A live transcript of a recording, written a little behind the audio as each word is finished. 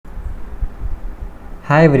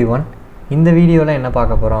Hi everyone. In the video la enna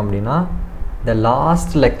paaka porom appadina the last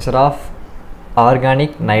lecture of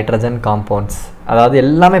organic nitrogen compounds. அதாவது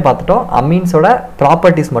எல்லாமே பார்த்துட்டோம். அமீன்ஸோட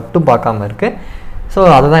properties மட்டும் பார்க்காம இருக்கு. ஸோ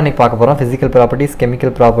அதை தான் இன்றைக்கி பார்க்க போகிறோம். ஃபிசிக்கல் ப்ராப்பர்ட்டிஸ்,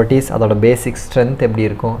 கெமிக்கல் ப்ராப்பர்ட்டிஸ், அதோட பேசிக் ஸ்ட்ரென்த் எப்படி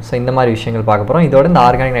இருக்கும், ஸோ இந்த மாதிரி விஷயங்கள் பார்க்க போகிறோம். இதோட இந்த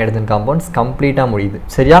ஆர்கானிக் நைட்ரஜன் காம்பவுண்ட்ஸ் கம்ப்ளீட்டாக முடியுது.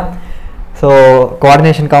 சரியா? ஸோ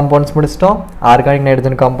கோஆர்டினேஷன் காம்பவுண்ட்ஸ் முடிச்சிட்டோம், ஆர்கானிக்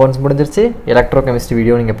நைட்ரஜன் காம்பவுண்ட்ஸ் முடிஞ்சிருச்சு. எலக்ட்ரோ கெமிஸ்ட்ரி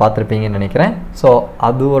வீடியோ நீங்கள் பார்த்துருப்பீங்கன்னு நினைக்கிறேன். ஸோ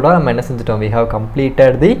அதோட நம்ம என்ன செஞ்சுட்டோம், we have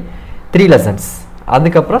completed the 3 lessons.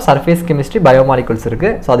 அதுக்கப்புறம் சர்ஃபேஸ் கெமிஸ்ட்ரி, பயோமாலிகுல்ஸ்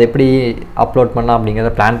இருக்குது. ஸோ அதை எப்படி அப்லோட் பண்ணலாம்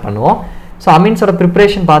அப்படிங்கிறத பிளான் பண்ணுவோம். ஸோ அமீன்ஸோட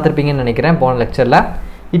ப்ரிப்ரேஷன் பார்த்துருப்பீங்கன்னு நினைக்கிறேன் போன லெக்சரில்.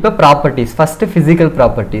 இப்போ properties, first physical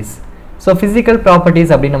properties. So physical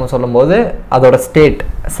properties அப்படின்னு நம்ம சொல்லும்போது அதோட ஸ்டேட்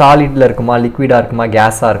சாலிடில் இருக்குமா, லிக்விடாக இருக்குமா,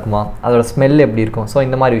 கேஸாக இருக்குமா, அதோட ஸ்மெல் எப்படி இருக்கும், ஸோ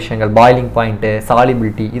இந்த மாதிரி விஷயங்கள், பாய்லிங் பாயிண்ட்டு,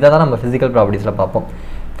 சாலிபிலிட்டி, இதை தான் நம்ம ஃபிசிக்கல் ப்ராப்பர்ட்டிஸில் பார்ப்போம்.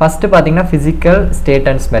 ஃபஸ்ட்டு பார்த்தீங்கன்னா physical state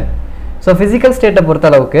and smell. So physical ஸ்டேட்டை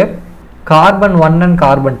பொறுத்த அளவுக்கு கார்பன் 1 அண்ட்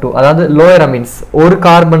கார்பன் 2, அதாவது லோயர் அமீன்ஸ், ஒரு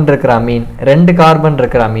கார்பன் இருக்கிற அமீன், 2 கார்பன்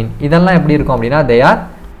இருக்கிற அமீன், இதெல்லாம் எப்படி இருக்கும் அப்படின்னா தே ஆர்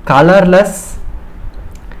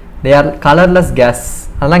கலர்லெஸ் கேஸ்.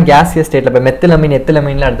 அதெல்லாம் கேஸியஸ் ஸ்டேட்டில். இப்போ மெத்திலமீன்,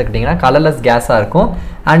 எத்திலமீன்லாம் எடுத்துக்கிட்டிங்கன்னா கலர்லெஸ் கேஸாக இருக்கும்.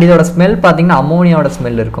 அண்ட் இதோட ஸ்மெல் பார்த்தீங்கன்னா அமோனியாவோட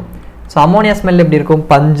ஸ்மெல் இருக்கும். ஸோ அமோனியா ஸ்மெல் எப்படி இருக்கும்,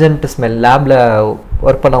 பஞ்சன்ட் ஸ்மெல். லேபில்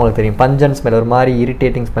ஒர்க் பண்ணவங்களுக்கு தெரியும், பஞ்சன்ட் ஸ்மெல், ஒரு மாதிரி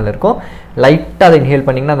இரிட்டேட்டிங் ஸ்மெல் இருக்கும். லைட்டாக அதை இன்ஹேல்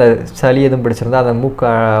பண்ணிங்கன்னா அந்த சளி எதுவும் பிடிச்சிருந்தா அந்த மூக்கு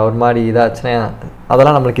ஒரு மாதிரி இதாச்சுன்னா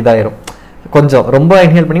அதெல்லாம் நம்மளுக்கு இதாகிடும். கொஞ்சம் ரொம்ப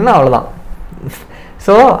இன்ஹேல் பண்ணிங்கன்னா அவ்வளோதான்.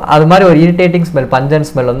 ஸோ அது மாதிரி ஒரு இரிட்டேட்டிங் ஸ்மெல்,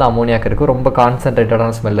 பஞ்சன்ட் ஸ்மெல் வந்து அமோனியாவுக்கு இருக்கும். ரொம்ப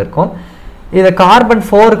கான்சன்ட்ரேட்டடான ஸ்மெல் இருக்கும். இதை கார்பன்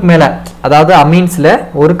 4க்கு மேலே, அதாவது அமீன்ஸில்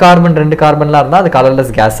ஒரு கார்பன் 2 கார்பன்லாம் இருந்தால் அது கலர்லெஸ்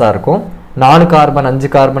கேஸாக இருக்கும். 4 கார்பன் 5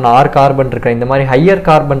 கார்பன் 6 கார்பன் இருக்கிற இந்த மாதிரி ஹையர்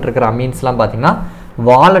கார்பன் இருக்கிற அமீன்ஸ்லாம் பார்த்தீங்கன்னா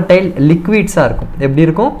வாலடைல் லிக்விட்ஸாக இருக்கும். எப்படி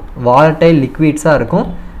இருக்கும், வாலடைல் லிக்விட்ஸாக இருக்கும்.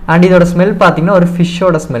 அண்ட் இதோட ஸ்மெல் பார்த்தீங்கன்னா ஒரு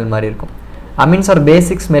ஃபிஷ்ஷோட ஸ்மெல் மாதிரி இருக்கும். அமீன்ஸோட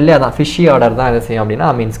பேசிக் ஸ்மெல்லே அதான், ஃபிஷ்ஷி ஆர்டர் தான் என்ன செய்யும் அப்படின்னா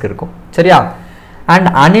அமீன்ஸ்க்கு இருக்கும். சரியா? அண்ட்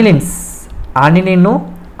அனிலினும்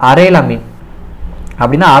அரேல் அமீன்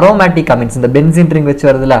அப்படின்னா அரோமேட்டிக் அமீன்ஸ், இந்த பென்சின் ரிங் வச்சு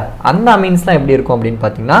வருதுல்ல, அந்த அமீன்ஸ்லாம் எப்படி இருக்கும் அப்படின்னு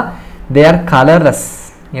பார்த்தீங்கன்னா தே ஆர் கலர்லெஸ்.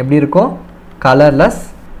 எப்படி இருக்கும், கலர்லெஸ்.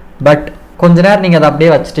 பட் கொஞ்ச நேரம் நீங்கள் அதை அப்படியே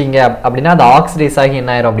வச்சுட்டீங்க அப்படின்னா அது ஆக்சிடைஸ் ஆகி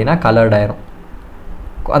என்ன ஆயிரும் அப்படின்னா கலர்ட் ஆயிரும்.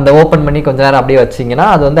 அந்த ஓப்பன் பண்ணி கொஞ்ச நேரம் அப்படியே வச்சிங்கன்னா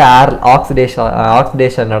அது வந்து ஏர்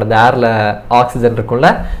ஆக்சிடேஷன் நடந்த, ஏரில் ஆக்சிஜன்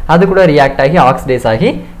இருக்கும்ல, அது கூட ரியாக்ட் ஆகி ஆக்சிடைஸ்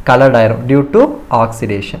ஆகி கலர்ட் ஆயிரும் டியூ டு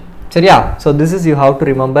ஆக்சிடேஷன். சரியா? So this is you have to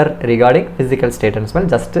remember regarding physical state and smell.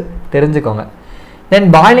 Just தெரிஞ்சுக்கோங்க. தென்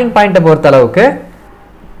பாய்லிங் பாயிண்ட்டை பொறுத்த அளவுக்கு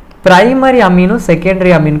பிரைமரி அமீனும்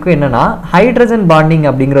செகண்டரி அமீனுக்கும் என்னென்னா ஹைட்ரஜன் பாண்டிங்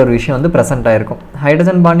அப்படிங்கிற ஒரு விஷயம் வந்து ப்ரெசென்ட் ஆகிருக்கும்.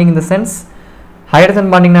 ஹைட்ரஜன் பாண்டிங் இந்த சென்ஸ், ஹைட்ரஜன்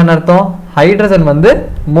பாண்டிங்னா என்ன அர்த்தம், ஹைட்ரஜன் வந்து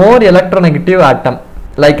மோர் எலக்ட்ரோநெகட்டிவ் ஆட்டம்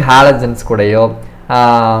லைக் ஹாலஜன்ஸ் கூடயோ,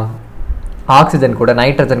 ஆக்சிஜன் கூட,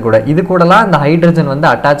 நைட்ரஜன் கூட, இது கூடலாம் இந்த ஹைட்ரஜன் வந்து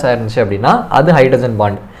அட்டாச் ஆயிருந்துச்சு அப்படின்னா அது ஹைட்ரஜன்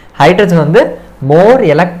பாண்ட். ஹைட்ரஜன் வந்து மோர்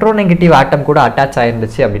எலக்ட்ரோநெகட்டிவ் ஆட்டம் கூட அட்டாச்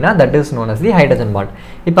ஆயிருந்துச்சு அப்படின்னா that is known as the hydrogen bond.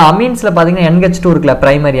 இப்போ அமீன்ஸில் பார்த்தீங்கன்னா NH2 இருக்குல்ல,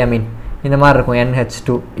 பிரைமரி அமீன் இந்த மாதிரி இருக்கும்.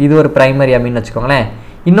 NH2 இது ஒரு பிரைமரி அமீன் வச்சுக்கோங்களேன்.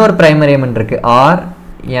 இன்னொரு பிரைமரி அமீன் இருக்குது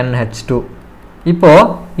RNH2. இப்போது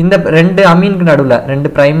இந்த 2 அமீனுக்கு நடுவில்,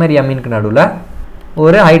 2 பிரைமரி அமீனுக்கு நடுவில்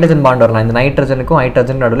ஒரு ஹைட்ரஜன் பாண்ட் வரலாம். இந்த நைட்ரஜனுக்கும்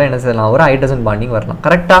ஹைட்ரஜன் நடுவில் என்ன செய்யலாம், ஒரு ஹைட்ரஜன் பாண்டிங் வரலாம்.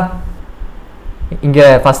 கரெக்டாக? இங்கே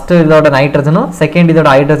ஃபஸ்ட்டு இதோட நைட்ரஜனும் செகண்ட் இதோட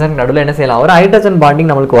ஹைட்ரஜன் நடுவில் என்ன செய்யலாம், ஒரு ஹைட்ரஜன்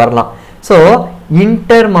பாண்டிங் நம்மளுக்கு வரலாம். So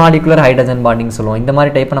inter molecular hydrogen bonding சொல்லுவோம். இந்த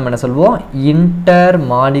மாதிரி டைப் நம்ம என்ன சொல்லுவோம், இன்டர்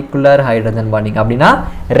மாலிகுலர் ஹைட்ரஜன் பாண்டிங். அப்படின்னா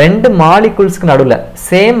 2 மாலிகுல்ஸ்க்கு நடுவில்,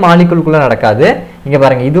 சேம் மாலிகுல்குள்ளே நடக்காது. இங்கே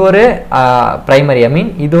பாருங்கள், இது ஒரு பிரைமரி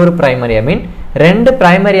அமீன், இது ஒரு பிரைமரி அமீன், 2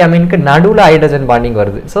 பிரைமரி அமீனுக்கு நடுவில் ஹைட்ரஜன் பாண்டிங்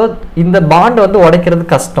வருது. ஸோ இந்த பாண்ட் வந்து உடைக்கிறது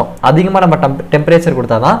கஷ்டம். அதிகமாக நம்ம டெம்பரேச்சர்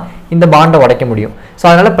கொடுத்தா தான் இந்த பாண்டை உடைக்க முடியும். ஸோ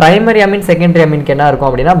அதனால் பிரைமரி அமீன் செகண்டரி அமீனுக்கு என்ன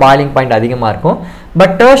இருக்கும் அப்படின்னா பாய்லிங் பாயிண்ட் அதிகமாக இருக்கும்.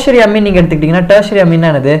 பட் டெர்ஷரி அமீன் நீங்கள் எடுத்துக்கிட்டிங்கன்னா, டெர்ஷரி அமீன்னா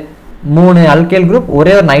என்னது, 3 அல்கைல் குரூப்,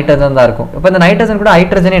 ஒரே ஒரு நைட்ரஜன் தான் இருக்கும். இப்போ இந்த நைட்ரஜன் கூட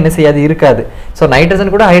ஹைட்ரஜன் என்ன செய்யாது, இருக்காது. ஸோ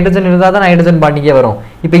நைட்ரஜன் கூட ஹைட்ரஜன் இருந்தால் தான் ஹைட்ரஜன் பாண்டிங்கே வரும்.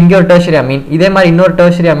 இப்போ இங்கே ஒரு டெர்ஷரி அமீன், இதே மாதிரி இன்னொரு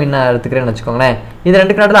டெர்ஷரி அமீன் நான் எடுத்துக்கிறேன்னு வச்சுக்கோங்களேன். இது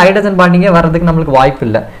 2க்கு நடுவில் ஹைட்ரஜன் பாண்டிங்கே வர்றதுக்கு நம்மளுக்கு வாய்ப்பு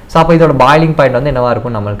இல்லை. ஸோ அப்போ இதோட பாய்லிங் பாயிண்ட் வந்து என்னவாக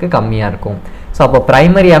இருக்கும், நம்மளுக்கு கம்மியாக இருக்கும். ஸோ அப்போ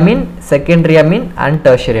primary Ameen, secondary Ameen and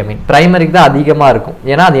tertiary Ameen. பிரைமரிக்கு தான் அதிகமாக இருக்கும்,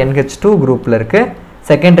 ஏன்னா அது NH2 குரூப்பில் இருக்குது.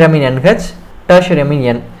 Secondary Ameen NH, tertiary Ameen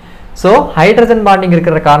N. So hydrogen bonding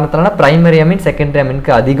இருக்கிற காரணத்தினால பிரைமரி அமீன் செகண்டரி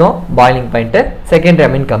அமீனுக்கு அதிகம் பாய்லிங் பாயிண்ட்டு, செகண்டரி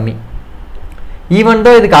அமீன் கம்மி. ஈவன்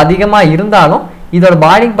தோ இதுக்கு அதிகமாக இருந்தாலும் இதோட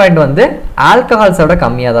பாய்லிங் பாயிண்ட் வந்து ஆல்கஹால்ஸை விட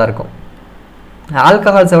கம்மியாக தான் இருக்கும்.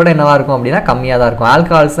 ஆல்கஹால்ஸை விட என்னவாக இருக்கும் அப்படின்னா கம்மியாக தான் இருக்கும்.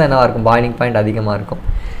 ஆல்கஹால்ஸ் தான் என்னவாக இருக்கும், பாய்லிங் பாயிண்ட் அதிகமாக இருக்கும்.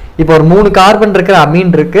 இப்போ ஒரு 3 கார்பன் இருக்கிற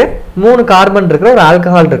அமீன் இருக்குது, 3 கார்பன் இருக்கிற ஒரு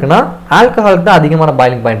ஆல்கஹால் இருக்குன்னா ஆல்கஹாலுக்கு தான் அதிகமான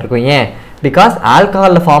பாய்லிங் பாயிண்ட் இருக்கும். ஏன், பிகாஸ்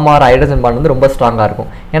ஆல்கஹாலில் ஃபார்ம் ஆகிற ஹைட்ரஜன் பாண்ட் வந்து ரொம்ப ஸ்ட்ராங்காக இருக்கும்.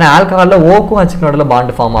 ஏன்னா ஆல்கஹாலில் ஓக்கும் ஹச்சுக்கு நடுவில்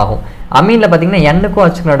பாண்டு ஃபார்ம் ஆகும். அமீனில் பார்த்தீங்கன்னா எண்ணுக்கும்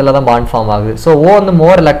ஹச்சுக்கு நடுவில் தான் பாண்ட் ஃபார்ம் ஆகுது. ஸோ ஓ வந்து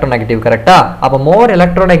மோர் எலக்ட்ரோநெகட்டிவ் கரெக்டாக. அப்போ மோர்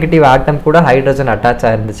எலக்ட்ரோநெகட்டிவ் ஆட்டம் கூட ஹைட்ரஜன் அட்டாச்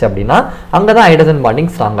ஆயிருந்துச்சு அப்படின்னா அங்கே தான் ஹைட்ரஜன்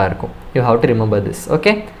பாண்டிங் ஸ்ட்ராங்காக இருக்கும். You have to remember this.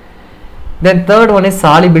 Okay. Then third one is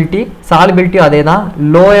solubility. சாலிபிலிட்டியும் அதே தான்.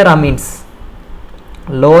 லோயர்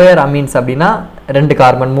அமீன்ஸ் அப்படின்னா 2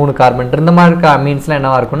 கார்பன் 3 கார்பன் இந்த மாதிரி இருக்க அமீன்ஸ்லாம்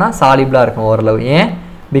என்னவா இருக்கும்னா சாலிபிளாக இருக்கும் ஓரளவு. ஏன்?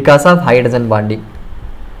 Because of hydrogen bonding.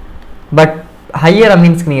 But higher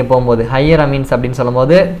அமீன்ஸ்க்கு நீங்கள் போகும்போது ஹையர் அமீன்ஸ் அப்படின்னு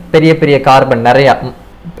சொல்லும்போது பெரிய பெரிய கார்பன் நிறையா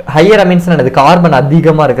ஹையர் அமீன்ஸ் என்னது கார்பன்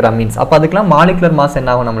அதிகமாக இருக்கிற அமீன்ஸ். அப்போ அதுக்கெலாம் மாலிகுலர் மாஸ்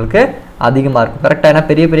என்ன ஆகும் நம்மளுக்கு அதிகமாக இருக்கும் கரெக்டாக. ஏன்னா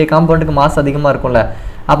பெரிய பெரிய காம்பவுண்டுக்கு மாஸ் அதிகமாக இருக்கும்ல.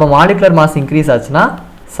 அப்போ மாலிகுலர் மாஸ் இன்க்ரீஸ் ஆச்சுன்னா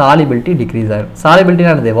சாலிபிலிட்டி டிக்ரீஸ் ஆகும்.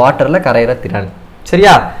 சாலிபிலிட்டினா என்னது வாட்டரில் கரையிற திறன்.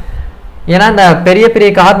 சரியா? ஏன்னா இந்த பெரிய பெரிய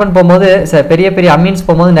கார்பன் போகும்போது பெரிய பெரிய அமீன்ஸ்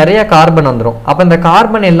போகும்போது நிறைய கார்பன் வந்துடும். அப்போ இந்த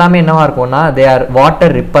கார்பன் எல்லாமே என்னவா இருக்கும்னா they are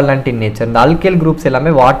water repellent in nature. இந்த அல்கைல் குரூப்ஸ்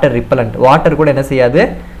எல்லாமே வாட்டர் ரிப்பல்லண்ட். வாட்டர் கூட என்ன செய்யாது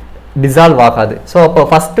டிசால்வ் ஆகாது. ஸோ அப்போ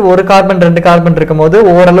ஃபஸ்ட்டு 1 கார்பன் 2 கார்பன் இருக்கும்போது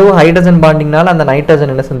ஓரளவு ஹைட்ரஜன் பாண்டிங்னால அந்த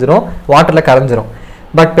நைட்ரஜன் என்ன செஞ்சிடும் வாட்டரில் கரைஞ்சிரும்.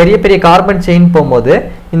 பட் பெரிய பெரிய கார்பன் செயின் போகும்போது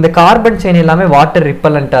இந்த கார்பன் செயின் எல்லாமே வாட்டர்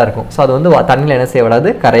ரிப்பல்லண்ட்டாக இருக்கும். ஸோ அது வந்து தண்ணியில் என்ன செய்ய விடாது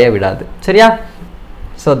கரைய விடாது. சரியா?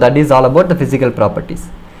 So that is all about the physical properties.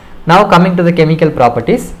 Now coming to the chemical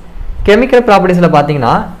properties. Chemical propertiesல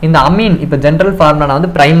பார்த்தீங்கன்னா இந்த அமீன் இப்போ ஜென்ரல் ஃபார்முலா நான்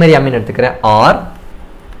வந்து பிரைமரி அமீன் எடுத்துக்கிறேன் R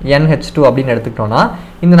NH2 அப்படின்னு எடுத்துக்கிட்டோம்னா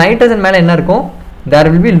இந்த நைட்ரஜன் மேலே என்ன இருக்கும் there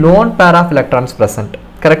will be lone pair of electrons present.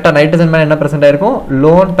 கரெக்டாக நைட்ரஜன் மேலே என்ன ப்ரெசென்ட் ஆயிருக்கும்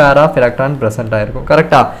lone pair of electron present ஆயிருக்கும்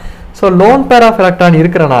கரெக்டாக. So lone pair of electron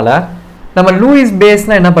இருக்கிறனால நம்ம லூயிஸ்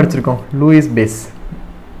பேஸ்னா என்ன படிச்சிருக்கோம் லூயிஸ்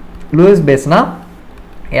பேஸ்னா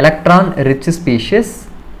electron rich species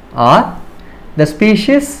or the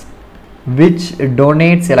species which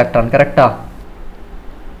donates electron கரெக்டா.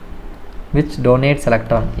 which donates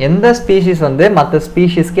electron எந்த ஸ்பீஷிஸ் வந்து மற்ற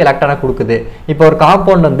ஸ்பீஷிஸ்க்கு எலக்ட்ரானை கொடுக்குது. இப்போ ஒரு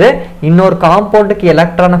காம்பவுண்ட் வந்து இன்னொரு காம்பவுண்டுக்கு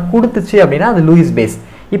எலக்ட்ரானை கொடுத்துச்சு அப்படின்னா அது லூயிஸ் பேஸ்.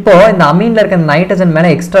 இப்போ இந்த அமீன்ல இருக்க நைட்ரஜன்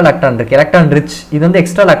மேலே எக்ஸ்ட்ரா எலக்ட்ரான் இருக்கு எலக்ட்ரான் ரிச். இது வந்து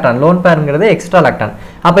extra electron loan பேருங்கிறது extra electron.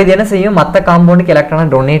 அப்போ இது என்ன செய்யும் மற்ற காம்பவுண்டுக்கு எலக்ட்ரானை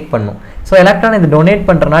டொனேட் பண்ணும். ஸோ எலக்ட்ரான் இது டொனேட்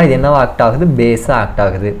பண்ணுறதுனால இது என்னவா ஆக்ட் ஆகுது பேஸாக ஆக்ட்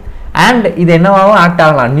ஆகுது. அண்ட் இது என்னவாகவும் ஆக்ட்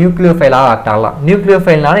ஆகலாம் நியூக்ளியோஃபைலாக ஆக்ட் ஆகலாம்.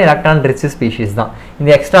 நியூக்ளியோஃபைல்னால எலக்ட்ரான் ரிச் ஸ்பீஷிஸ் தான். இந்த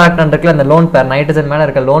எக்ஸ்ட்ரா எலக்ட்ரான் இருக்குல்ல அந்த லோன் பேர் நைட்ரஜன் மேலே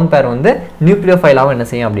இருக்க லோன் பேர் வந்து நியூக்ளியோஃபைலாகவும் என்ன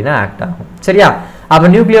செய்யும் அப்படின்னா ஆக்ட் ஆகும். சரியா? அப்போ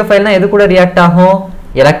நியூக்ளியோஃபைல்னா எது கூட ரியாக்ட் ஆகும்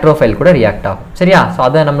எலக்ட்ரோஃபைல் கூட ரியாக்ட் ஆகும். சரியா? ஸோ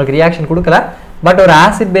அதை நம்மளுக்கு ரியாக்ஷன் கொடுக்கல பட் ஒரு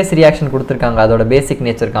ஆசிட் பேஸ் ரியாக்ஷன் கொடுத்துருக்காங்க அதோட பேசிக்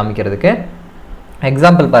நேச்சர் காமிக்கிறதுக்கு.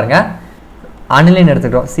 எக்ஸாம்பிள் பாருங்க அனிலின்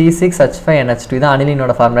எடுத்துக்கிறோம் C6H5NH2 இது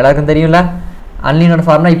அனிலினோட ஃபார்முலா எல்லாருக்கும் தெரியும்ல. அனிலினோட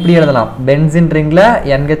ஃபார்முலா இப்படி எழுதலாம் பென்சின் ரிங்கில்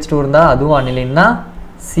NH2 இருந்தால் அதுவும் அனிலின்னா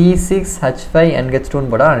C6H5NH2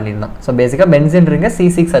 போட அனிலின் தான். ஸோ பேசிக்காக பென்சின் ரிங்கை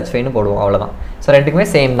C6H5ன்னு போடுவோம் அவ்வளோதான். ஸோ ரெண்டுக்குமே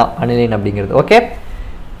சேம் தான் அனிலின் அப்படிங்கிறது. Okay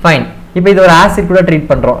fine. இப்போ இது ஒரு ஆசிட் கூட ட்ரீட்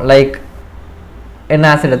பண்ணுறோம் லைக் என்ன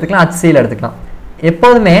ஆசிட் எடுத்துக்கலாம் HCl எடுத்துக்கலாம்.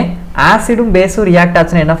 எப்போதுமே ஆசிடும் பேஸும் ரியாக்ட்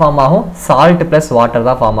ஆச்சுன்னா என்ன ஃபார்ம் ஆகும் சால்ட் ப்ளஸ் வாட்டர்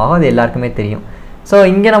தான் ஃபார்ம் ஆகும். அது எல்லாருக்குமே தெரியும். ஸோ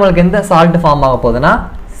இங்கே நம்மளுக்கு எந்த சால்ட் ஃபார்ம் ஆக போகுதுன்னா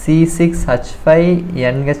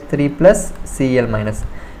C6H5NH3 plus Cl minus.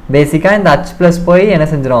 பேசிக்காக இந்த H plus போய் என்ன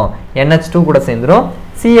செஞ்சிடும் NH2 கூட சேர்ந்துடும்.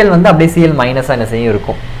 Cl வந்து அப்படியே Cl மைனஸாக என்ன செய்யும்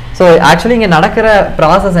இருக்கும். ஸோ ஆக்சுவலி இங்கே நடக்கிற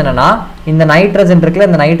ப்ராசஸ் என்னன்னா இந்த நைட்ரஜன் இருக்குல்ல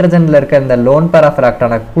இந்த நைட்ரஜனில் இருக்க இந்த லோன் பேர் ஆஃப்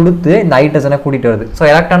எலக்ட்ரானை கொடுத்து இந்த ஹைட்ரஜனை கூட்டிகிட்டு வருது. ஸோ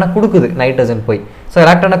எலக்ட்ரானை கொடுக்குது நைட்ரஜன் போய். ஸோ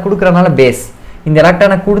எலக்ட்ரானை கொடுக்குறதுனால பேஸ் இந்த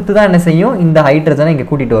எலக்ட்ரானை கொடுத்து தான் என்ன செய்யும் இந்த ஹைட்ரஜனை இங்கே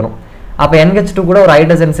கூட்டிகிட்டு வரும். அப்போ NH2 கூட ஒரு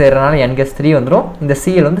ஹைட்ரஜன் சேர்றதுனால NH3 வந்துடும். இந்த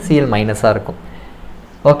Cl வந்து Cl மைனஸாக இருக்கும்.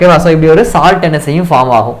 ஓகேவா? ஸோ இப்படி ஒரு சால்ட் என்ன செய்யும்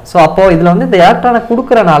ஃபார்ம் ஆகும். ஸோ அப்போ இதில் வந்து இந்த எலக்ட்ரானை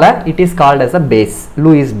கொடுக்குறனால it is called as a base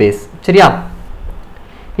Lewis base. சரியா?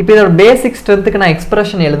 இப்போ இதோட பேசிக் ஸ்ட்ரென்த்துக்கு நான்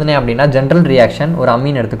எக்ஸ்பிரஷன் எழுதுனேன் அப்படின்னா ஜென்ரல் ரியாக்ஷன் ஒரு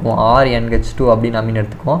அமீன் எடுத்துக்குவோம் RNH2 அப்படின்னு அமீன்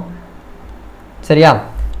எடுத்துக்குவோம். சரியா?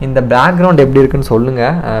 இந்த பேக்ரவுண்ட் எப்படி இருக்குன்னு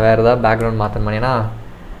சொல்லுங்கள். வேறு ஏதாவது பேக்ரவுண்ட் மாற்றணும். ஏன்னா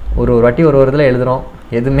ஒரு வாட்டி ஒரு இதில் எழுதுகிறோம்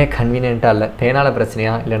எதுவுமே கன்வீனியண்ட்டாக இல்லை. தேனால்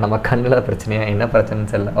பிரச்சனையா இல்லை நம்ம கண்ணில் பிரச்சனையா என்ன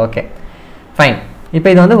பிரச்சனைன்னு தெரியல. Okay fine. இப்போ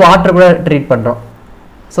இது வந்து வாட்டர் கூட ட்ரீட் பண்ணுறோம்.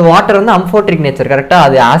 ஸோ வாட்டர் வந்து அம்ஃபோட்ரிக் நேச்சர் கரெக்டாக.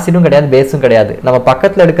 அது ஆசிடும் கிடையாது பேஸும் கிடையாது. நம்ம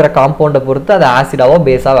பக்கத்தில் எடுக்கிற காம்பவுண்டை பொறுத்து அது ஆசிடாவோ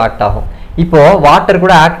பேஸாவோ ஆக்ட் ஆகும். இப்போது வாட்டர்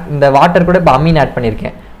கூட இந்த வாட்டர் கூட இப்போ அமீன் ஆட்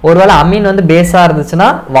பண்ணியிருக்கேன். ஒருவேளை அமீன் வந்து பேஸாக இருந்துச்சுன்னா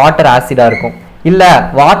வாட்டர் ஆசிடாக இருக்கும். இல்லை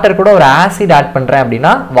வாட்டர் கூட ஒரு ஆசிட் ஆட் பண்ணுறேன்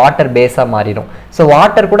அப்படின்னா வாட்டர் பேஸாக மாறிடும். ஸோ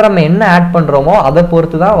வாட்டர் கூட நம்ம என்ன ஆட் பண்ணுறோமோ அதை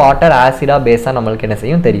பொறுத்து தான் வாட்டர் ஆசிடாக பேஸாக நம்மளுக்கு என்ன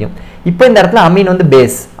செய்யும் தெரியும். இப்போ இந்த இடத்துல அமீன் வந்து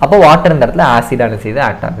பேஸ், அப்போ வாட்டர் இந்த இடத்துல ஆசிடாக என்ன செய்து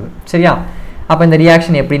ஆக்ட் ஆகுது. சரியா? அப்போ இந்த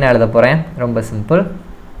ரியாக்ஷன் எப்படி நான் எழுத போகிறேன் ரொம்ப சிம்பிள்.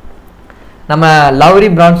 நம்ம லவ்ரி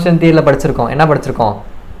பிரான்ஸ்டன் தியரியில் படிச்சிருக்கோம். என்ன படிச்சிருக்கோம்?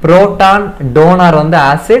 புரோட்டான் டோனார் வந்து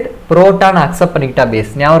ஆசிட், புரோட்டான் அக்செப்ட் பண்ணிக்கிட்டா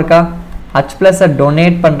பேஸ். ஞாபகம் இருக்கா? H plus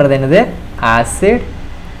டொனேட் பண்ணுறது என்னது ஆசிட்,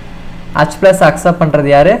 H plus அக்செப்ட் பண்ணுறது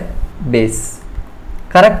யாரு பேஸ்.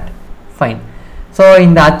 Correct fine. ஸோ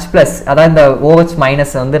இந்த H plus அதாவது இந்த OH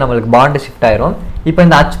மைனஸ் வந்து நம்மளுக்கு பாண்டு ஷிஃப்ட் ஆயிரும். இப்போ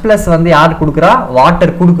இந்த H+ வந்து யார் கொடுக்குறா?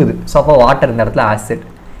 வாட்டர் கொடுக்குது. ஸோ அப்போ வாட்டர் இந்த இடத்துல ஆசிட்.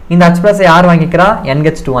 இந்த H+ யார் வாங்கிக்கிறா?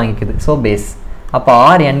 NH2 வாங்கிக்குது. So base. அப்போ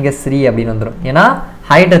RNH3 அப்படின்னு வந்துடும். ஏன்னா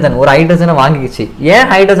ஹைட்ரஜன் ஒரு ஹைட்ரஜனை வாங்கிக்கிச்சு. ஏன்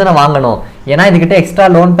ஹைட்ரஜனை வாங்கணும்? ஏன்னா இதுக்கிட்ட extra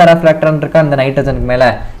lone pair of electron இருக்கா இந்த நைட்ரஜனுக்கு மேலே.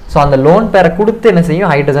 ஸோ அந்த லோன் பேரை கொடுத்து என்ன செய்யும்?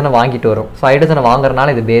 ஹைட்ரஜனை வாங்கிட்டு வரும். ஸோ ஹைட்ரஜனை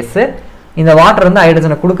வாங்குறதுனால இது பேஸு. இந்த வாட்டர் வந்து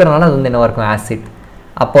ஹைட்ரஜனை கொடுக்கறதுனால அது வந்து என்னவா இருக்கும்? ஆசிட்.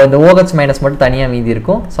 அப்போ இந்த OH- மட்டும் தனியாக மீதி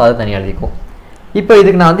இருக்கும். ஸோ அது தனியாக எழுதிக்கும். இப்போ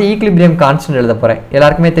இதுக்கு நான் வந்து ஈக்லிபிரியம் கான்ஸ்டன்ட் எழுத போகிறேன்.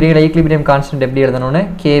 எல்லாருக்குமே தெரியல ஈக்லிபிரியம் கான்ஸ்டன்ட் எப்படி எழுதணும்னு.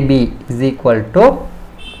 KB =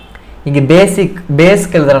 இங்கே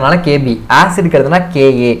பேஸ்க்கு எழுதுறதுனால KB, ஆசிட்க்கு எழுதுனா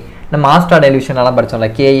KA. நம்ம ஆஸ்ட்ரா டைல்யூஷன்லாம் படித்தோம்ல,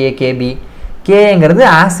 KA KB. KAங்கிறது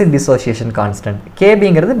acid dissociation constant,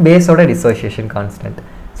 KBங்கிறது பேஸோட dissociation constant.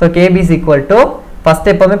 So KB = first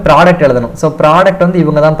எப்போவுமே ப்ராடக்ட் எழுதணும். ஸோ ப்ராடக்ட் வந்து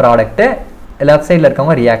இவங்க தான் ப்ராடக்ட்டு, லெஃப்ட் சைடில்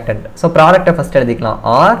இருக்கவங்க ரியாக்டன்ட். ஸோ ப்ராடக்டை ஃபஸ்ட் எழுதிக்கலாம்.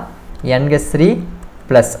 RNH3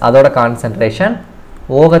 ப்ளஸ் அதோட கான்சன்ட்ரேஷன்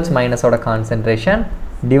OH- ஓட கான்சன்ட்ரேஷன்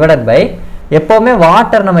டிவைடட் பை, எப்போவுமே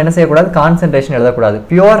வாட்டர் நம்ம என்ன செய்யக்கூடாது? கான்சன்ட்ரேஷன் எழுதக்கூடாது.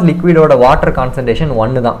 பியூர் லிக்விடோட வாட்டர் கான்சன்ட்ரேஷன்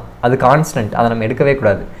 1 தான், அது கான்ஸ்டன்ட், அதை நம்ம எடுக்கவே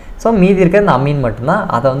கூடாது. ஸோ மீதி இருக்கிற இந்த அமீன் மட்டும்தான்,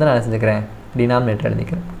 அதை வந்து நான் செஞ்சுக்கிறேன் டினாமினேட்டர்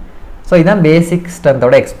எழுதிக்கிறேன். ஸோ இதுதான் பேசிக்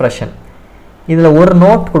ஸ்ட்ரென்த்தோட எக்ஸ்பிரஷன். இதில் ஒரு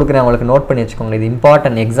நோட் கொடுக்குறேன், உங்களுக்கு நோட் பண்ணி வச்சுக்கோங்க. இது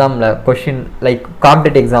இம்பார்ட்டன்ட், எக்ஸாமில் கொஷின் லைக்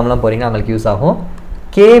காம்படிட்டிவ் எக்ஸாம்லாம் போகிறீங்கன்னா உங்களுக்கு யூஸ் ஆகும்.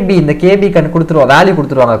 KB, இந்த KB வேல்யூ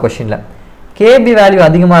கொடுத்துருவாங்க கொஷினில். KB வேல்யூ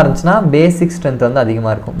அதிகமாக இருந்துச்சுன்னா பேசிக் ஸ்ட்ரென்த் வந்து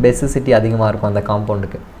அதிகமாக இருக்கும், பேசிசிட்டி அதிகமாக இருக்கும் அந்த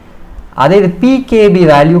காம்பவுண்டுக்கு. அதே இது PKB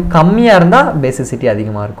வேல்யூ கம்மியாக இருந்தால் பேசிசிட்டி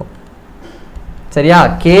அதிகமாக இருக்கும். சரியா?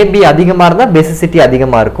 KB அதிகமாக இருந்தால் பேசிசிட்டி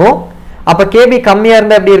அதிகமாக இருக்கும். அப்போ KB கம்மியாக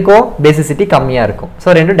இருந்தால் எப்படி இருக்கும்? பேசிசிட்டி கம்மியாக இருக்கும். ஸோ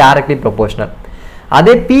ரெண்டும் டைரக்ட்லி ப்ரொபோர்ஷனல்.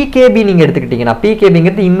 அதே PKB நீங்கள் எடுத்துக்கிட்டிங்கன்னா,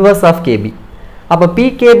 PKBங்கிறது இன்வர்ஸ் ஆஃப் KB. அப்போ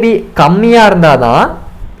PKB கம்மியாக இருந்தால் தான்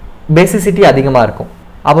பேசிசிட்டி அதிகமாக இருக்கும்.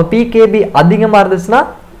 அப்போ PKB அதிகமாக இருந்துச்சுன்னா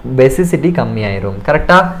பேசிசிட்டி கம்மியாயிரும்.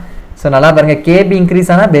 கரெக்டாக? ஸோ நல்லா பாருங்கள், KB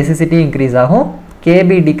இன்க்ரீஸ் ஆனால் பேசிசிட்டி இன்க்ரீஸ் ஆகும்,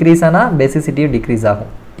 KB டிக்ரீஸ் ஆனால் பேசிசிட்டியும் டிக்ரீஸ் ஆகும்.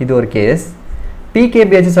 இது ஒரு கேஸ்.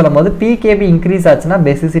 PKB வச்சு சொல்லும் போது PKB இன்க்ரீஸ் ஆச்சுன்னா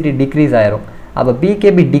பேசிசிட்டி டிக்ரீஸ் ஆயிரும். அப்போ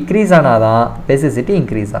PKB டிக்ரீஸ் ஆனால் தான் பேசிசிட்டி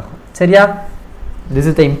இன்க்ரீஸ் ஆகும். சரியா? This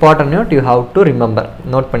is the important note, you have to remember,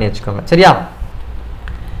 note பண்ணி வச்சுக்கோங்க. சரியா?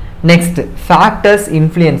 நெக்ஸ்ட், ஃபேக்டர்ஸ்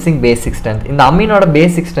இன்ஃப்ளூயன்சிங் பேசிக் ஸ்ட்ரென்த். இந்த அமீனோட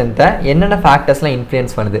பேசிக் ஸ்ட்ரென்த்தை என்னென்ன ஃபேக்டர்ஸ்லாம்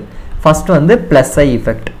இன்ஃப்ளூயன்ஸ் பண்ணுது? ஃபர்ஸ்ட் வந்து +I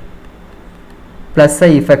effect.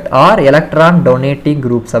 +I effect R electron donating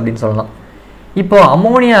groups அப்படின்னு சொல்லலாம். இப்போ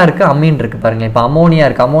அமோனியா இருக்குது, அமீன் இருக்குது பாருங்கள். இப்போ அமோனியா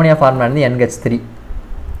இருக்குது, அமோனியா ஃபார்முலா வந்து NH3.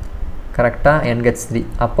 கரெக்டாக? NH3.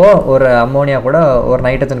 அப்போது ஒரு அமோனியா கூட ஒரு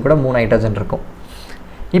நைட்ரஜன் கூட 3 நைட்ரஜன் இருக்கும்.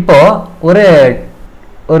 இப்போது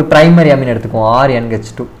ஒரு பிரைமரி அமீன் எடுத்துக்குவோம்,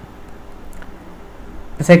 RNH2.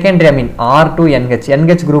 Secondary Ameen R2NH.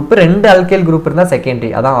 NH group 2 alkyl group இருந்தால்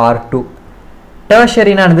செகண்டரி, அதான் R2.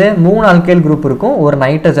 டெர்ஷரினானது 3 அல்கைல் குரூப் இருக்கும், ஒரு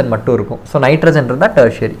நைட்ரஜன் மட்டும் இருக்கும். ஸோ நைட்ரஜன் இருந்தால்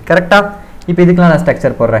டெர்ஷரி. கரெக்டாக? இப்போ இதுக்கெலாம் நான்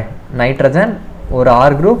ஸ்ட்ரக்சர் போடுறேன். நைட்ரஜன் ஒரு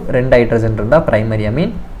R குரூப், 2 ஹைட்ரஜன் இருந்தால் பிரைமரி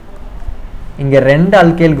அமீன். இங்கே 2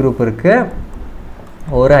 அல்கைல் குரூப் இருக்குது,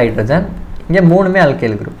 ஒரு ஹைட்ரஜன். இங்கே 3மே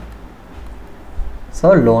alkyl group. So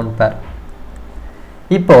lone pair.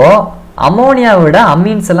 இப்போது அமோனியாவை விட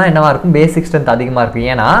அமீன்ஸ் எல்லாம் என்னவாக இருக்கும்? பேசிக் ஸ்ட்ரென்த் அதிகமாக இருக்கும்.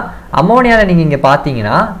 ஏன்னா அமோனியாவில் நீங்கள் இங்கே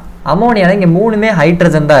பார்த்தீங்கன்னா, அமோனியாவில் இங்கே 3மே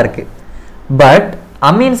ஹைட்ரஜன் தான் இருக்குது. பட்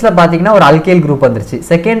அமீன்ஸில் பார்த்தீங்கன்னா ஒரு அல்கைல் குரூப் வந்துருச்சு,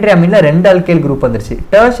 செகண்டரி அமீனில் 2 அல்கைல் குரூப் வந்துருச்சு,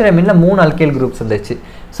 டெர்ஷரி அமீனில் 3 அல்கைல் குரூப்ஸ் வந்துருச்சு.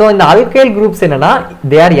 ஸோ இந்த அல்கைல் குரூப்ஸ் என்னன்னா,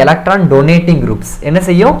 they are electron donating groups. என்ன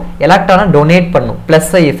செய்யும்? எலக்ட்ரானை டொனேட் பண்ணும்.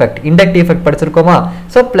 +I effect, inductive effect படிச்சிருக்கோமா?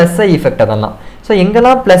 So +I effect அதெல்லாம். ஸோ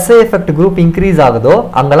எங்கெல்லாம் +I எஃபெக்ட் குரூப் இன்க்ரீஸ் ஆகுதோ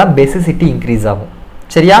அங்கெல்லாம் பேசிசிட்டி இன்க்ரீஸ் ஆகும்.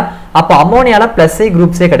 சரியா? அப்போ அமோனியாவில் +I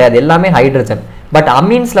குரூப்ஸே கிடையாது, எல்லாமே ஹைட்ரஜன். பட்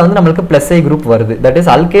அமீன்ஸில் வந்து நம்மளுக்கு +I குரூப் வருது, தட் இஸ்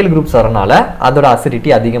அல்கைல் குரூப்ஸ் வரனால அதோட அசிடிட்டி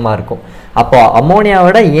அதிகமாக இருக்கும். அப்போ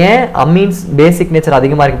அமோனியாவோட ஏன் அமீன்ஸ் பேசிக் நேச்சர்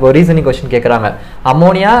அதிகமாக இருக்குது? இப்போ ரீசனிங் கொஸ்டின் கேட்குறாங்க,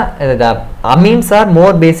 அமோனியா அமீன்ஸ் ஆர்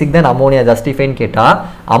மோர் பேசிக் தென் அமோனியா, ஜஸ்டிஃபைன்னு கேட்டால்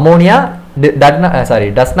ammonia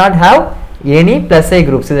does not have any +I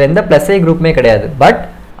groups. இது எந்த +I குரூப்புமே கிடையாது. பட்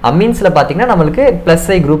அமீன்ஸில் பார்த்தீங்கன்னா நம்மளுக்கு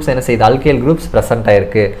 +I குரூப்ஸ் என்ன செய்யுது? அல்கைல் குரூப்ஸ் ப்ரெசென்ட்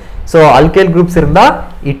ஆயிருக்கு. ஸோ அல்கைல் குரூப்ஸ் இருந்தால்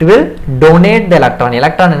it will donate the electron.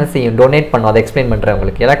 Electron என்ன செய்யும்? டொனேட் பண்ணும். அதை எக்ஸ்பிளைன் பண்ணுறேன்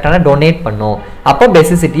உங்களுக்கு. எலக்ட்ரானை டொனேட் பண்ணும், அப்போ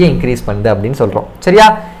பேசிசிட்டியை இன்க்ரீஸ் பண்ணுது அப்படின்னு சொல்கிறோம். சரியா?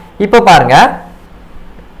 இப்போ பாருங்க,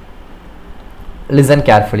 லிசன்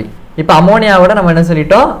கேர்ஃபுல்லி. இப்போ அமோனியாவோட நம்ம என்ன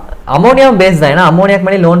சொல்லிட்டோம்? அமோனியாவும் பேஸ் தான், ஏன்னா அமோனியாக்கு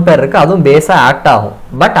மேலே லோன் பேர் இருக்குது, அதுவும் பேஸாக ஆக்ட் ஆகும்.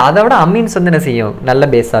 பட் அதை விட அமீன்ஸ் வந்து என்ன செய்யும்? நல்ல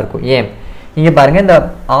பேஸாக இருக்கும். ஏன்? இங்கே பாருங்கள், இந்த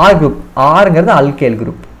R group, Rங்கிறது alkyl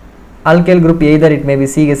group. Alkyl group either it maybe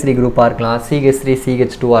CH3 குரூப்பாக இருக்கலாம், CH3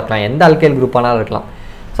 CH2 இருக்கலாம், எந்த அல்கைல் குரூப்பானாலும் இருக்கலாம்.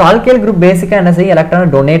 ஸோ அல்கைல் குரூப் பேசிக்காக என்ன செய்யும்? எலக்ட்ரானை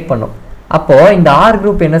டொனேட் பண்ணும். அப்போது இந்த R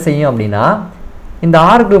குரூப் என்ன செய்யும் அப்படின்னா, இந்த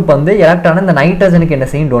R குரூப் வந்து எலக்ட்ரானை இந்த நைட்ரஜனுக்கு என்ன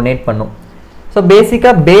செய்யும்? டொனேட் பண்ணும். ஸோ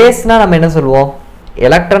பேசிக்காக பேஸ்னால் நம்ம என்ன சொல்லுவோம்?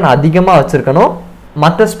 எலக்ட்ரான் அதிகமாக வச்சுருக்கணும்,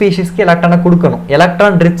 மற்ற ஸ்பீஷிஸ்க்கு எலக்ட்ரானை கொடுக்கணும்.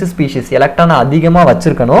 எலக்ட்ரான் ரிச் ஸ்பீஷிஸ் எலக்ட்ரானை அதிகமாக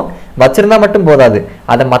வச்சிருக்கணும். வச்சிருந்தா மட்டும் போதாது,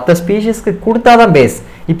 அதை மற்ற ஸ்பீஷிஸ்க்கு கொடுத்தாதான் பேஸ்.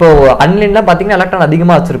 இப்போ அன்லின்லாம் பார்த்தீங்கன்னா எலக்ட்ரான்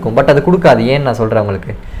அதிகமாக வச்சிருக்கும், பட் அது கொடுக்காது. ஏன்னு நான் சொல்கிறேன்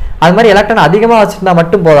உங்களுக்கு. அது மாதிரி எலக்ட்ரான் அதிகமாக வச்சிருந்தா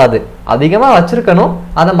மட்டும் போதாது, அதிகமாக வச்சிருக்கணும்,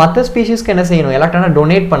 அதை மற்ற ஸ்பீஷிஸ்க்கு என்ன செய்யணும், எலக்ட்ரானை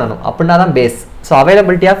டொனேட் பண்ணணும். அப்படின்னா தான் base. So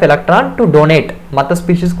availability of electron to donate, மற்ற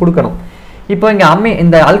ஸ்பீஷிஸ் கொடுக்கணும். இப்போ இங்கே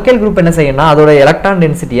இந்த அல்கைல் குரூப் என்ன செய்யணும்னா அதோட எலக்ட்ரான்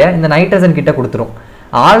டென்சிட்டியை இந்த நைட்ரஜன் கிட்ட கொடுத்துரும்.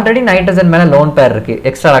 ஆல்ரெடி நைட்ரஜன் மேலே லோன் பேர் இருக்கு,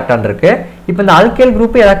 எக்ஸ்ட்ரா எலக்ட்ரான் இருக்கு. இப்போ இந்த alkyl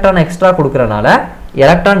group electron extra கொடுக்கறனால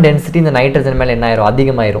electron density இந்த நைட்ரஜன் மேலே என்ன ஆயிரும்,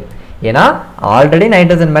 அதிகமாயிரும். ஏன்னா ஆல்ரெடி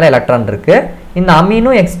நைட்ரஜன் மேலே எலக்ட்ரான் இருக்கு. இந்த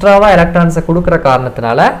அமீனும் எக்ஸ்ட்ராவா எலக்ட்ரான்ஸை கொடுக்குற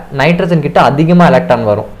காரணத்தினால நைட்ரஜன் கிட்ட அதிகமாக எலக்ட்ரான்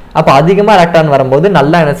வரும். அப்போ அதிகமாக எலக்ட்ரான் வரும்போது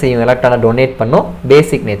நல்லா என்ன செய்யும், எலக்ட்ரானை டொனேட் பண்ணும்.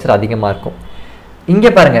 பேசிக் நேச்சர் அதிகமாக இருக்கும். இங்கே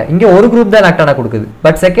பாருங்க, இங்கே ஒரு குரூப் தான் எலக்ட்ரானை கொடுக்குது,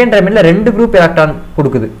 பட் செகண்ட் டைமில் 2 குரூப் எலக்ட்ரான்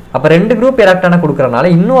கொடுக்குது. அப்போ 2 குரூப் எலக்ட்ரானை கொடுக்கறனால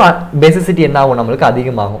இன்னும் பேசிசிட்டி என்ன ஆகும், நம்மளுக்கு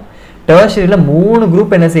அதிகமாகும். டெர்ஷரியில் 3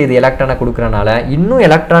 குரூப் என்ன செய்யுது, எலக்ட்ரானை கொடுக்கறனால இன்னும்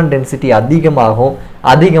எலக்ட்ரான் டென்சிட்டி அதிகமாகும்.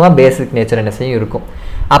 அதிகமாக பேசிக் நேச்சர் என்ன செய்யும் இருக்கும்.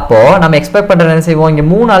 அப்போ நம்ம எக்ஸ்பெக்ட் பண்ணுறது என்ன செய்வோம், இங்கே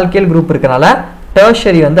 3 ஆல்கைல் குரூப் இருக்கனால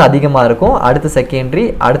டெர்ஷரி வந்து அதிகமாக இருக்கும். அடுத்து செகண்டரி,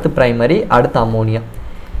 அடுத்து பிரைமரி, அடுத்து அமோனியா.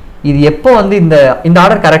 இது எப்போ வந்து இந்த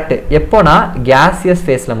ஆர்டர் கரெக்ட் எப்போனா கேசியஸ்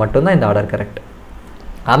ஃபேஸில் மட்டும்தான் இந்த ஆர்டர் கரெக்ட்.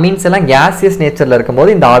 அமீன்ஸ் எல்லாம் கேசியஸ் நேச்சரில் இருக்கும்போது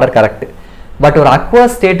இந்த ஆர்டர் கரெக்ட். பட் ஒரு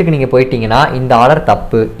அக்வஸ் ஸ்டேட்டுக்கு நீங்கள் போயிட்டீங்கன்னா இந்த ஆர்டர்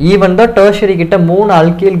தப்பு. ஈவன் தான் டெர்ஷரி கிட்ட 3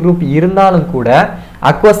 அல்கைல் குரூப் இருந்தாலும் கூட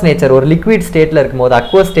அக்வஸ் நேச்சர் ஒரு லிக்விட் ஸ்டேட்டில் இருக்கும்போது,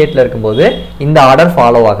 அக்வஸ் ஸ்டேட்டில் இருக்கும்போது இந்த ஆர்டர்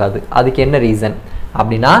ஃபாலோ ஆகாது. அதுக்கு என்ன ரீசன்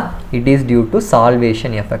அப்படின்னா, it is due to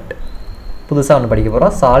salvation effect. புதுசாக ஒன்று படிக்க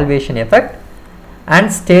போகிறோம், salvation effect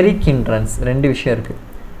and steric hindrance. 2 விஷயம் இருக்குது.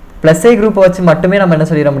 ப்ளஸ் ஐ குரூப்பை வச்சு மட்டுமே நம்ம என்ன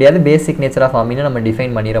சொல்லிட முடியாது, பேசிக் நேச்சர் ஆஃப் அமீனை நம்ம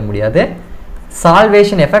டிஃபைன் பண்ணிட முடியாது.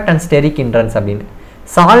 Salvation effect and steric hindrance அப்படின்னு.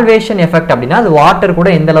 சால்வேஷன் எஃபெக்ட் அப்படின்னா அது வாட்டர் கூட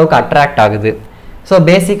எந்த அளவுக்கு அட்ராக்ட் ஆகுது. ஸோ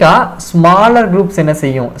பேசிக்காக ஸ்மாலர் குரூப்ஸ்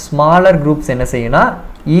என்ன செய்யும்னா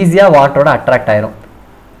ஈஸியாக வாட்டரோட அட்ராக்ட் ஆயிரும்.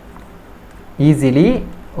 ஈஸிலி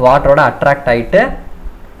வாட்டரோட அட்ராக்ட் ஆகிட்டு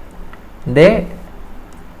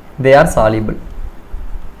தே ஆர் சாலிபிள்.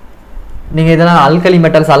 நீங்கள் இதெல்லாம் alkali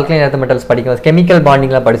metals, alkaline earth metals படிக்கும் கெமிக்கல்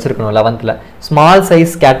பாண்டிங்லாம் படிச்சிருக்கணும் 11th. ஸ்மால்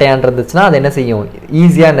சைஸ் கேட்டையான் இருந்துச்சுன்னா அது என்ன செய்யும்,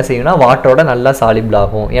 ஈஸியாக என்ன செய்யும்னா வாட்டரோட நல்லா சாலிபிள்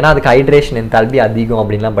ஆகும். ஏன்னா அதுக்கு ஹைட்ரேஷன் என்தால்பி அதிகம்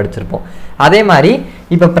அப்படின்லாம் படிச்சிருப்போம். அதே மாதிரி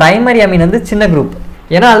இப்போ பிரைமரி அமீன் வந்து சின்ன குரூப்,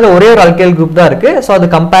 ஏன்னா அதில் ஒரே ஒரு அல்கைல் குரூப் தான் இருக்குது. ஸோ அது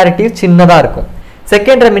கம்பேரிட்டிவ் சின்னதாக இருக்கும்.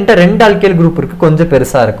 செகண்டரி அமீன்ட்ட 2 அல்கைல் குரூப் இருக்குது, கொஞ்சம்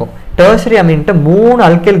பெருசாக இருக்கும். டெர்ஷரி அமீன்ட்ட 3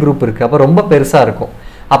 அல்கைல் குரூப் இருக்குது, அப்போ ரொம்ப பெருசாக இருக்கும்.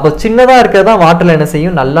 அப்போ சின்னதாக இருக்கிறது தான் வாட்டரில் என்ன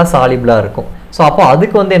செய்யும், நல்லா சாலிபிளாக இருக்கும். ஸோ அப்போ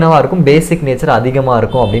அதுக்கு வந்து என்னவா இருக்கும், பேசிக் நேச்சர் அதிகமாக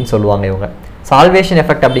இருக்கும் அப்படின்னு சொல்லுவாங்க இவங்க. சால்வேஷன்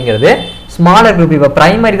எஃபெக்ட் அப்படிங்கிறது ஸ்மாலர் குரூப். இப்போ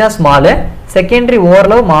பிரைமரி தான் ஸ்மாலு, செகண்டரி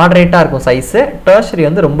ஓரளவு மாடரேட்டாக இருக்கும் சைஸு, டெர்ஷரி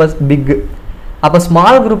வந்து ரொம்ப பிக். அப்போ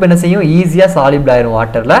ஸ்மால் குரூப் என்ன செய்யும், ஈஸியாக சாலிபிள் ஆயிரும்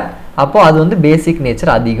வாட்டரில். அப்போ அது வந்து பேசிக்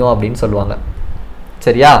நேச்சர் அதிகம் அப்படின்னு சொல்லுவாங்க.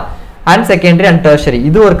 சரியா? அண்ட் செகண்டரி அண்ட் டெர்ஷரி,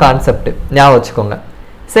 இது ஒரு கான்செப்ட் ஞாபகம் வச்சுக்கோங்க.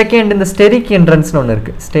 செகண்ட் இந்த ஸ்டெரிக் ஹிண்ட்ரன்ஸ்னு ஒன்று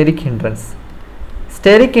இருக்குது.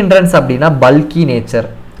 ஸ்டெரிக் ஹிண்ட்ரன்ஸ் அப்படின்னா பல்கி நேச்சர்,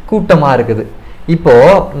 கூட்டமாக இருக்குது.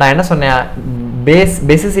 இப்போது நான் என்ன சொன்னேன்,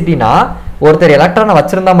 பேசிசிட்டினா ஒருத்தர் எலக்ட்ரானை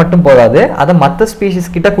வச்சுருந்தா மட்டும் போதாது, அதை மற்ற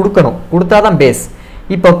ஸ்பீஷிஸ் கிட்ட கொடுக்கணும், கொடுத்தாதான் பேஸ்.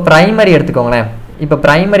 இப்போ பிரைமரி எடுத்துக்கோங்களேன். இப்போ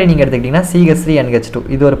பிரைமரி நீங்கள் எடுத்துக்கிட்டிங்கன்னா CH3 NH2,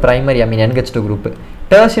 இது ஒரு primary Ameen NH2 group.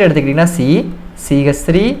 Tertiary எடுத்துக்கிட்டிங்கன்னா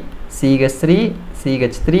CH3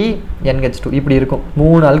 CH3 NH2 இப்படி இருக்கும்.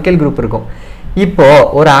 3 அல்கைல் குரூப் இருக்கும். இப்போ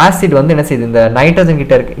ஒரு ஆசிட் வந்து என்ன செய்யுது, இந்த நைட்ரஜன்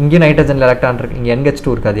கிட்ட இருக்கு, இங்கே நைட்ரஜன் எலக்ட்ரான் இருக்கு, இங்கே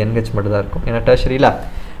NH2 இருக்காது, NH மட்டும் தான் இருக்கும், ஏன்னா டெர்ஷரியில்.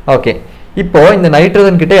 ஓகே, இப்போ இந்த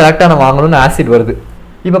நைட்ரஜன் கிட்ட எலக்ட்ரானை வாங்கணும்னு ஆசிட் வருது.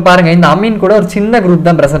 இப்போ பாருங்க, இந்த அமீன் கூட ஒரு சின்ன குரூப்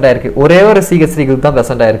தான் ப்ரெசென்ட் ஆயிருக்கு, ஒரே ஒரு CH3 குரூப் தான்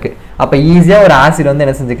ப்ரெசென்ட் ஆயிருக்கு. அப்போ ஈஸியாக ஒரு ஆசிட் வந்து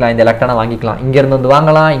என்ன செஞ்சுக்கலாம், இந்த எலக்ட்ரானை வாங்கிக்கலாம். இங்கேருந்து வந்து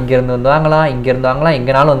வாங்கலாம், இங்கேருந்து வந்து வாங்கலாம், இங்கேருந்து வாங்கலாம்,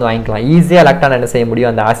 எங்கேனாலும் வந்து வாங்கிக்கலாம். ஈஸியாக எலக்ட்ரான் என்ன செய்ய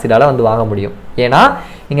முடியும், அந்த ஆசிடால் வந்து வாங்க முடியும். ஏன்னா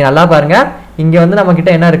இங்கே நல்லா பாருங்க, இங்கே வந்து நம்ம கிட்ட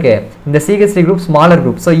என்ன இருக்கு, இந்த CH3 group smaller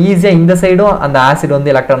group. So ஈஸியாக இந்த சைடும் அந்த ஆசிட்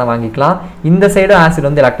வந்து எலக்ட்ரானை வாங்கிக்கலாம், இந்த சைடும் ஆசிட்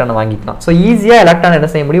வந்து எலக்ட்ரானை வாங்கிக்கலாம். ஸோ ஈஸியாக எலக்ட்ரான் என்ன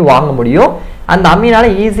செய்ய முடியும், வாங்க முடியும். அந்த அமீனால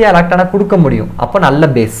ஈஸியாக எலக்ட்ரானை கொடுக்க முடியும். அப்போ நல்ல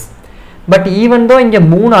பேஸ். பட் ஈவன் தோ இங்கே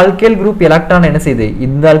 3 அல்கைல் குரூப் எலக்ட்ரான் என்ன செய்யுது,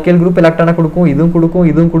 இந்த அல்கைல் குரூப் எலக்ட்ரானை கொடுக்கும், இதுவும் கொடுக்கும்,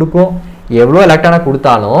 இதுவும் கொடுக்கும். எவ்வளோ எலக்ட்ரானை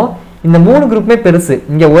கொடுத்தாலும் இந்த 3 குரூப்புமே பெருசு.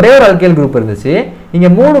 இங்கே ஒரே ஒரு அல்கைல் குரூப் இருந்துச்சு, இங்கே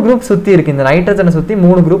 3 குரூப் சுற்றி இருக்குது. இந்த நைட்ரஜனை சுற்றி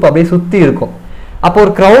 3 குரூப் அப்படியே சுற்றி இருக்கும். அப்போ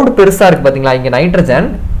ஒரு க்ரௌட் பெருசாக இருக்குது பார்த்தீங்களா. இங்கே நைட்ரஜன்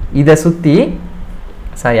இதை சுற்றி,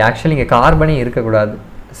 சாரி ஆக்சுவலி இங்கே கார்பனே இருக்கக்கூடாது,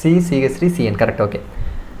 CH3 CN கரெக்ட். ஓகே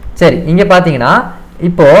சரி, இங்கே பார்த்தீங்கன்னா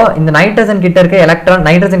இப்போது இந்த நைட்ரஜன் கிட்ட இருக்க எலக்ட்ரான்,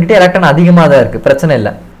 நைட்ரஜன் கிட்ட எலக்ட்ரான் அதிகமாக தான் இருக்குது, பிரச்சனை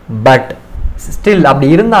இல்லை. பட் ஸ்டில் அப்படி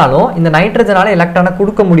இருந்தாலும் இந்த நைட்ரஜனால எலக்ட்ரானை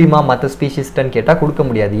கொடுக்க முடியுமா மற்ற ஸ்பீஷிஸ்ன்னு கேட்டால் கொடுக்க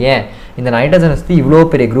முடியாது. ஏன், இந்த நைட்ரஜனை சுற்றி இவ்வளோ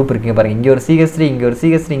பெரிய குரூப் இருக்குங்க பாருங்க. இங்கே ஒரு CH3, இங்கே ஒரு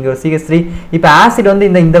CH3, இங்கே ஒரு CH3. இப்போ ஆசிட் வந்து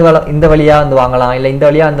இந்த வழியாக வந்து வாங்கலாம், இல்லை இந்த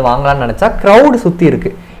வழியாக வந்து வாங்கலாம்னு நினச்சா க்ரௌடு சுற்றி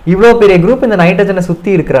இருக்குது. இவ்வளோ பெரிய குரூப் இந்த நைட்ரஜனை சுற்றி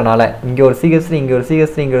இருக்கிறனால, இங்கே ஒரு CH3 இங்கே ஒரு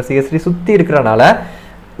CH3 இங்கே ஒரு CH3 சுற்றி இருக்கிறனால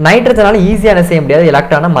நைட்ரஜனால ஈஸியாக என்ன செய்ய முடியாது,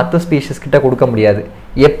 எலக்ட்ரானை மற்ற ஸ்பீஷிஸ் கிட்ட கொடுக்க முடியாது.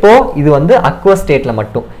 எப்போ இது வந்து அக்வஸ் ஸ்டேட்டில்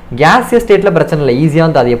மட்டும். கேசியஸ் ஸ்டேட்டில் பிரச்சனை இல்லை, ஈஸியாக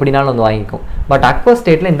வந்து அது எப்படினாலும் வந்து வாங்கிக்கும். பட் அக்வஸ்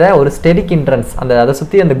ஸ்டேட்டில் இந்த ஒரு ஸ்டெரிக் இன்ட்ரன்ஸ் அதை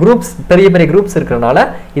சுற்றி அந்த குரூப்ஸ் பெரிய பெரிய குரூப்ஸ் இருக்கிறனால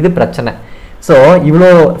இது பிரச்சனை. ஸோ இவ்வளோ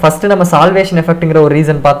ஃபஸ்ட்டு நம்ம சால்வேஷன் எஃபெக்ட்டுங்கிற ஒரு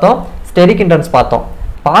ரீசன் பார்த்தோம், ஸ்டெரிக் இன்ட்ரன்ஸ் பார்த்தோம்.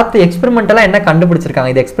 பார்த்து எக்ஸ்பெரிமெண்டலாக என்ன கண்டுபிடிச்சிருக்காங்க,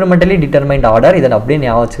 இது எக்ஸ்பெரிமெண்டலி டிட்டர்மைண்ட் ஆர்டர், இதை அப்படியே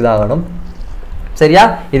ஞாபகம் வச்சுதான் ஆகணும். சரியா?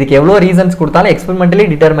 இதுக்கு எவ்வளோ ரீசன்ஸ் கொடுத்தாலும் எக்ஸ்பெரிமெண்டலி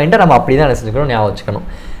டிட்டர்மைண்டை நம்ம அப்படி தான் நினச்சிக்கணும், ஞாபகம் வச்சுக்கணும்.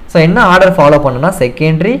 ஸோ என்ன ஆர்டர் ஃபாலோ பண்ணணும்னா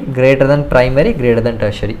secondary greater than primary greater than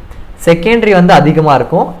tertiary. Secondary வந்து அதிகமாக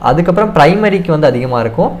இருக்கும், அதுக்கப்புறம் பிரைமரிக்கு வந்து அதிகமாக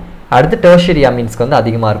இருக்கும், அடுத்து டெர்ஷரி அமீன்ஸ்க்கு வந்து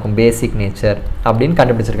அதிகமாக இருக்கும் பேசிக் நேச்சர் அப்படின்னு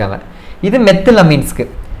கண்டுபிடிச்சிருக்காங்க. இது மெத்தில் அமீன்ஸ்க்கு,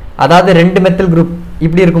 அதாவது 2 மெத்தில் குரூப்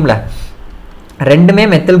இப்படி இருக்கும்ல, 2மே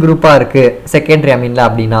மெத்தில் குரூப்பாக இருக்குது செகண்டரி அமீனில்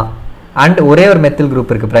அப்படின்னா, அண்ட் ஒரே ஒரு மெத்தில் குரூப்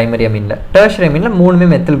இருக்குது பிரைமரி அமீனில். டெர்ஷரி அமீனில் 3மே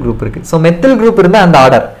மெத்தில் குரூப் இருக்குது. ஸோ மெத்தில் குரூப் இருந்தால் அந்த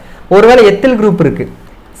ஆர்டர். ஒருவேளை எத்தில் குரூப் இருக்குது,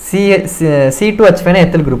 C2H5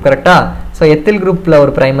 எத்தில் குரூப் கரெக்டா? ஸோ எத்தில் குரூப்பில்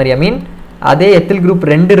ஒரு பிரைமரி அமீன், அதே எத்தில் குரூப்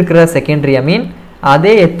 2 இருக்கிற செகண்டரி அமீன்,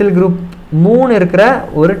 அதே எத்தில் குரூப் 3 இருக்கிற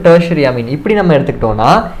ஒரு டெர்ஷரி அமீன், இப்படி நம்ம எடுத்துக்கிட்டோம்னா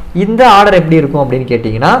இந்த ஆர்டர் எப்படி இருக்கும் அப்படின்னு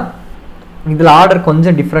கேட்டிங்கன்னா, இதில் ஆர்டர்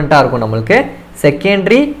கொஞ்சம் டிஃப்ரெண்ட்டாக இருக்கும் நம்மளுக்கு.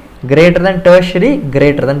 Secondary greater than tertiary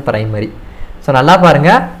greater than primary. So நல்லா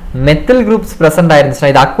பாருங்கள், மெத்தில் குரூப்ஸ் ப்ரெசென்ட்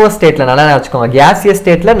ஆயிருந்துச்சுன்னா இது அக்வஸ் ஸ்டேட்டில் நல்லா வச்சுக்கோங்க. கேசியஸ்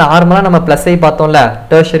ஸ்டேட்டில் நார்மலாக நம்ம ப்ளஸ்ஐ பார்த்தோம்ல,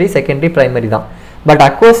 டெர்ஷரி செகண்டரி பிரைமரி தான். பட்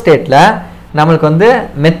அக்வஸ் ஸ்டேட்டில் நம்மளுக்கு வந்து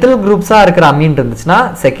மெத்தில் குரூப்ஸாக இருக்கிற அமீன் இருந்துச்சுன்னா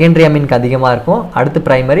செகண்டரி அமீனுக்கு அதிகமாக இருக்கும், அடுத்து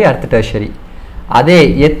பிரைமரி அடுத்து டெர்ஷரி. அதே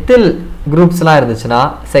எத்தில் குரூப்ஸ்லாம் இருந்துச்சுன்னா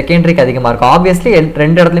செகண்டரிக்கு அதிகமாக இருக்கும். ஆப்வியஸ்லி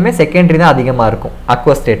 2 இடத்துலையுமே செகண்டரி தான் அதிகமாக இருக்கும்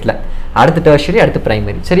அக்வஸ் ஸ்டேட்டில், அடுத்து டெர்ஷரி அடுத்து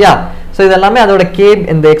பிரைமரி. சரியா? ஸோ இதெல்லாமே அதோட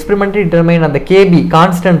இந்த எக்ஸ்பெரிமெண்டல் டிட்டர்மைன் அந்த KB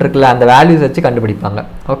கான்ஸ்டன்ட் இருக்குல்ல, அந்த வேல்யூஸ் வச்சு கண்டுபிடிப்பாங்க.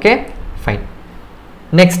 Okay fine.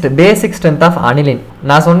 Next basic strength of aniline.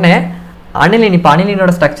 நான் சொன்னேன் அனிலின், இப்போ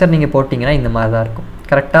அனிலினோட ஸ்ட்ரக்சர் நீங்கள் போட்டிங்கன்னா இந்த மாதிரி தான் இருக்கும்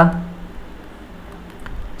கரெக்டாக?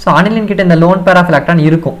 ஸோ அனிலின் கிட்ட இந்த லோன் பேர் ஆஃப் எலக்ட்ரான்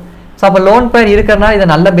இருக்கும். ஸோ அப்போ லோன் பேர் இருக்கிறனால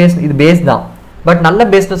இது நல்ல பேஸ், இது பேஸ் தான். பட் நல்ல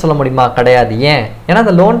பேஸ்னு சொல்ல முடியுமா? கிடையாது. ஏன்? ஏன்னா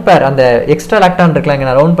அந்த லோன் பேர் அந்த எக்ஸ்ட்ரா எலக்ட்ரான் இருக்குல்ல, இங்கே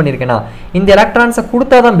நான் ரவுண்ட் பண்ணியிருக்கேன்னா இந்த எலக்ட்ரான்ஸை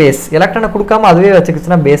கொடுத்தா தான் பேஸ். எலக்ட்ரானை கொடுக்காம அதுவே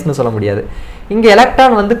வச்சுக்கிச்சுன்னா பேஸ்னு சொல்ல முடியாது. இங்கே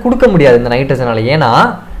எலக்ட்ரான் வந்து கொடுக்க முடியாது இந்த நைட்ரஜனால. ஏன்னா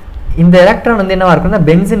இந்த எலக்ட்ரான் வந்து என்னவா இருக்குன்னா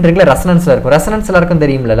பென்சின் இருக்குல்ல, ரெசனன்ஸில் இருக்கும். ரெசனன்ஸில் இருக்கும்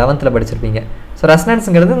தெரியுமில்ல, 11th படிச்சிருப்பீங்க. ஸோ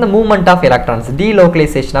ரெசனன்ஸுங்கிறது இந்த movement of electrons,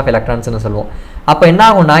 delocalisation of எலக்ட்ரான்ஸ்னு சொல்லுவோம். அப்போ என்ன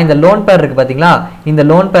ஆகும்னா இந்த லோன் பேர் இருக்குது பார்த்தீங்களா, இந்த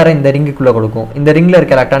லோன் பேரை இந்த ரிங்குக்குள்ளே கொடுக்கும், இந்த ரிங்கில்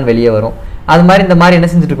இருக்க எலக்ட்ரான் வெளியே வரும். அது மாதிரி இந்த மாதிரி என்ன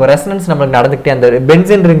செஞ்சுட்டு இருக்கும், ரெசனன்ஸ் நம்மளுக்கு நடந்துகிட்டே அந்த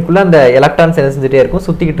பென்சின் ரிங்குக்குள்ளே அந்த எலக்ட்ரான்ஸ் என்ன செஞ்சுட்டே இருக்கும்,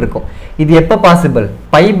 சுற்றிக்கிட்டு இருக்கும். இது எப்போ பாசிபிள்?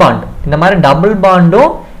 பை பாண்ட், இந்த மாதிரி டபுள்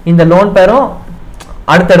பாண்டும் இந்த லோன் பேரும்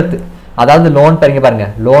அடுத்தடுத்து, அதாவது லோன் பேர் இங்கே பாருங்க,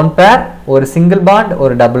 லோன் பேர் ஒரு சிங்கிள் பாண்ட்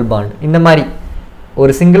ஒரு டபுள் பாண்ட், இந்த மாதிரி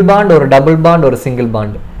ஒரு சிங்கிள் பாண்ட் ஒரு டபுள் பாண்ட் ஒரு சிங்கிள்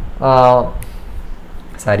பாண்ட்.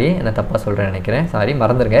 சாரி என்ன தப்பாக சொல்கிறேன் நினைக்கிறேன், சாரி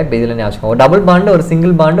மறந்துருங்க. இப்போ இதில் ஞாபகம், ஒரு டபுள் பாண்டு ஒரு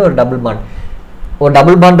சிங்கிள் பாண்டு ஒரு டபுள் பாண்ட், ஒரு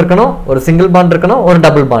டபுள் பாண்ட் இருக்கணும், ஒரு சிங்கிள் பாண்ட் இருக்கணும், ஒரு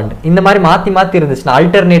டபுள் பாண்ட். இந்த மாதிரி மாற்றி இருந்துச்சுன்னா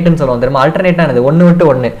அல்டர்னேட்னு சொல்லுவோம் தெரியுமா? அல்டர்னேட்னா என்னது? 1 விட்டு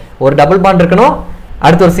 1, ஒரு டபுள் பாண்ட் இருக்கணும்,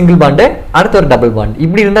 அடுத்து ஒரு சிங்கிள் பாண்டு, அடுத்து ஒரு டபுள் பாண்ட்.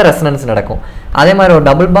 இப்படி இருந்தால் ரெசனன்ஸ் நடக்கும். அதே மாதிரி ஒரு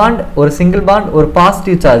டபுள் பாண்ட் ஒரு சிங்கிள் பாண்ட் ஒரு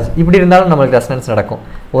பாசிட்டிவ் சார்ஜ், இப்படி இருந்தாலும் நம்மளுக்கு ரெசனன்ஸ் நடக்கும்.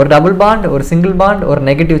 ஒரு டபுள் பாண்ட் ஒரு சிங்கிள் பாண்ட் ஒரு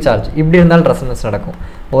நெகட்டிவ் சார்ஜ், இப்படி இருந்தாலும் ரெசனன்ஸ் நடக்கும்.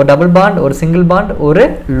 ஒரு டபுள் பாண்ட் ஒரு சிங்கிள் பாண்ட் ஒரு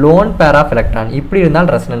லோன் பேர் ஆஃப் எலக்ட்ரான், இப்படி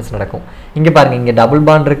இருந்தாலும் ரெசனன்ஸ் நடக்கும். இங்கே பாருங்க, இங்கே டபுள்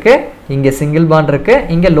பாண்ட் இருக்கு, இங்கே சிங்கிள் பாண்ட் இருக்கு,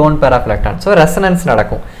 இங்கே lone pair of electron. So resonance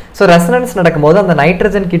நடக்கும். ஸோ ரெசனன்ஸ் நடக்கும்போது அந்த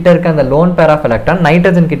நைட்ரஜன் கிட்ட இருக்க அந்த lone pair of electron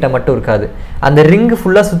nitrogen கிட்ட மட்டும் இருக்காது, அந்த ரிங்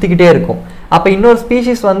ஃபுல்லாக சுற்றிக்கிட்டே இருக்கும். அப்போ இன்னொரு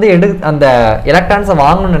ஸ்பீஷிஸ் வந்து அந்த எலக்ட்ரான்ஸை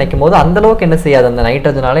வாங்கணும்னு நினைக்கும் போது அந்த அளவுக்கு என்ன செய்யாது, அந்த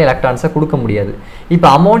நைட்ரஜனால எலக்ட்ரான்ஸை கொடுக்க முடியாது. இப்போ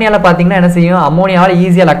அமோனியாவில் பார்த்தீங்கன்னா என்ன செய்யும், அமோனியாவில்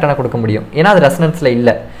ஈஸியாக எலக்ட்ரானை கொடுக்க முடியும், ஏன்னா அது ரெசனன்ஸில்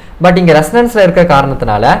இல்லை. பட் இங்கே ரெசனன்ஸில் இருக்க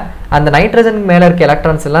காரணத்தினால அந்த நைட்ரஜனுக்கு மேலே இருக்க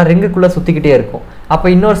எலக்ட்ரான்ஸ் எல்லாம் ரிங்குக்குள்ளே சுற்றிக்கிட்டே இருக்கும். அப்போ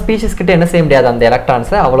இன்னொரு ஸ்பீஷிஸ் கிட்ட என்ன செய்ய முடியாது, அந்த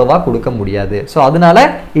எலக்ட்ரான்ஸை அவ்வளோவா கொடுக்க முடியாது. ஸோ அதனால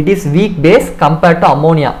it is weak base compared to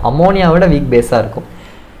ammonia, அமோனியாவோட week பேஸாக இருக்கும்.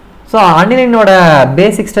 ஸோ அனிலினோட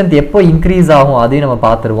பேசிக் ஸ்ட்ரென்த் எப்போ இன்க்ரீஸ் ஆகும் அதையும் நம்ம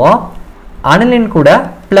பார்த்துருவோம். அனிலின் கூட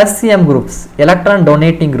 +M groups, electron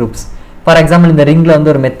donating groups, for example இந்த ரிங்கில் வந்து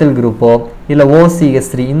ஒரு மெத்தில் குரூப்போ இல்லை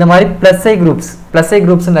OCH3 இந்த மாதிரி +I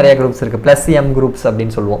குரூப்ஸ் நிறைய குரூப்ஸ் இருக்குது, +M குரூப்ஸ்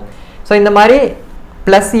அப்படின்னு சொல்லுவோம். ஸோ இந்த மாதிரி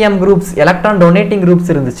 +M groups electron donating groups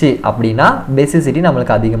இருந்துச்சு அப்படின்னா பேசிசிட்டி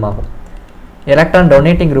நம்மளுக்கு அதிகமாகும். எலக்ட்ரான்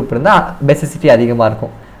டொனேட்டிங் குரூப் இருந்தால் பேசிசிட்டி அதிகமாக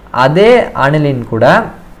இருக்கும். அதே அனிலின் கூட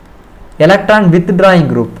electron withdrawing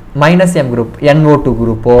group -M group, NO2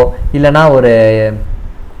 குரூப்போ இல்லைனா ஒரு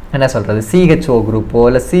என்ன சொல்கிறது CHO குரூப்போ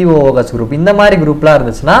இல்லை COOH குரூப், இந்த மாதிரி குரூப்லாம்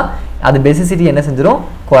இருந்துச்சுன்னா அது பேசிசிட்டி என்ன செஞ்சிடும்,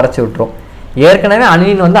 குறைச்சி விட்டுரும். ஏற்கனவே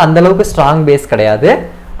அனிலின் வந்து அந்தளவுக்கு ஸ்ட்ராங் பேஸ் கிடையாது,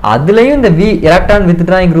 அதுலேயும் இந்த எலக்ட்ரான்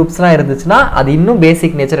வித்ட்ராயிங் குரூப்ஸ்லாம் இருந்துச்சுன்னா அது இன்னும்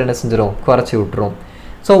பேசிக் நேச்சர் என்ன செஞ்சிடும், குறைச்சி விட்டுரும்.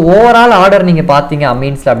 ஸோ ஓவரால் ஆர்டர் நீங்கள் பார்த்தீங்க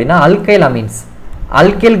அமீன்ஸில் அப்படின்னா அல்கைல் அமீன்ஸ்,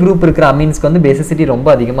 அல்கைல் குரூப் இருக்கிற அமீன்ஸ்க்கு வந்து பேசிசிட்டி ரொம்ப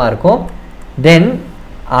அதிகமாக இருக்கும். தென்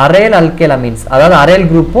அரேல் அல்கைல் அமீன்ஸ், அதாவது அரேல்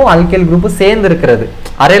குரூப்பும் அல்கைல் குரூப்பும் சேர்ந்து இருக்கிறது.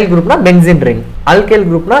 அரேல் குரூப்னா benzene ring, alkyl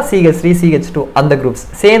குரூப்னா CH3 CH2 அந்த குரூப்ஸ்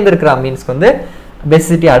சேர்ந்து இருக்கிற அமீன்ஸ்க்கு வந்து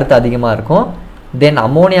பேசிசிட்டி அடுத்து அதிகமாக இருக்கும். தென்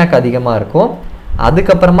அமோனியாக்கு அதிகமாக இருக்கும்.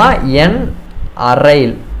 அதுக்கப்புறமா N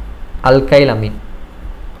aryl alkyl Ameen.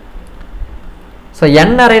 So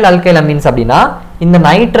N aryl alkyl amines அப்படின்னா இந்த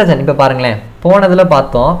நைட்ரஜன் இப்போ பாருங்களேன், போனதில்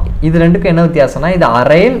பார்த்தோம் இது ரெண்டுக்கும் என்ன வித்தியாசம்னா இது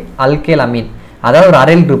அரைல் அல்கைல் அமீன், அதாவது ஒரு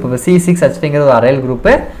அரேல் குரூப். இப்போ C6H5ங்கிறது ஒரு அரேல்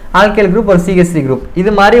குரூப்பு, ஆல்கைல் குரூப் ஒரு CH3 குரூப்.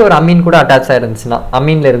 இது மாதிரி ஒரு அமீன் கூட அட்டாச் ஆயிருந்துச்சுன்னா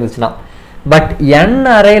அமீனில் இருந்துச்சுன்னா. பட் N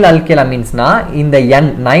அரைல் அல்கைல் அமீன்ஸ்னா இந்த N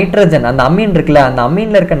நைட்ரஜன் அந்த அமீன் இருக்குல்ல, அந்த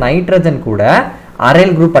அமீனில் இருக்க நைட்ரஜன் கூட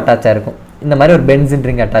அரேல் குரூப் அட்டாச் ஆயிருக்கும். இந்த மாதிரி ஒரு பென்சின்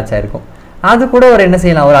ரிங் அட்டாச் ஆயிருக்கும். அது கூட ஒரு என்ன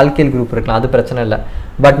செய்யலாம், ஒரு அல்கைல் குரூப் இருக்கலாம், அது பிரச்சனை இல்லை.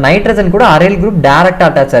 பட் நைட்ரஜன் கூட அரேல் குரூப் டைரக்டாக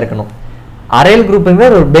அட்டாச் ஆயிருக்கணும். அரேல் குரூப்புங்கிற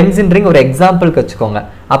ஒரு பென்சின் ரிங் ஒரு எக்ஸாம்பிளுக்கு வச்சுக்கோங்க.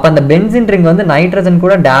 அப்போ அந்த பென்சின் ரிங் வந்து நைட்ரஜன்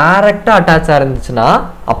கூட டைரக்டாக அட்டாச் ஆயிருந்துச்சுன்னா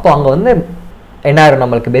அப்போ அங்கே வந்து என்ன ஆயிரும்,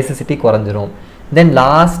 நம்மளுக்கு பேசிசிட்டி குறைஞ்சிரும். தென்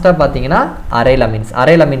லாஸ்ட்டாக பார்த்தீங்கன்னா அரேல் அமீன்ஸ்.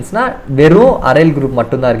 அரேல் அமீன்ஸ்னா வெறும் அரேல் குரூப்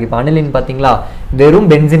மட்டும்தான் இருக்குது. இப்போ அனிலின் பார்த்தீங்களா, வெறும்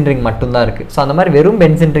பென்சின் ரிங் மட்டும்தான் இருக்குது. ஸோ அந்த மாதிரி வெறும்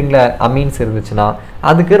பென்சின் ரிங்கில் அமீன்ஸ் இருந்துச்சுன்னா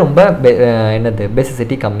அதுக்கு ரொம்ப என்னது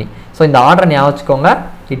பேசிசிட்டி கம்மி. ஸோ இந்த ஆர்டரை ஞாபகம் வச்சுக்கோங்க.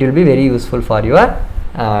 It will be very useful for your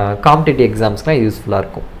competitive எக்ஸாம்ஸ்க்குலாம் யூஸ்ஃபுல்லாக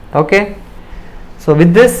இருக்கும். ஓகே, ஸோ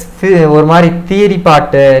வித் திஸ் ஒரு மாதிரி தியரி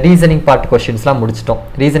பார்ட்டு ரீசனிங் பார்ட் கொஷின்ஸ்லாம் முடிச்சிட்டோம்.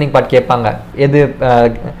 ரீசனிங் பார்ட் கேட்பாங்க எது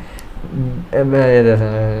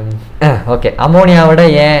ஓகே, அமோனியாவோட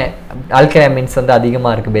ஏன் அல்கைல் அமீன்ஸ் வந்து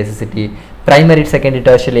அதிகமாக இருக்குது பேசிசிட்டி, பிரைமரி செகண்டரி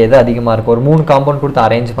டெர்ஷியரி எது அதிகமாக இருக்கும், ஒரு 3 காம்பவுண்ட் கொடுத்து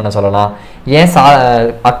அரேஞ்ச் பண்ண சொல்லலாம். ஏன்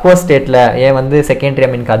அக்வஸ் ஸ்டேட்டில் ஏன் வந்து செகண்டரி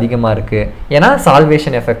அமீனுக்கு அதிகமாக இருக்குது, ஏன்னா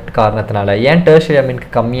சால்வேஷன் எஃபெக்ட் காரணத்தினால. ஏன் டெர்ஷியரி அமீனுக்கு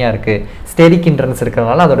கம்மியாக இருக்குது, ஸ்டெரிக் இன்ட்ரன்ஸ்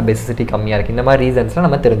இருக்கிறனால அதோட பேசிசிட்டி கம்மியாக இருக்குது. இந்த மாதிரி ரீசன்ஸ்லாம்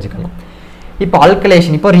நம்ம தெரிஞ்சுக்கணும். இப்போ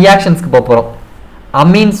அல்கலேஷன், இப்போ ரியாக்ஷன்ஸ்க்கு போகிறோம்.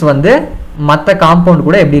 அமீன்ஸ் வந்து மற்ற காம்பவுண்ட்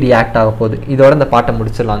கூட எப்படி ரியாக்ட் ஆக போகுது, இதோட இந்த பாட்டை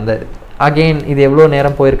முடிச்சிடலாம். அந்த அகெயின் இது எவ்வளோ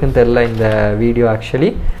நேரம் போயிருக்குன்னு தெரில இந்த வீடியோ. ஆக்சுவலி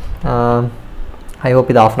ஐ ஹோப்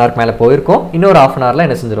இது ½ அன் ஹவருக்கு மேலே போயிருக்கோம். இன்னொரு ½ அன் ஹவரில்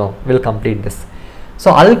என்ன செஞ்சிடும், வில் கம்ப்ளீட் திஸ். ஸோ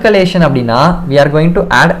அல்கலேஷன் அப்படின்னா we are going to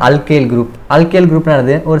add alkyl group. Alkyl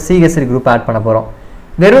குரூப்னானது ஒரு CH3 குரூப் ஆட் பண்ண போகிறோம்.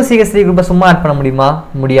 வெறும் CH3 குரூப்பை சும்மா ஆட் பண்ண முடியுமா,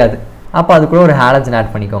 முடியாது. அப்போ அது கூட ஒரு ஹாலஜன்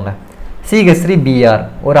ஆட் பண்ணிக்கோங்க. CH3Br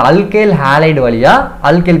ஒரு அல்கைல் ஹாலைடு வழியாக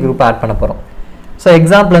அல்கைல் குரூப் ஆட் பண்ண போகிறோம். ஸோ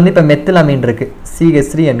எக்ஸாம்பிள் வந்து இப்போ மெத்திலமீன் இருக்குது,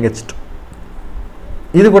 CH3NH2.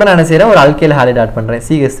 இது கூட நான் என்ன செய்கிறேன், ஒரு அல்கைல் ஹாலைடு ஆட் பண்ணுறேன்,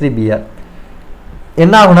 CH3Br.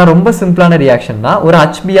 என்ன ஆகுனா ரொம்ப சிம்பிளான ரியாக்ஷன்னா ஒரு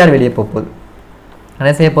HBr வெளியே போகுது.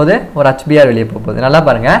 என்ன செய்ய போகுது, ஒரு HBr வெளியே போகுது. நல்லா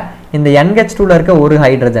பாருங்கள், இந்த NH2ல இருக்க ஒரு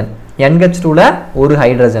ஹைட்ரஜன், NH2ல ஒரு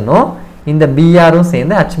ஹைட்ரஜனும் இந்த Br-ம்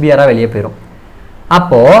சேர்ந்து HBr-ஆக வெளியே போயிடும்.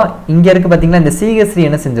 அப்போது இங்கே இருக்குது பார்த்தீங்கன்னா, இந்த CH3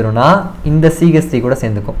 என்ன செஞ்சிடும்னா இந்த CH3 கூட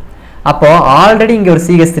சேர்ந்துக்கும். அப்போது ஆல்ரெடி இங்கே ஒரு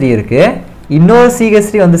CH3 இருக்குது, இன்னொரு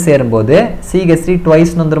CH3 வந்து சேரும்போது CH3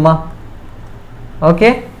 ட்வைஸ்னு வந்துருமா. ஓகே,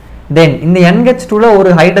 தென் இந்த NH2ல ஒரு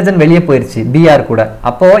ஹைட்ரஜன் வெளியே போயிடுச்சு Br கூட,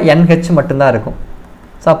 அப்போது NH மட்டும்தான் இருக்கும்.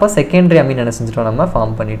 ஸோ அப்போ செகண்டரி அமீன் என்ன செஞ்சிட்டோம், நம்ம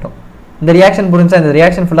ஃபார்ம் பண்ணிட்டோம். இந்த ரியாக்ஷன் புரிஞ்சா, இந்த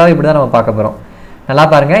ரியாக்ஷன் ஃபுல்லாக இப்படி தான் நம்ம பார்க்க போகிறோம். நல்லா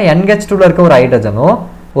பாருங்கள், NH2ல இருக்க ஒரு ஹைட்ரஜனும்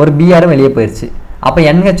ஒரு Br-ம் வெளியே போயிடுச்சு. அப்போ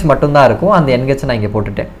NH மட்டும்தான் இருக்கும், அந்த NH நான் இங்கே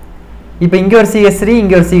போட்டுட்டேன். இப்போ இங்கே ஒரு CH3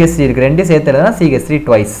 இங்கே ஒரு CH3 இருக்குது, ரெண்டு சேர்த்து எழுதுனா CH3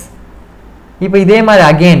 ட்வைஸ். இப்போ இதே மாதிரி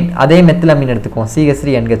அகெயின் அதே மெத்திலமீன் எடுத்துக்குவோம்,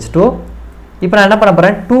 CH3NH2. இப்போ நான் என்ன பண்ண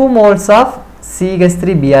போகிறேன், 2 moles ஆஃப்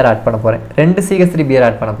CH3Br ஆட் பண்ண போகிறேன், 2 CH3Br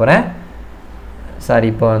ஆட் பண்ண போகிறேன். சாரி,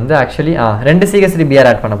 இப்போ வந்து ஆக்சுவலி 2 CH3Br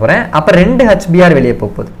ஆட் பண்ண போகிறேன். அப்போ 2 HBr வெளியே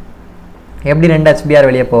போகுது. எப்படி 2 HBr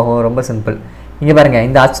வெளியே போகும், ரொம்ப சிம்பிள். இங்கே பாருங்கள்,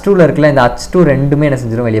 இந்த H2ல இருக்குல்ல, இந்த H2 ரெண்டுமே என்ன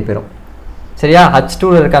செஞ்சிடும், வெளியே போயிடும். சரியா,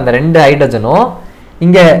 H2ல இருக்க அந்த 2 ஹைட்ரஜனும்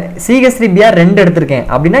இங்கே CH3Br 2 எடுத்திருக்கேன்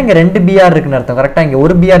அப்படின்னா இங்கே 2 Br இருக்குன்னு அர்த்தம். கரெக்டாக இங்கே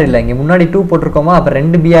ஒரு Br இல்லை, இங்கே முன்னாடி 2 போட்டிருக்கோமா, அப்போ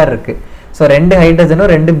 2 Br இருக்குது. ஸோ 2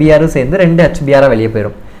 ஹைட்ரஜனும் 2 Br-ம் சேர்ந்து 2 HBr-ஆக வெளியே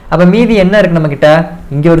போயிடும். அப்போ மீதி என்ன இருக்குது நம்மக்கிட்ட,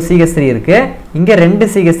 இங்கே ஒரு CH3 இருக்குது, இங்கே 2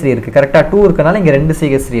 CH3 இருக்குது. கரெக்டாக 2 இருக்கனால இங்கே 2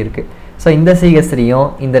 CH3 இருக்குது. ஸோ இந்த CH3யும்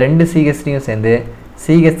இந்த 2 CH3யும் சேர்ந்து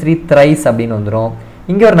CH3 த்ரைஸ் அப்படின்னு வந்துடும்.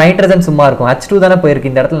 இங்கே ஒரு நைட்ரஜன் சும்மா இருக்கும், H2 தானே போயிருக்கு,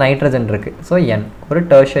 இந்த இடத்துல நைட்ரஜன் இருக்குது. ஸோ N ஒரு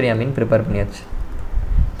டெர்ஷரி அமீன் ப்ரிப்பேர் பண்ணியாச்சு.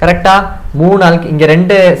 கரெக்டாக 3 இங்கே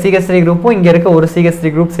 2 CH3 குரூப்பும் இங்கே இருக்க ஒரு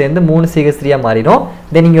CH3 குரூப் சேர்ந்து 3 CH3-ஆக மாறிடும்.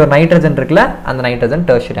 தென் இங்கே ஒரு நைட்ரஜன் இருக்குல்ல, அந்த நைட்ரஜன்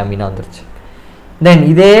டெர்ஷரி அமீனாக வந்துருச்சு. தென்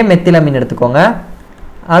இதே மெத்திலமீன் எடுத்துக்கோங்க,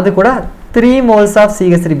 அது கூட 3 moles ஆஃப்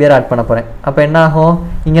CH3Br ஆட் பண்ண போகிறேன். அப்போ என்ன ஆகும்,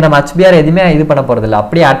 இங்கே நம்ம HBr எதுவுமே இது பண்ண போகிறதில்ல,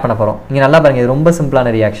 அப்படியே ஆட் பண்ண போகிறோம். இங்கே நல்லா பாருங்கள், இது ரொம்ப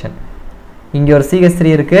சிம்பிளான ரியாக்ஷன். இங்கே ஒரு CH3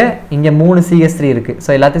 இருக்குது, இங்கே 3 CH3 இருக்குது. ஸோ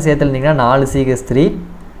எல்லாத்தையும் சேர்த்து இருந்தீங்கன்னா 4 CH3.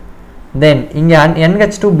 தென் இங்கே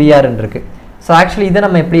NH2Br இருக்குது. ஸோ ஆக்சுவலி இதை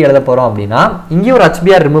நம்ம எப்படி எழுத போகிறோம் அப்படின்னா, இங்கேயும் ஒரு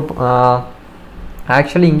HBr ரிமூவ்,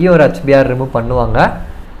 ஆக்சுவலி இங்கேயும் ஒரு HBr ரிமூவ் பண்ணுவாங்க.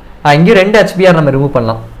 இங்கே 2 HBr நம்ம ரிமூவ்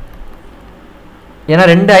பண்ணலாம். ஏன்னா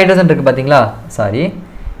 2 ஹைட்ரஜன் இருக்குது பார்த்தீங்களா, சாரி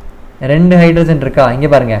 2 ஹைட்ரஜன் இருக்கா, இங்கே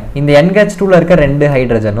பாருங்கள் இந்த NH2ல இருக்க 2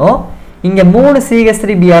 ஹைட்ரஜனும் இங்கே 3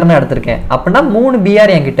 CH3Brன்னு எடுத்திருக்கேன். அப்படின்னா 3 Br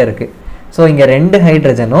என்கிட்ட இருக்குது. ஸோ இங்கே 2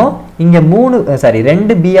 ஹைட்ரஜனும் இங்கே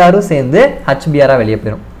 2 Bரும் சேர்ந்து HBr வெளியே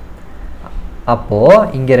போயிடும். அப்போது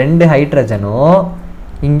இங்கே 2 ஹைட்ரஜனும்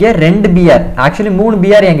இங்கே 2 Br, ஆக்சுவலி 3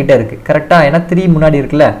 Br என்கிட்ட இருக்குது கரெக்டாக, ஏன்னா 3 முன்னாடி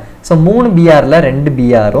இருக்குல்ல. ஸோ 3 Brல 2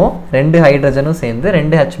 Bரும் 2 ஹைட்ரஜனும் சேர்ந்து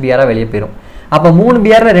 2 HBr வெளியே போயிடும். அப்போ 3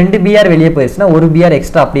 Brல 2 Br வெளியே போயிடுச்சுன்னா 1 Br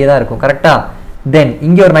எக்ஸ்ட்ரா அப்படியே தான் இருக்கும் கரெக்டாக. தென்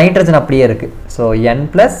இங்கே ஒரு நைட்ரஜன் அப்படியே இருக்குது. ஸோ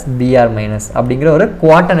N+Br- அப்படிங்கிற ஒரு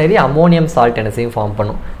குவாட்டனரி அமோனியம் சால்ட் எனசையும் ஃபார்ம்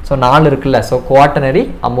பண்ணும். ஸோ 4 இருக்குல்ல, so quaternary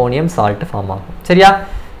ammonium salt form ஆகும். சரியா?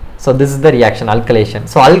 So this is the reaction அல்கலேஷன்.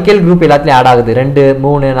 So alkyl group எல்லாத்துலையும் ஆட் ஆகுது, 2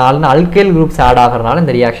 3 4 அல்கைல் குரூப்ஸ் ஆட் ஆகிறதுனால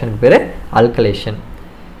இந்த ரியாக்ஷனுக்கு பேர் அல்கலேஷன்.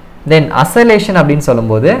 தென் அசைலேஷன் அப்படின்னு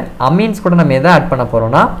சொல்லும்போது அமீன்ஸ் கூட நம்ம எதை ஆட் பண்ண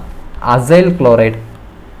போகிறோம்னா அசைல் குளோரைடு.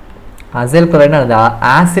 அசைல் குளோரைடு அந்த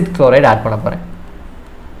ஆசிட் குளோரைடு ஆட் பண்ண போகிறேன்.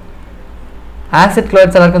 ஆசிட்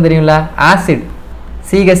குளோரைட்ஸ் எல்லாருக்கும் தெரியும்ல, acid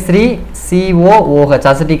CH3COOH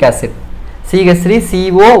acetic acid,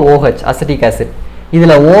 CH3COOH acetic acid.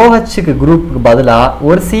 இதில் OHக்கு குரூப்புக்கு பதிலாக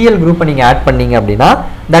ஒரு Cl குரூப்பை நீங்கள் ஆட் பண்ணீங்க அப்படின்னா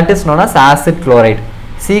that is known as acid chloride.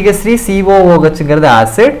 CH3COOHங்கிறது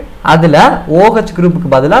acid, அதில் OH குரூப்புக்கு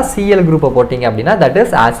பதிலாக Cl குரூப்பை போட்டிங்க அப்படின்னா தட்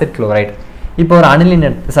இஸ் ஆசிட் குளோரைடு. இப்போ ஒரு அனிலின்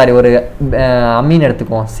ஒரு அமீன்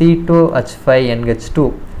எடுத்துக்குவோம், C2H5NH2.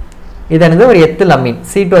 இது வந்து ஒரு ethyl Ameen,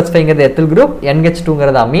 C2H5ங்கிறது ethyl group,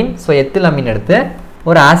 NH2ங்கிறது Ameen. So ethyl Ameen எடுத்து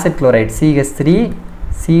ஒரு acid chloride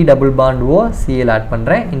CH3C+O Cl add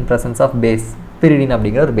பண்ணுறேன் இன் ப்ரெசன்ஸ் ஆஃப் பேஸ் பிரிடின்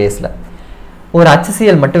அப்படிங்கிற ஒரு பேஸில். ஒரு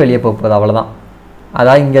HCl மட்டும் வெளியே போகுது, அவ்வளோதான்.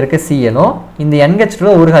 அதாவது இங்கே இருக்க Clலும் இந்த NH2ல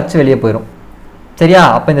ஒரு H வெளியே போயிடும். சரியா?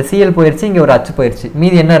 அப்போ இந்த Cl போயிடுச்சு, இங்கே ஒரு H போயிடுச்சு.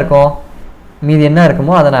 மீதி என்ன இருக்கும்? மீதி என்ன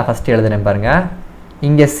இருக்குமோ அதை நான் ஃபஸ்ட்டு எழுதுனேன் பாருங்கள்.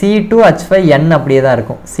 இங்கே C2H5N அப்படியே தான்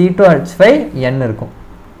இருக்கும், C2H5N இருக்கும்.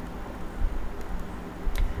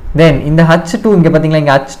 தென் இந்த H2 இங்கே பார்த்தீங்களா,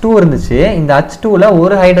 இங்கே H2 இருந்துச்சு, இந்த H2ல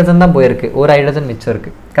ஒரு ஹைட்ரஜன் தான் போயிருக்கு, ஒரு ஹைட்ரஜன் மிச்சம்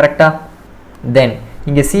இருக்குது கரெக்டாக. தென்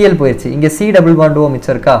இங்கே Cl போயிடுச்சு, இங்கே C+O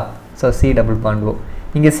மிச்சம் இருக்கா, ஸோ C+O.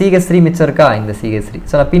 இங்கே CH3 மிச்சம் இருக்கா, இந்த CH3.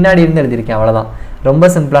 ஸோ நான் பின்னாடி இருந்து எழுதியிருக்கேன், அவ்வளோதான். ரொம்ப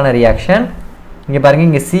சிம்பிளான ரியாக்ஷன். இங்கே பாருங்கள்,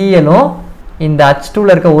 இங்கே Clலும் இந்த H2ல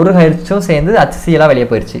இருக்க ஒரு ஹைட்ரஜனும் சேர்ந்து HCl வெளியே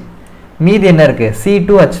போயிடுச்சு. மீதி என்ன இருக்குது?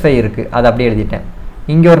 C2H5 இருக்குது, அதை அப்படியே எழுதிட்டேன்.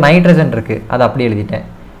 இங்கே ஒரு நைட்ரஜன் இருக்குது, அதை அப்படியே எழுதிட்டேன்.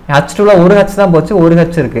 H2ல ஒரு H தான் போச்சு, ஒரு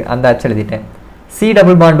H இருக்குது, அந்த H எழுதிட்டேன். C+O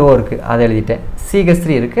இருக்குது, அதை எழுதிட்டேன். CH3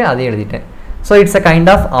 இருக்குது, அதை எழுதிட்டேன். So it's a kind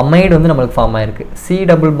of amide வந்து நம்மளுக்கு ஃபார்ம் ஆயிருக்கு.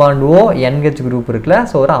 C+O NH குரூப் இருக்குல்ல,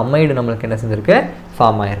 ஸோ ஒரு அமைடு நம்மளுக்கு என்ன செஞ்சிருக்கு,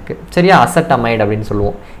 ஃபார்ம் ஆயிருக்கு. சரியா? அசட் அமைடு அப்படின்னு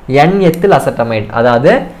சொல்லுவோம். N எத்தில் அசட் அமைடு,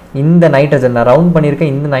 அதாவது இந்த நைட்ரஜன் நான் ரவுண்ட்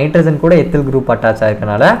பண்ணியிருக்கேன், இந்த நைட்ரஜன் கூட ethyl group attach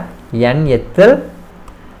ஆயிருக்கனால N ethyl,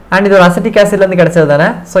 and இது ஒரு அசட்டிக் ஆசிட்லேருந்து கிடைச்சது தானே,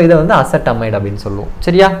 ஸோ இதை வந்து அசட் அமைடு அப்படின்னு சொல்லுவோம்.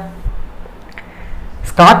 சரியா?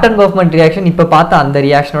 ஸ்காட்டன்-பர்ஃப்மன் ரியாக்ஷன் இப்போ பார்த்தா அந்த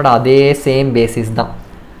ரியாக்ஷனோட அதே சேம் பேசிஸ் தான்.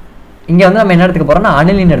 இங்கே வந்து நம்ம என்ன எடுத்துக்க போகிறோம்னா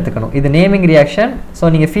அனிலின் எடுத்துக்கணும். இது நேமிங் ரியாக்ஷன். ஸோ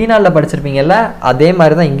நீங்கள் ஃபீனாலில் படிச்சிருப்பீங்கல்ல, அதே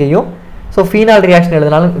மாதிரி தான் இங்கேயும். ஸோ ஃபீனால் ரியாக்ஷன்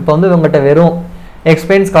எழுதினாலும் இப்போ வந்து உங்கள்கிட்ட வெறும்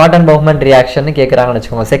எக்ஸ்பிளைன் ஸ்காட்டன்-பர்ஃப்மன் ரியாக்ஷன் கேட்குறாங்கன்னு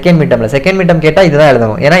வச்சுக்கோங்க. செகண்ட் மிட்டம் கேட்டால் இதுதான்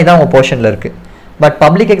எழுதணும், ஏன்னா இதான் உங்கள் போர்ஷனில் இருக்குது. பட்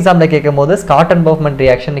பப்ளிக் எக்ஸாமில் கேட்கும் போது ஸ்காட்டன்-பர்ஃப்மன்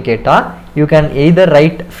ரியாக்ஷன் கேட்டால் you can either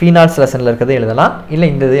right phenols லெசனில் இருக்கிறது எழுதலாம், இல்லை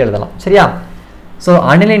இந்த இது எழுதலாம். சரியா? ஸோ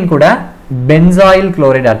அனிலின் கூட பென்சாயில்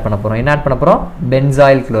குளோரைடு ஆட் பண்ண போகிறோம். என்ன ஆட் பண்ண போகிறோம்?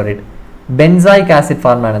 Benzoyl chloride. Benzoic acid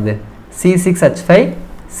form ஆனது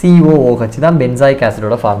C6H5COOH தான் பென்சாயிக்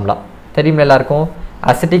ஆசிடோட ஃபார்முலா. தெரியுமா எல்லாருக்கும்?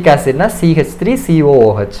 Acetic ஆசிட்னா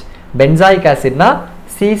CH3COOH, benzoic ஆசிட்னா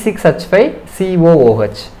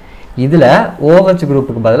C6H5COOH. இதில் OH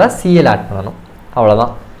குரூப்புக்கு பதிலாக Cl ஆட் பண்ணணும்,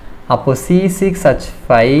 அவ்வளோதான். அப்போது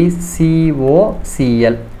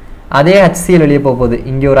C6H5COCl, அதே HCl வெளியே போகுது.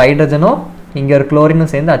 இங்கே ஒரு ஹைட்ரஜனும் இங்கே ஒரு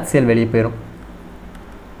குளோரினும் சேர்ந்து HCl வெளியே போயிடும்.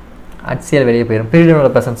 HCl வெளியே போயிடும். பீரிடனோட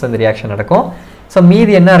ப்ரெசன்ஸ் இந்த ரியாக்ஷன் நடக்கும். ஸோ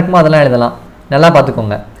மீதி என்ன இருக்குமோ அதெல்லாம் எழுதலாம். நல்லா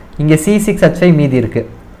பார்த்துக்கோங்க, இங்கே C6H5 மீதி இருக்குது,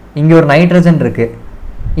 இங்கே ஒரு நைட்ரஜன் இருக்குது.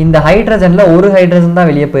 இந்த ஹைட்ரஜனில் ஒரு ஹைட்ரஜன் தான்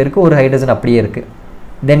வெளியே போயிருக்கு, ஒரு ஹைட்ரஜன் அப்படியே இருக்குது.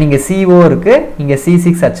 தென் இங்கே CO இருக்குது, இங்கே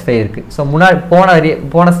C6H5 இருக்குது. ஸோ முன்னாடி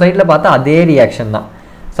போன ஸ்லைடில் பார்த்தா அதே ரியாக்ஷன் தான்.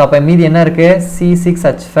 ஸோ அப்போ மீதி என்ன இருக்குது?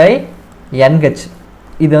 C6H5NH.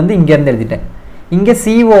 இது வந்து இங்கேருந்து எழுதிட்டேன். இங்கே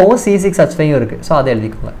COவும் C6H5யும் இருக்குது, ஸோ அதை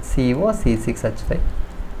எழுதிக்கோங்க, CO C6H5.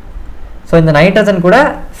 ஸோ இந்த நைட்ரஜன் கூட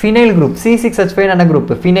ஃபினைல் குரூப், C6H5 என்ன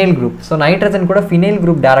group? Phenyl group. So nitrogen கூட ஃபினைல்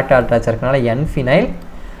குரூப் டேரக்டாக அட்டாச் இருக்கனால N ஃபினைல்.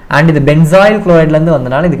 அண்ட் இது பென்சாயில் குளோரைட்லேருந்து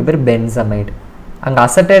வந்தனால இதுக்கு பேர் பென்சமைடு. அங்கே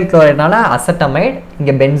அசட்டைல் குளோரைட்னால அசட்டமைடு,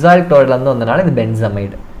 இங்கே பென்சாயில் குளோரைட்லேருந்து வந்தனால இது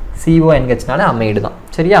பென்சமைடு. CONHனால அமைடு தான்.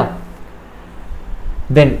 சரியா?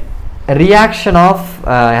 தென் reaction of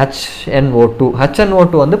HNO2.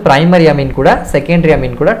 HNO2 வந்து primary amine கூட secondary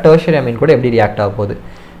amine கூட tertiary amine கூட எப்படி react ஆக போகுது.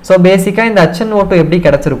 ஸோ பேசிக்காக இந்த HNO2 எப்படி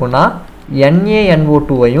கிடச்சிருக்குன்னா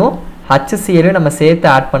NaNO2வையும் HCl நம்ம சேர்த்து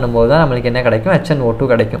ஆட் பண்ணும்போது தான் நம்மளுக்கு என்ன கிடைக்கும்,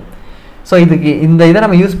 HNO2 கிடைக்கும். ஸோ இதுக்கு இந்த இதை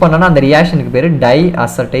நம்ம யூஸ் பண்ணோன்னா அந்த ரியாக்ஷனுக்கு பேர்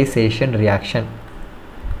டைஅசட்டைசேஷன் ரியாக்ஷன்.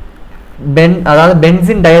 அதாவது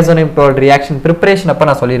benzene diazonium chloride reaction preparation அப்போ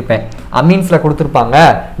நான் சொல்லியிருப்பேன், அமீன்ஸில் கொடுத்துருப்பாங்க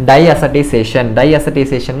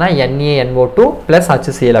டைஅசட்டைசேஷன்னா NaNO2 +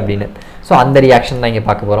 HCl அப்படின்னு. ஸோ அந்த ரியாக்ஷன் தான் இங்கே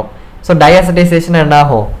பார்க்க போகிறோம். ஸோ டைஅசட்டைசேஷன் என்ன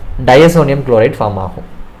ஆகும், டயசோனியம் குளோரைடு ஃபார்ம் ஆகும்.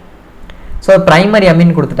 ஸோ பிரைமரி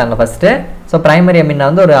அமீன் கொடுத்துட்டாங்க ஃபஸ்ட்டு. ஸோ பிரைமரி அமீன்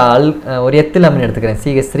வந்து ஒரு எத்தில் அமீன் எடுத்துக்கிறேன்,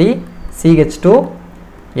 CH3 CH2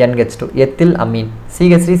 NH2 ethyl Ameen.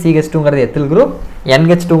 CH3 CH2ங்கிறது ethyl group,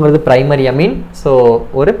 NH2ங்கிறது primary Ameen. So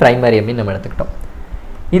ஒரு பிரைமரி அமீன் நம்ம எடுத்துக்கிட்டோம்.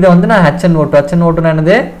 இதை வந்து நான் HNO2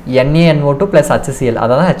 என்னது NaNO2 + HCl,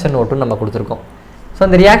 அதான் HNO2 நம்ம கொடுத்துருக்கோம். ஸோ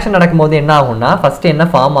இந்த ரியாக்ஷன் நடக்கும்போது என்ன ஆகும்னா ஃபஸ்ட்டு என்ன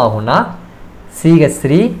ஃபார்ம் ஆகும்னா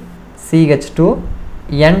CH3 CH2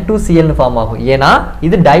 N2Cl ஃபார்ம் ஆகும். ஏன்னா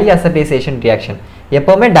இது டைஅசட்டைசேஷன் ரியாக்ஷன்.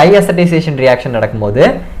 எப்போவுமே டைஅசட்டைசேஷன் ரியாக்ஷன் நடக்கும்போது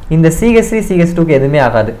இந்த CH3 CH2க்கு எதுவுமே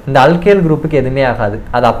ஆகாது, இந்த அல்கைல் குரூப்புக்கு எதுவுமே ஆகாது,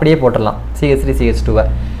 அது அப்படியே போட்டுடலாம் CH3 CH2வை.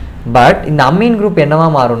 பட் இந்த அமீன் குரூப் என்னவா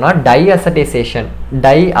மாறும்னா டைஅசட்டைசேஷன்,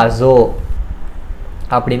 டைஅசோ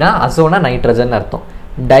அப்படின்னா அசோனா நைட்ரஜன் அர்த்தம்,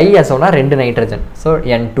 டைஅசோனா 2 நைட்ரஜன், ஸோ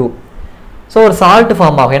N2. ஸோ ஒரு சால்ட்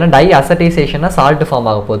ஃபார்ம் ஆகும், ஏன்னா டைஅசட்டைசேஷன்னா சால்ட் ஃபார்ம்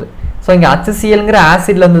ஆக போகுது. ஸோ இங்கே HClங்கிற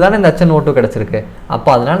ஆசிட்லேருந்து தானே இந்த HNO2 கிடச்சிருக்கு, அப்போ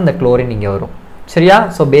அதனால் இந்த குளோரின் இங்கே வரும். சரியா?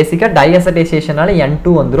 ஸோ பேசிக்காக டைஅசட்டைசேஷனால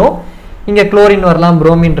N2 வந்துடும். இங்கே குளோரின் வரலாம்,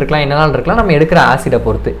 புரோமின் இருக்கலாம், என்னனாலும் இருக்கலாம், நம்ம எடுக்கிற ஆசிடை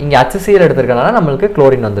பொறுத்து. இங்கே HCl எடுத்துருக்கனால நம்மளுக்கு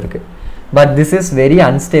குளோரின் வந்திருக்கு. But this is very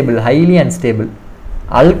unstable, highly unstable.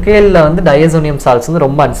 அல்கைலில் வந்து டயசோனியம் சால்ட்ஸ் வந்து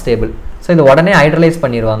ரொம்ப அன்ஸ்டேபிள். ஸோ இது உடனே ஹைட்ரலைஸ்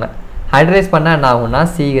பண்ணிடுவாங்க. ஹைட்ரலைஸ் பண்ணால் என்ன ஆகும்னா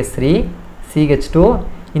CH3 CH2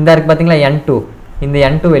 இந்த இருக்குது பார்த்தீங்களா N2, இந்த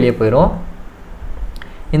N2 வெளியே போயிடும்.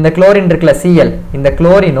 இந்த குளோரின் இருக்குல்ல Cl, இந்த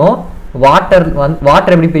குளோரினும்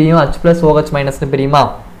வாட்டர் எப்படி பிரியும், H+OH- பிரியுமா?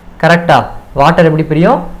 கரெக்டா? வாட்டர் எப்படி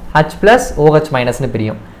பிரியும், H+OH-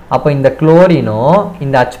 பிரியும். அப்போ இந்த குளோரினும்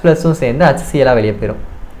இந்த H+ம் சேர்ந்து HCl வெளியே போயிடும்.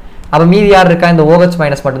 அப்போ மீதி யார் இருக்கா, இந்த OH-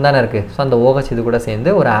 மட்டும்தானே இருக்குது. ஸோ அந்த OH இது கூட சேர்ந்து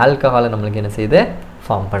ஒரு ஆல்கஹாலை நம்மளுக்கு என்ன செய்யுது,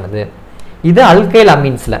 ஃபார்ம் பண்ணுது. இது அல்கைல்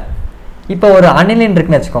அமீன்ஸில். இப்போ ஒரு அனிலின்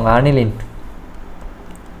இருக்குன்னு வச்சுக்கோங்க,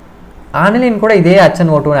 அனிலின் கூட இதே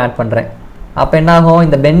HNO2 ஆட் பண்ணுறேன். அப்போ என்ன ஆகும்,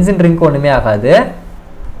 இந்த பென்சின் ரிங்க்கு ஒன்றுமே ஆகாது,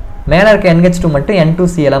 மேலே இருக்க NH2 மட்டும்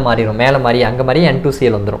N2Cl மாறிடும், மேலே மாறி அங்கே மாதிரி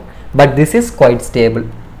N2Cl வந்துடும். But this is quite stable.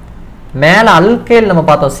 மேலே அல்கைல் நம்ம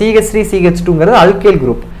பார்த்தோம், CH3 CH2ங்கிறது alkyl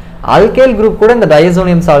group. Alkyl group கூட இந்த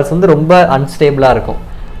டயசோனியம் சால்ட்ஸ் வந்து ரொம்ப அன்ஸ்டேபிளாக இருக்கும்.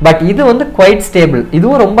 பட் இது வந்து குவைட் ஸ்டேபிள்,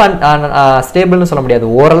 இதுவும் ரொம்ப ஸ்டேபிள்னு சொல்ல முடியாது,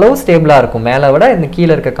 ஓரளவு ஸ்டேபிளாக இருக்கும் மேலே விட. இந்த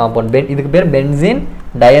கீழே இருக்க காம்பவுண்ட் இதுக்கு பேர் benzene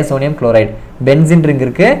diazonium chloride. Benzene ring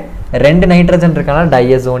இருக்குது, 2 நைட்ரஜன் இருக்கனால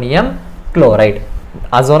டயசோனியம் குளோரைடு.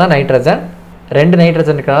 அசோனா நைட்ரஜன், 2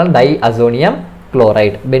 நைட்ரஜன் இருக்கனால டைஅசோனியம்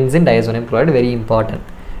chloride, benzene diazonium chloride. Very important.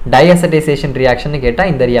 டைஅசட்டைசேஷன் reaction கேட்டால்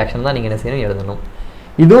இந்த ரியாக்ஷன் தான் நீங்கள் என்ன செய்யணும், எழுதணும்.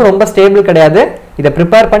 இதுவும் ரொம்ப ஸ்டேபிள் கிடையாது. இதை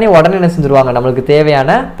ப்ரிப்பேர் பண்ணி உடனே என்ன செஞ்சுருவாங்க, நம்மளுக்கு தேவையான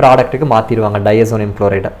ப்ராடக்ட்டுக்கு மாற்றிடுவாங்க டயசோனியம்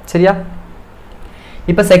குளோரைடை. சரியா?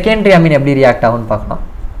 இப்போ செகண்டரி அமீன் எப்படி ரியாக்ட் ஆகும்னு பார்க்கலாம்.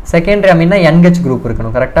 செகண்டரி அமீன்னா NH குரூப்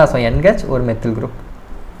இருக்கணும், கரெக்டாக? ஸோ NH ஒரு மெத்தில் குரூப்.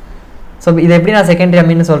 ஸோ இதை எப்படி நான் செகண்டரி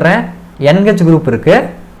அமீன்னு சொல்கிறேன், NH குரூப் இருக்குது,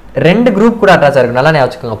 2 குரூப் கூட அட்டாச் ஆகிருக்கும். நல்லா ஞாபகம்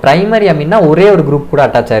வச்சுக்கோங்க. பிரைமரி அமீன்னா ஒரே ஒரு குரூப் கூட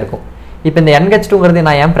அட்டாச் ஆகிருக்கும். இப்போ இந்த NH2ங்கிறது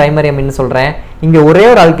நான் ஏன் பிரைமரி அமீன்னு சொல்கிறேன், இங்கே ஒரே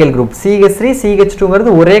ஒரு அல்கைல் குரூப் CH3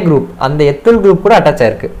 CH2ங்கிறது ஒரே குரூப், அந்த எத்தில் குரூப் கூட அட்டாச்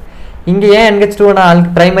ஆகிருக்கு. இங்கே ஏன் NH2 நான்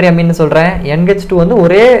பிரைமரி அமீன்னு சொல்கிறேன், NH2 வந்து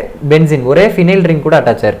ஒரே பென்சின், ஒரே ஃபினைல் ரிங் கூட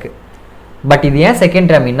அட்டாச் ஆகிருக்கு. பட் இது ஏன்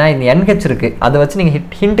செகண்டரி அமீன்னா, இந்த NH இருக்குது, அதை வச்சு நீங்கள்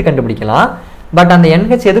ஹிண்ட் கண்டுபிடிக்கலாம். பட் அந்த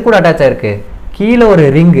NH எது கூட அட்டாச் ஆகிருக்கு, கீழே ஒரு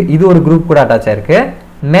ரிங், இது ஒரு குரூப் கூட அட்டாச் ஆகிருக்கு,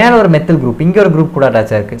 மேலே ஒரு மெத்தில் குரூப், இங்கே ஒரு குரூப் கூட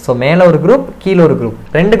அட்டாச் ஆகிருக்கு. ஸோ மேலே ஒரு குரூப், கீழே ஒரு குரூப்,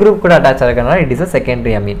 2 குரூப் கூட attach ஆகிருக்கனால it is a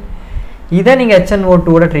secondary Ameen. இதை நீங்கள்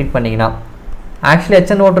HNO2 ட்ரீட் பண்ணிங்கன்னா, ஆக்சுவலி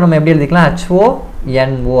HNO2 நம்ம எப்படி எழுதிக்கலாம்,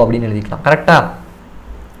 HONO அப்படின்னு எழுதிக்கலாம். கரெக்டாக?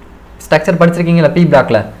 ஸ்ட்ரக்சர் படிச்சிருக்கீங்களா பி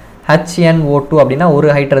பிளாக்ல? HNO2 அப்படின்னா ஒரு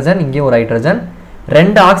ஹைட்ரஜன், இங்கே ஒரு ஹைட்ரஜன்,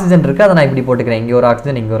 2 ஆக்சிஜன் இருக்குது, அதை நான் இப்படி போட்டுக்கிறேன். இங்கே ஒரு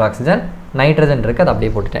ஆக்சிஜன், இங்கே ஒரு ஆக்சிஜன், நைட்ரஜன் இருக்குது, அதை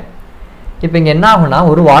அப்படியே போட்டுட்டேன். இப்போ இங்கே என்ன ஆகும்னா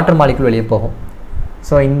ஒரு வாட்டர் மாலிகுல் வெளியே போகும்.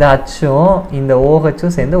 ஸோ இந்த Hம் இந்த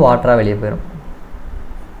OHம் சேர்ந்து வாட்டராக வெளியே போயிடும்.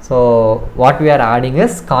 So what we are adding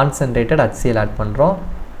is concentrated HCl add பண்ணுறோம்,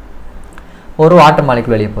 ஒரு வாட்டர்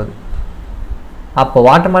மாலிகுல் வெளியே போகுது. அப்போ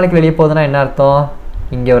வாட்டர் மாலிகுல் வெளியே போகுதுன்னா என்ன அர்த்தம்,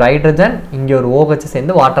 இங்கே ஒரு ஹைட்ரஜன், இங்கே ஒரு OH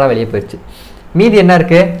சேர்ந்து வாட்டராக வெளியே போயிடுச்சு. மீதி என்ன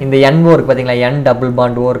இருக்குது, இந்த NO இருக்குது பார்த்தீங்களா,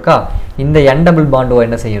 N+O இருக்கா, இந்த N+O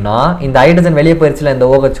என்ன செய்யும்னா, இந்த ஹைட்ரஜன் வெளியே போயிடுச்சுல இந்த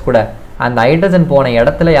OH கூட, அந்த ஹைட்ரஜன் போன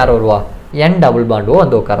இடத்துல யார் வருவா, N+O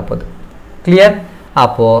வந்து உட்காரப்போகுது. கிளியர்?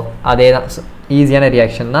 அப்போது அதே தான் ஈஸியான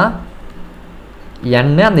ரியாக்ஷன் தான். N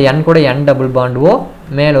அந்த N கூட N டபுள் பாண்ட் O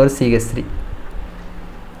மேல ஒரு CH3.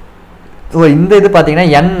 ஸோ இந்த இது பார்த்தீங்கன்னா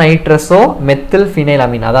N nitroso methyl phenyl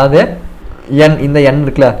Ameen. அதாவது N இந்த N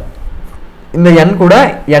இருக்குல்ல, இந்த N கூட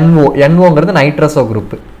NO, NOங்கிறது நைட்ரஸோ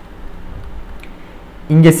குரூப்பு,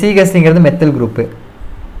 இங்கே CH3ங்கிறது மெத்தில் குரூப்பு,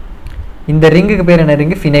 இந்த ரிங்குக்கு பேர் என்ன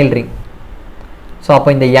ரிங்கு? Phenyl ring. ஸோ அப்போ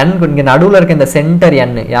இந்த N இங்கே நடுவில் இருக்க இந்த சென்டர்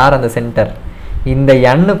N யார்? அந்த சென்டர். இந்த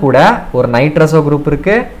N கூட ஒரு நைட்ரஸோ குரூப்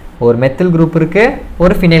இருக்குது, ஒரு மெத்தில் குரூப் இருக்குது,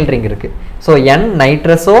 ஒரு ஃபினைல் ரிங் இருக்குது. So N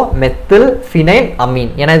nitroso methyl phenyl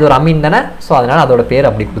Ameen. ஏன்னா இது ஒரு அமீன் தானே, ஸோ அதனால் அதோட பேர்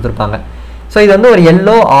அப்படி கொடுத்துருப்பாங்க. ஸோ இது வந்து ஒரு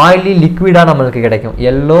எல்லோ ஆயிலி லிக்விடாக நம்மளுக்கு கிடைக்கும்,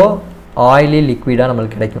 எல்லோ ஆயிலி லிக்விடாக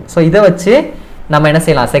நம்மளுக்கு கிடைக்கும். ஸோ இதை வச்சு நம்ம என்ன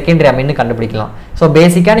செய்யலாம்? செகண்டரி அமீன் கண்டுபிடிக்கலாம். ஸோ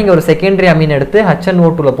பேசிக்காக நீங்கள் ஒரு செகண்டரி அமீன் எடுத்து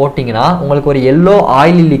HNO2ல போட்டிங்கன்னா உங்களுக்கு ஒரு எல்லோ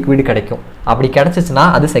ஆயிலி லிக்விட் கிடைக்கும். அப்படி கிடச்சிச்சுன்னா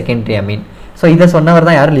அது செகண்டரி அமீன். ஸோ இதை சொன்னவர்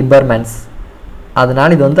தான் யார்? லிபர்மேன்ஸ்.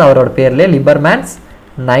 அதனால் இது வந்து அவரோட பேர்லேயே லிபர்மேன்ஸ்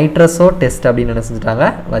நைட்ரஸோ டெஸ்ட் அப்படின்னு என்ன செஞ்சுட்டாங்க?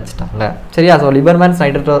 வச்சுட்டாங்க. சரியா? ஸோ லிபர்மேன்ஸ்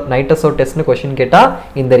நைட்ரஸோ டெஸ்ட்னு கொஷின் கேட்டால்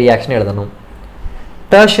இந்த ரியாக்ஷன் எழுதணும்.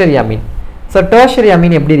 Tertiary Ameen. So tertiary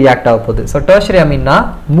Ameen எப்படி ரியாக்ட் ஆக போகுது? ஸோ டெர்ஷரி அமீன்னா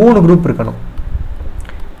 3 குரூப் இருக்கணும்.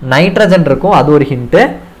 நைட்ரஜன் இருக்கும், அது ஒரு ஹிண்ட்டு.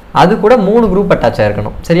 அது கூட 3 குரூப் அட்டாச்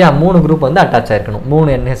ஆகிருக்கணும். சரியா? 3 குரூப் வந்து அட்டாச் ஆகிருக்கணும்.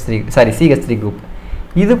 3 CH3 group.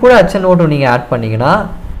 இது கூட HNO2 நீங்கள் ஆட் பண்ணிங்கன்னா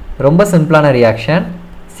ரொம்ப சிம்பிளான ரியாக்ஷன்.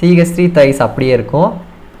 CH3 தைஸ் அப்படியே இருக்கும்,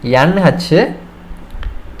 NH.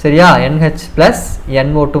 சரியா? NH plus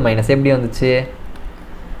NO2 minus. எப்படி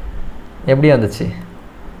வந்துச்சு?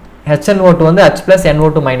 HNO2 வந்து H ப்ளஸ்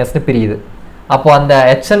NO2 மைனஸ்னு பிரியுது. அப்போது அந்த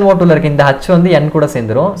HNO2ல இருக்க இந்த H வந்து N கூட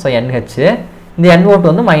சேர்ந்துடும். ஸோ NH, இந்த NO2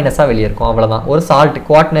 வந்து மைனஸாக வெளியே இருக்கும். அவ்வளோதான். ஒரு salt,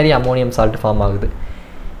 quaternary ammonium salt form ஆகுது.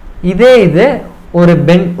 இதே இது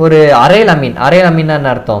ஒரு அரைல் அமீன். அரைல் அமீன்னா என்ன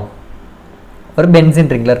அர்த்தம்? ஒரு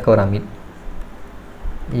பென்சின் ரிங்கில் இருக்க ஒரு அமீன்.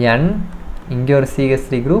 N, இங்கே ஒரு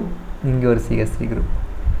CH3 குரூப், இங்கே ஒரு CH3 குரூப்.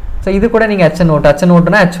 ஸோ இது கூட நீங்கள்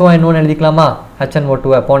HNO2னா HONO எழுதிக்கலாமா?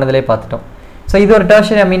 HNO2 போனதிலே பார்த்துட்டோம். ஸோ இது ஒரு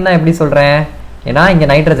டெர்ஷரி அமீன்னா எப்படி சொல்கிறேன்? ஏன்னா இங்கே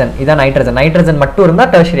நைட்ரஜன், இதான் நைட்ரஜன் மட்டும்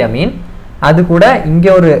இருந்தால் டெர்ஷரி அமீன். அது கூட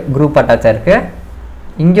இங்கே ஒரு குரூப் அட்டாச் ஆயிருக்கு,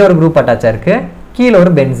 இங்கே ஒரு குரூப் அட்டாச் ஆயிருக்கு, கீழே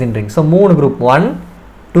ஒரு benzene ring. So 3 group, 1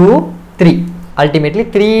 2 3, ultimately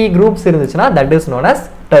 3 groups இருந்துச்சுன்னா that is known as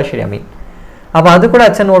tertiary Ameen. அப்போ அது கூட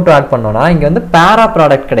HNO2 ஆட் பண்ணோன்னா இங்கே வந்து பேரா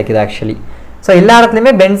ப்ராடக்ட் கிடைக்குது ஆக்சுவலி. ஸோ எல்லா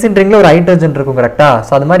இடத்துலையுமே பென்சின் ரிங்கில் ஒரு ஹைட்ரஜன் இருக்கும், கரெக்டாக?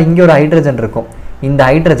 ஸோ அது மாதிரி இங்கே ஒரு ஹைட்ரஜன் இருக்கும். இந்த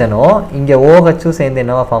ஹைட்ரஜனோ இங்கே OHும் சேர்ந்து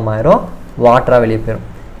என்னவா ஃபார்ம் ஆயிரும்? வாட்டராக வெளியே போயிடும்.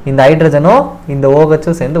 இந்த ஹைட்ரஜனோ இந்த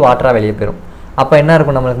OHும் சேர்ந்து வாட்டராக வெளியே போயிடும். அப்போ என்ன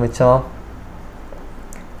இருக்கும் நம்மளுக்கு மிச்சம்?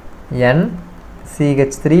 N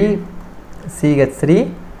CH3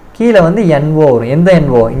 கீழே வந்து NO வரும். எந்த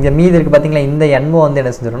NO? இங்கே மீதி இருக்குது பார்த்தீங்களா? இந்த NO வந்து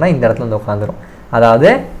என்ன செஞ்சிடும்னா இந்த இடத்துல வந்து உட்காந்துரும். அதாவது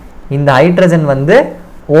இந்த ஹைட்ரஜன் வந்து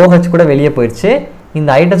OH கூட வெளியே போயிடுச்சு, இந்த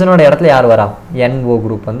ஹைட்ரஜனோட இடத்துல யார் வரா? NO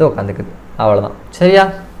குரூப் வந்து உட்காந்துக்குது. அவ்வளோதான். சரியா?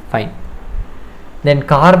 ஃபைன். தென்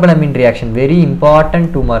carbon Ameen reaction, very important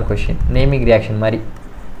 2 mark question, naming reaction மாதிரி.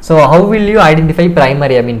 So how will you identify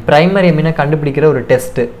primary Ameen? Primary அமீனை கண்டுபிடிக்கிற ஒரு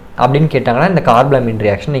டெஸ்ட்டு அப்படின்னு கேட்டாங்கன்னா இந்த கார்பன் அமீன்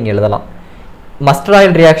ரியாக்ஷன் நீங்கள் எழுதலாம். மஸ்டர்ட்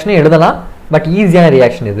ஆயில் ரியாக்ஷனும் எழுதலாம், பட் ஈஸியான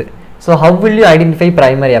ரியாக்ஷன் இது. So how will you identify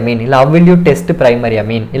primary Ameen, இல்லை how will you test primary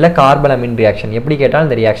Ameen, இல்லை கார்பன் அமீன் ரியாக்ஷன் எப்படி கேட்டாலும்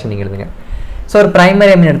இந்த ரியாக்ஷன் நீங்கள் எழுதுங்க. ஸோ ஒரு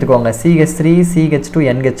பிரைமரி அமீன் எடுத்துக்கோங்க, CH3 CH2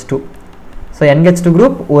 NH2. So NH2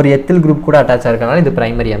 group ஒரு எத்தில் குரூப் கூட அட்டாச் ஆகிருக்கனால இது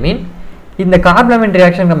பிரைமரி அமீன். இந்த கார்பன் அமீன்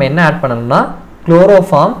ரியாக்ஷன் நம்ம என்ன ஆட் பண்ணணும்னா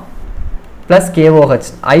chloroform plus KOH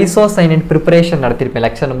isocyanate preparation நடத்திருப்பேன்,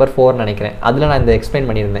 lecture number 4 நினைக்கிறேன். அதில் நான் இந்த எக்ஸ்பிளைன்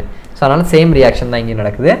பண்ணியிருந்தேன். ஸோ அதனால் சேம் ரியாக்ஷன் தான் இங்கே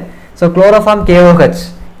நடக்குது. ஸோ குளோரோஃபார்ம் KOH,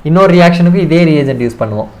 இன்னொரு ரியாக்ஷனுக்கு இதே ரியேஜென்ட் யூஸ்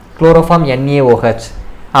பண்ணுவோம், குளோரோஃபார்ம் NaOH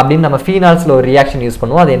அப்படின்னு நம்ம ஃபீனால்ஸில் ஒரு ரியாக்ஷன் யூஸ்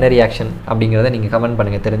பண்ணுவோம். அது என்ன ரியாக்ஷன் அப்படிங்கிறத நீங்கள் கமெண்ட்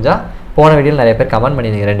பண்ணுங்கள் தெரிஞ்சால். போன வீடியோவில் நிறைய பேர் கமெண்ட்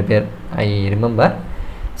பண்ணியிருந்தீங்க, 2 பேர், ஐ ரிமெம்பர்.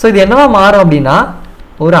 ஸோ இது என்னவா மாறும் அப்படின்னா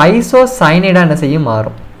ஒரு ஐசோசைனைடாக என்ன செய்யும்?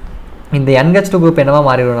 மாறும். இந்த NH2 குரூப் என்னவா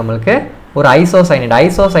மாறிடும் நம்மளுக்கு? ஒரு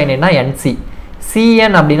ஐசோசைனைட்னா NC,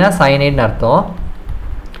 CN அப்படின்னா சைனைட்னு அர்த்தம்,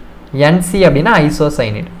 NC அப்படின்னா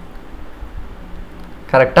ஐசோசைனைட்,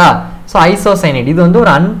 கரெக்டா? ஸோ ஐசோசைனைட் இது வந்து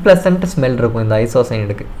ஒரு அன்பிளசன்ட் ஸ்மெல் இருக்கும் இந்த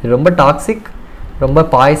ஐசோசைனைடுக்கு. இது ரொம்ப டாக்ஸிக், ரொம்ப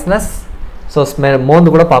பாய்ஸ்னஸ். ஸோ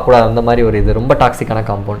மோந்து கூட பார்க்கக்கூடாது அந்த மாதிரி ஒரு இது ரொம்ப டாக்ஸிக்கான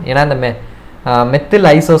காம்பவுண்ட். ஏன்னா இந்த மெத்தில்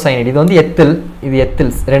ஐசோசைனைட் இது வந்து எத்தில், இது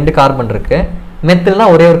எத்தில்ஸ் 2 கார்பன் இருக்குது. மெத்தில்னா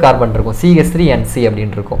ஒரே ஒரு கார்பன் இருக்கும், CH3NC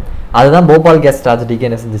அப்படின்னு இருக்கும். அதுதான் போபால் கேஸ் ட்ராஜடிக்கு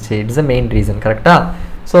என்ன செஞ்சிச்சு? இட்ஸ் அ மெயின் ரீசன், கரெக்டாக?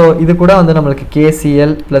 ஸோ இது கூட வந்து நம்மளுக்கு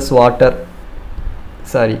KCl ப்ளஸ் வாட்டர்,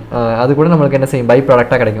 சாரி அது கூட நம்மளுக்கு என்ன செய்யும்? பை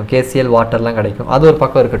ப்ராடக்டாக கிடைக்கும், KCl வாட்டர்லாம் கிடைக்கும். அது ஒரு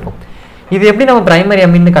பக்கம் இருக்கட்டும். இது எப்படி நம்ம பிரைமரி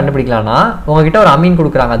அமீன் கண்டுபிடிக்கலாம்னா, உங்ககிட்ட ஒரு அமீன்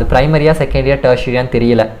கொடுக்குறாங்க, அது பிரைமரியா செகண்டரியா டெர்ஷரியான்னு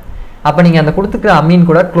தெரியல. அப்போ நீங்கள் அந்த கொடுத்துக்கிற அமீன்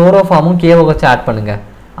கூட குளோரோஃபார்மும் KOH ஆட் பண்ணுங்கள்.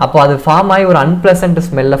 அப்போ அது ஃபார்ம் ஆகி ஒரு அன்பிளசன்ட்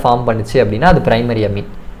ஸ்மெல்லை ஃபார்ம் பண்ணிச்சு அப்படின்னா அது பிரைமரி அமீன்.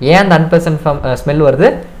 ஏன் அந்த அன்பிளசன்ட் ஸ்மெல் வருது?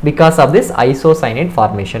 Because of this isocyanate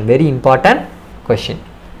formation. Very important. Question.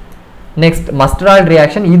 Next mustard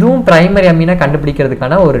reaction, இதுவும் பிரைமரி அமீனை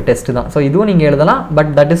கண்டுபிடிக்கிறதுக்கான ஒரு டெஸ்ட் தான். ஸோ இதுவும் நீங்கள் எழுதலாம்,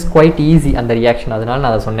 but that is quite easy அந்த ரியாக்ஷன், அதனால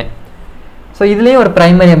நான் அதை சொன்னேன். ஸோ இதுலேயும் ஒரு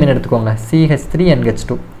பிரைமரி அமீன் எடுத்துக்கோங்க,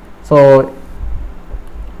 CH3NH2. ஸோ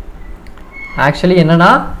ஆக்சுவலி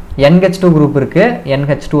என்னன்னா NH2 குரூப் இருக்குது,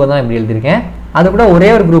 NH2 தான் இப்படி எழுதியிருக்கேன். அது கூட ஒரே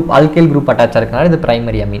ஒரு குரூப் அல்கைல் குரூப் அட்டாச் இருக்கனால இது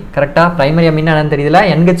பிரைமரி அமீன். கரெக்டாக பிரைமரி அமீன் என்னன்னு தெரியல.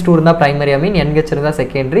 NH2 இருந்தால் பிரைமரி அமீன், NH இருந்தால்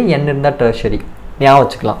செகண்டரி, N இருந்தால் டெர்ஷரி. ஞாபகம்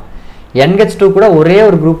வச்சுக்கலாம். NH2 கூட ஒரே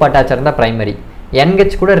ஒரு குரூப் அட்டாச் இருந்தால் பிரைமரி,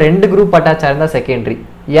 NH கூட 2 குரூப் அட்டாச் இருந்தால் செகண்டரி,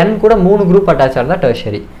 N கூட 3 குரூப் அட்டாச் இருந்தால்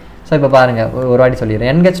டெர்ஷரி. ஸோ இப்போ பாருங்கள், ஒரு வாட்டி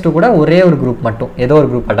சொல்லிடுறேன். NH2 கூட ஒரே ஒரு குரூப் மட்டும் ஏதோ ஒரு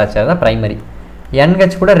குரூப் அட்டாச் இருந்தால் பிரைமரி,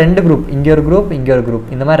 NH கூட 2 குரூப், இங்கே ஒரு குரூப் இங்கே ஒரு குரூப்,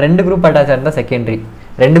 இந்த மாதிரி 2 குரூப் அட்டாச் இருந்தால் செகண்டரி.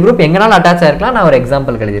 2 குரூப் எங்கனாலும் அட்டாச் ஆகிருக்கலாம், நான் ஒரு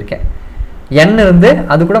எக்ஸாம்பிள் எழுதியிருக்கேன். N இருந்து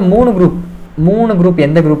அது கூட 3 குரூப்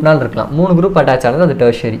எந்த குரூப்னாலும் இருக்கலாம், 3 குரூப் அட்டாச் ஆனது அது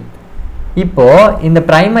டெர்ஷரி. இப்போது இந்த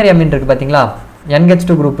பிரைமரி அமீன் இருக்குது பார்த்தீங்களா,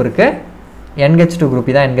 NH2 குரூப் இருக்குது, NH2 குரூப்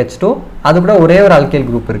இதான் NH2, அது கூட ஒரே ஒரு அல்கைல்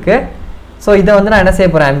குரூப் இருக்குது. ஸோ இதை வந்து நான் என்ன செய்ய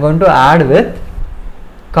போகிறேன், I'm going to add with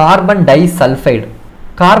carbon tie sulphide.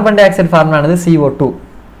 Carbon di oxide ஃபார்முலானது CO2,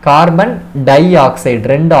 carbon di oxide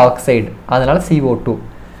 2 oxide அதனால CO2,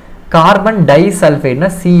 carbon tie சல்ஃபைடுனா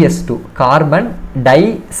CS2, carbon tie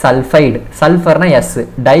sulphide சல்ஃபர்னா S,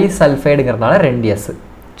 tie சல்ஃபைடுங்கிறதுனால 2S.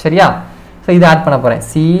 சரியா? ஸோ இதை ஆட் பண்ண போகிறேன்,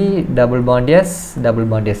 C double bond S double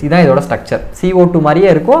bond S. இதான் இதோட structure. CO2 மாதிரியே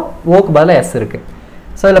இருக்கும், ஓக்கு பதிலாக S இருக்குது.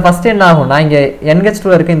 ஸோ இதில் ஃபஸ்ட்டு என்ன ஆகும்னா, இங்கே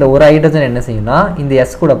NH2 இருக்க இந்த ஒரு ஹைட்ரஜன் என்ன செய்யும்னா இந்த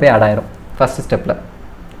S கூட போய் ஆட் ஆயிரும் ஃபஸ்ட்டு ஸ்டெப்பில்.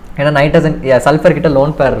 ஏன்னா நைட்ரஜன் சல்ஃபர் கிட்ட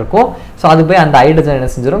லோன் பேர் இருக்கும். ஸோ அது போய் அந்த ஹைட்ரஜன் என்ன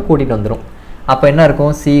செஞ்சிடும், கூட்டிகிட்டு வந்துடும். அப்போ என்ன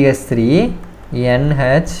இருக்கும், CH3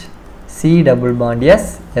 NH C double bond S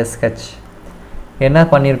SH. என்ன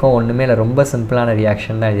பண்ணியிருக்கோம், ஒன்றுமே இல்லை, ரொம்ப சிம்பிளான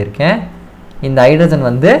ரியாக்ஷன் தான் எழுதியிருக்கேன். இந்த ஹைட்ரஜன்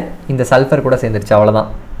வந்து இந்த சல்ஃபர் கூட சேர்ந்துருச்சு, அவ்வளோதான்.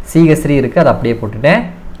 CH3 இருக்குது, அதை அப்படியே போட்டுட்டேன்.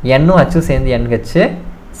 N-ம் H-ம் சேர்ந்து NH,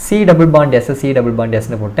 C double bond S C double bond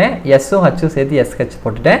Sன்னு போட்டேன், S-ம் H-ம் சேர்த்து SH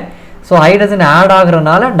போட்டுட்டேன். So hydrogen add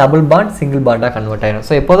ஆகுறதுனால double bond single பாண்டாக convert ஆகிடும்.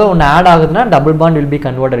 ஸோ எப்போதும் ஒன்று ஆட் ஆகுதுன்னா double bond will be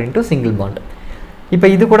converted into single bond. இப்போ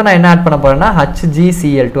இது கூட நான் என்ன ஆட் பண்ண போகிறேன்னா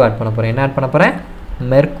HgCl2 ஆட் பண்ண போகிறேன். என்ன ஆட் பண்ண போகிறேன்,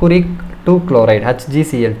 மெர்குரிக் 2 குளோரைடு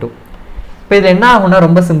HgCl2. இப்போ இதில் என்ன ஆகும்னா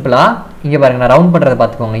ரொம்ப சிம்பிளாக, இங்கே பாருங்கள், நான் ரவுண்ட் பண்ணுறதை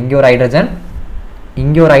பார்த்துக்கோங்க. இங்கே ஒரு ஹைட்ரஜன்,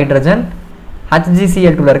 இங்கே ஒரு ஹைட்ரஜன்,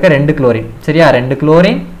 HgCl2ல இருக்க 2 குளோரின். சரியா? 2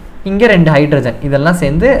 குளோரின், இங்கே 2 ஹைட்ரஜன், இதெல்லாம்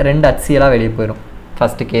சேர்ந்து 2 HCl வெளியே போயிடும்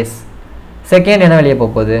ஃபஸ்ட்டு கேஸ். செகண்ட் என்ன வெளியே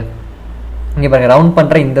போகுது, இங்கே பாருங்கள், ரவுண்ட்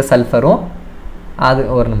பண்ணுற இந்த சல்ஃபரும், அது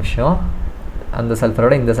ஒரு நிமிஷம், அந்த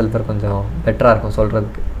சல்ஃபரோட இந்த சல்ஃபர் கொஞ்சம் பெட்டராக இருக்கும்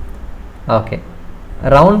சொல்கிறதுக்கு. ஓகே,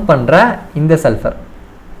 ரவுண்ட் பண்ணுற இந்த சல்ஃபர்,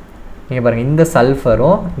 இங்கே பாருங்கள், இந்த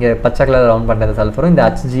சல்ஃபரும் இங்கே பச்சை கலர் ரவுண்ட் பண்ணுற இந்த சல்ஃபரும் இந்த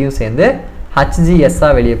HGயும் சேர்ந்து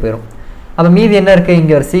HgSஆக வெளியே போயிடும். அப்போ மீதி என்ன இருக்குது,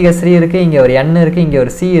 இங்கே ஒரு CH3 இருக்குது, இங்கே ஒரு N இருக்குது, இங்கே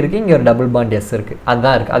ஒரு C இருக்குது, இங்கே ஒரு டபுள் பாண்ட் S இருக்குது.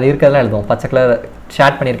 அதுதான் இருக்குது, அது இருக்கிறதெல்லாம் எழுதுவோம். பச்சை கலர்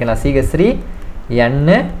ஷேட் பண்ணியிருக்கேன் நான், CH3 N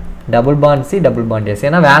double bond C double bond S.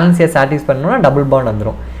 ஏன்னா வேலன்ஸியை சாட்டிஸ்ஃபை பண்ணணும்னா டபுள் பாண்ட்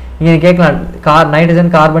வந்துடும். இங்கே கேட்கலாம்,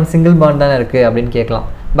 நைட்ரஜன் கார்பன் சிங்கிள் பாண்ட் தானே இருக்குது அப்படின்னு கேட்கலாம்.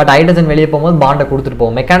 பட் ஹைட்ரஜன் வெளியே போகும்போது பாண்டை கொடுத்துட்டு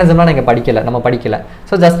போவோம். மெக்கானிசம்லாம் நீங்கள் நம்ம படிக்கலை.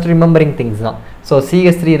 ஸோ ஜஸ்ட் ரிமெம்பரிங் திங்ஸ் தான். ஸோ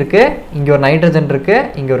CH3 இருக்குது, இங்கே ஒரு நைட்ரஜன் இருக்குது,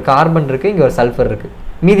 இங்கே ஒரு கார்பன் இருக்குது, இங்கே ஒரு சல்ஃபர் இருக்குது,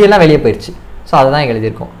 மீதியெல்லாம் வெளியே போயிடுச்சு. ஸோ அதை தான்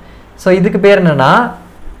எழுதியிருக்கோம். ஸோ இதுக்கு பேர் என்னென்னா,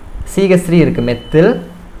 CH3 இருக்குது, மெத்தில்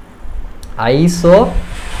ஐசோ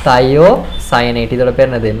தயோசயனேட். இதோட பேர்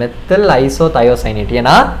என்னது, மெத்தில் ஐசோ தயோசயனேட்.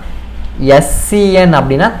 ஏன்னா SCN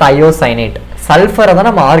அப்படின்னா தயோசைனேட். சல்ஃபரை தான்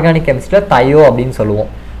நம்ம ஆர்கானிக் கெமிஸ்ட்ரியில் தயோ அப்படின்னு சொல்லுவோம்.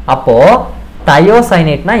 அப்போது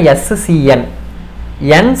தயோசைனேட்னா SCN,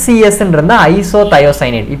 NCSன்றது ஐசோ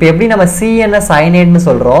தயோசைனேட். இப்போ எப்படி நம்ம CN சைனேட்னு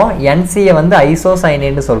சொல்கிறோம், NCயை வந்து ஐசோ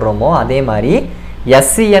சைனேட்னு சொல்கிறோமோ, அதே மாதிரி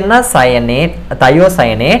SCN cyanate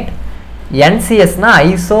thiocyanate, NCSனா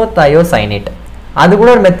iso thiocyanate. அது கூட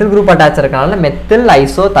ஒரு மெத்தில் குரூப் அட்டாச் இருக்கனால மெத்தில்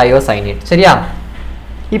ஐசோ தயோசைனேட். சரியா?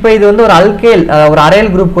 இப்போ இது வந்து ஒரு அல்கைல், ஒரு அரைல்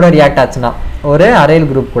குரூப் கூட ரியாக்ட் ஆச்சுன்னா, ஒரு அரைல்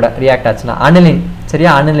குரூப் கூட ரியாக்ட் ஆச்சுன்னா அனிலின்.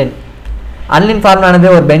 சரியா? அனிலின் ஃபார்முலானது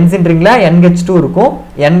ஒரு பென்சின் ரிங்கில் NH2 இருக்கும்.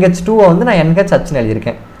 NH2 வந்து நான் NHHன்னு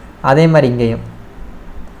எழுதியிருக்கேன். அதே மாதிரி இங்கேயும்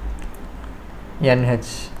NH.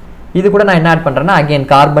 இது கூட நான் என்ன ஆட் பண்ணுறேன்னா அகெயின்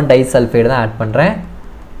கார்பன் டை சல்ஃபைடு தான் ஆட் பண்ணுறேன்.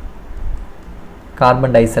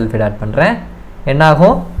 கார்பன் டை சல்ஃபைடு ஆட் பண்ணுறேன்.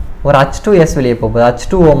 என்னாகும், ஒரு H2S வெளியே போகுது.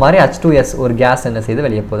 H2O மாதிரி H2S ஒரு கேஸ் என்ன செய்து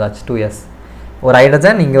வெளியே போகுது, H2S. ஒரு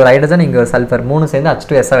ஹைட்ரஜன், இங்கே ஒரு ஹைட்ரஜன், இங்கே ஒரு சல்ஃபர், 3 சேர்ந்து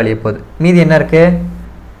H2Sஆக வெளியே போகுது. மீதி என்ன இருக்குது,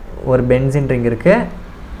 ஒரு பென்சின் ரிங் இருக்குது,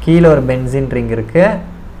 கீழே ஒரு பென்சின் ரிங் இருக்குது.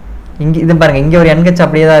 இங்கே இது பாருங்கள், இங்கே ஒரு NH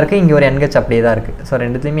அப்படியே தான் இருக்குது, இங்கே ஒரு NH அப்படியே தான் இருக்குது. ஸோ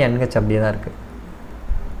ரெண்டுத்துலேயுமே NH அப்படியே தான் இருக்குது.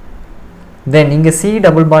 தென் இங்கே C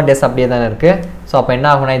டபுள் பாண்ட் S அப்படியே தானே இருக்குது. ஸோ அப்போ என்ன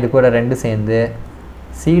ஆகுனா இது கூட 2 சேர்ந்து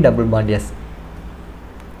C double bond S.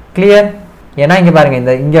 Clear? ஏன்னா இங்கே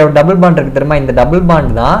பாருங்கள், இங்கே ஒரு டபுள் பாண்ட் இருக்குது தெரியுமா, இந்த டபுள்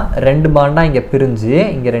பாண்ட் தான் 2 பாண்டாக இங்கே பிரிஞ்சு,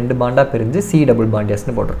 இங்கே 2 பாண்டாக பிரிஞ்சு C டபுள் பாண்ட்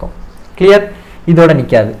Sன்னு போட்டிருக்கோம். கிளியர்? இதோட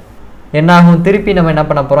நிற்காது. என்ன ஆகும், திருப்பி நம்ம என்ன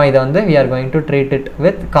பண்ண போகிறோம், இதை வந்து we are going to treat it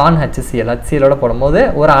with con HCl. HCl போடும்போது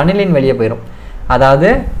ஒரு அனிலின் வெளியே போயிடும். அதாவது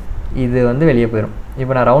இது வந்து வெளியே போயிடும்.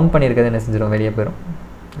 இப்போ நான் ரவுண்ட் பண்ணியிருக்கிறது என்ன செஞ்சிடும், வெளியே போயிடும்.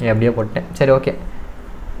 எப்படியோ போட்டேன், சரி ஓகே.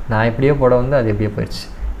 நான் எப்படியோ போட வந்து அது எப்படியோ போயிடுச்சு.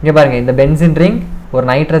 இங்கே பாருங்கள், இந்த பென்சின் ரிங், ஒரு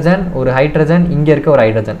நைட்ரஜன், ஒரு ஹைட்ரஜன், இங்கே இருக்க ஒரு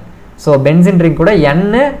ஹைட்ரஜன். ஸோ பென்சின் ரிங் கூட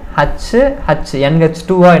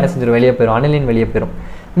NH2 என்ன செஞ்சிடும், வெளியே போயிடும், அனிலின் வெளியே போயிடும்.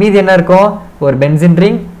 மீதி என்ன இருக்கும், ஒரு பென்சின்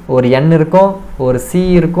ரிங், ஒரு N இருக்கும், ஒரு C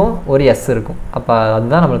இருக்கும், ஒரு S இருக்கும். அப்போ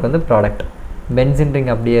அதுதான் நம்மளுக்கு வந்து ப்ராடக்ட். பென்சின்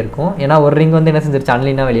ரிங் அப்படியே இருக்கும், ஏன்னா ஒரு ரிங் வந்து என்ன செஞ்சிருச்சு,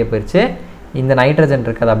 அனிலினா வெளியே போயிடுச்சு. இந்த நைட்ரஜன்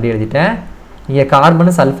இருக்குது, அதை அப்படியே எழுதிட்டேன். இங்கே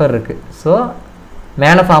கார்பனு சல்ஃபர் இருக்குது. ஸோ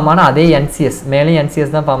மேலே ஃபார்ம் ஆனால் அதே NCS, மேலே NCS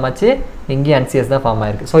தான் ஃபார்ம் ஆச்சு, இங்கேயும் NCS தான் ஃபார்ம்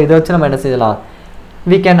ஆயிருக்கு. ஸோ இதை வச்சு நம்ம என்ன செய்யலாம்,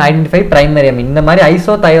 we can identify primary amine. இந்த மாதிரி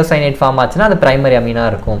ஐசோதயோசைனேட் ஃபார்ம் ஆச்சுன்னா அது பிரைமரி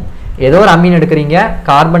அமீனாக இருக்கும். ஏதோ ஒரு அமீன் எடுக்கிறீங்க,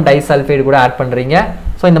 கார்பன் டைசல்ஃபைடு கூட ஆட் பண்ணுறீங்க.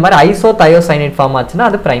 ஸோ இந்த மாதிரி ஐசோதயோசைனேட் ஃபார்ம் ஆச்சுன்னா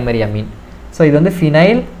அது பிரைமரி அமீன். ஸோ இது வந்து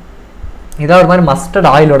ஃபினைல், இதாக ஒரு மாதிரி மஸ்டர்ட்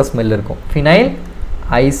ஆயிலோட ஸ்மெல் இருக்கும். ஃபினைல்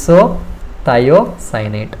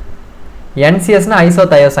ஐசோதயோசைனேட். NCSனா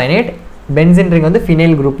ஐசோதயோசைனேட், பென்சின் ரிங் வந்து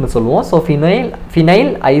ஃபினைல் குரூப்னு சொல்லுவோம். So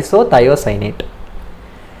phenyl ஐசோதயோசைனேட்.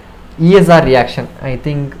 ESR reaction I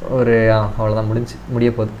think ஒரு அவ்வளோதான் முடிய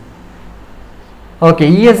போகுது. Okay,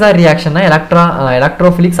 ESR ரியாக்ஷன்னா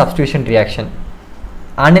electrophilic substitution reaction.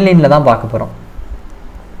 அனிலினில் தான் பார்க்க போகிறோம்.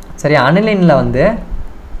 சரி, அனிலினில் வந்து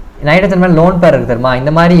நைட்ரஜன் மேலே லோன் பேர் இருக்குது தெரியுமா,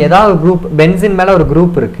 இந்த மாதிரி ஏதாவது குரூப், பென்சின் மேலே ஒரு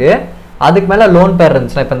குரூப் இருக்குது, அதுக்கு மேலே லோன் பேர்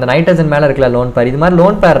இருந்துச்சுன்னா, இப்போ இந்த நைட்ரஜன் மேலே இருக்கல லோன் பேர், இது மாதிரி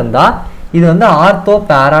லோன் பேர் இருந்தால் இது வந்து ஆர்த்தோ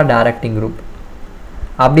பேரா டைரக்டிங் குரூப்.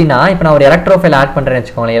 அப்படின்னா இப்போ நான் ஒரு எலக்ட்ரோஃபைல் ஆட் பண்ணுறேன்னு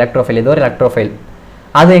வச்சுக்கோங்களேன், எலக்ட்ரோஃபைல், இது ஒரு எலக்ட்ரோஃபைல்,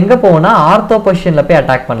 அது எங்கே போகும்னா ஆர்த்தோ பொசிஷனில் போய்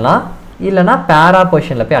அட்டாக் பண்ணலாம், இல்லைனா பேரா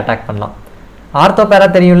பொசிஷனில் போய் அட்டாக் பண்ணலாம். ஆர்த்தோ பேரா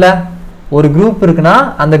தெரியும்ல, ஒரு குரூப் இருக்குன்னா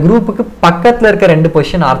அந்த குரூப்புக்கு பக்கத்தில் இருக்க ரெண்டு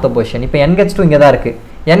பொசிஷன் ஆர்த்தோ பொசிஷன். இப்போ NH2 இங்கே தான் இருக்குது,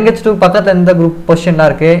 NH2 பக்கத்தில் எந்த குரூப் பொசிஷன் தான்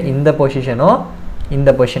இருக்குது, இந்த பொசிஷனும் இந்த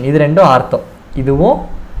பொசிஷன், இது ரெண்டும் ஆர்த்தோ,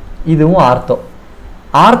 இதுவும் ஆர்த்தோ.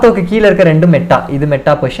 ஆர்த்தோக்கு கீழே இருக்க ரெண்டும் மெட்டா, இது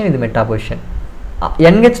மெட்டா பொசிஷன், இது மெட்டா பொசிஷன்.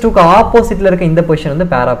 NH2க்கு ஆப்போசிட்டில் இருக்க இந்த பொசிஷன் வந்து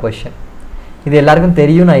பேரா பொசிஷன். இது எல்லாருக்கும்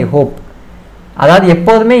தெரியும், ஐ ஹோப். அதாவது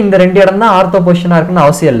எப்போதுமே இந்த ரெண்டு இடம் தான் ஆர்த்தோ பொசிஷனாக இருக்குன்னு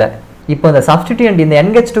அவசியம் இல்லை. இப்போ இந்த சப்ஸ்டிடியூண்ட், இந்த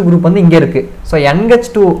NH2 குரூப் வந்து இங்கே இருக்குது. ஸோ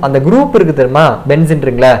NH2 அந்த குரூப் இருக்குது தெரியுமா, பென்சின்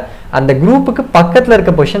ரிங்ல, அந்த குரூப்புக்கு பக்கத்தில்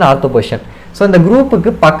இருக்க பொசிஷன் ஆர்த்தோ பொசிஷன். ஸோ இந்த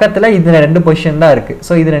குரூப்புக்கு பக்கத்தில் இது ரெண்டு பொசிஷன் தான் இருக்குது.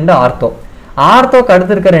 ஸோ இது ரெண்டு ஆர்த்தோ. ஆர்த்தோக்கு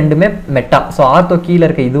அடுத்து இருக்க ரெண்டுமே மெட்டா. ஸோ ஆர்த்தோ கீழே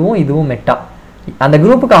இருக்க இதுவும் மெட்டா. அந்த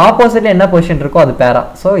குரூப்புக்கு ஆப்போசிட்டில் என்ன பொசிஷன் இருக்கோ அது பேரா.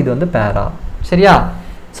 ஸோ இது வந்து பேரா. சரியா?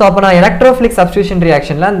 ஸோ அப்போ நான் எலக்ட்ரோஃபிலிக் சப்ஸ்டியூஷன்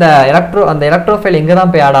ரியாக்ஷனில் அந்த எலக்ட்ரோஃபைல் எங்கே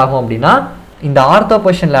தான் போய் ஆட் ஆகும் அப்படின்னா, இந்த ஆர்த்தோ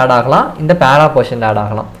பொசிஷனில் ஆட் ஆகலாம், இந்த பேரா பொசிஷனில் ஆட்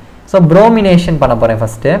ஆகலாம். ஸோ ப்ரோமினேஷன் பண்ண போகிறேன்.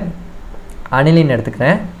 ஃபஸ்ட்டு அனிலின்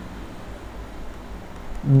எடுத்துக்கிறேன்.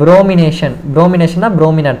 ப்ரோமினேஷன்னா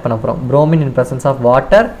ப்ரோமின் ஆட் பண்ண போகிறோம். Bromine in presence of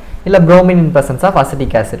water, இல்லை bromine in presence of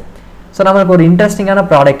acetic acid. So நம்மளுக்கு ஒரு இன்ட்ரெஸ்டிங்கான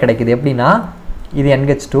ப்ராடக்ட் கிடைக்குது. எப்படின்னா, இது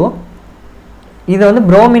NH2, இது வந்து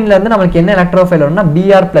ப்ரோமின்லேருந்து நம்மளுக்கு என்ன எலக்ட்ரோஃபைல் வரும்னா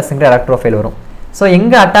Br+ங்கிற எலக்ட்ரோஃபைல் வரும். ஸோ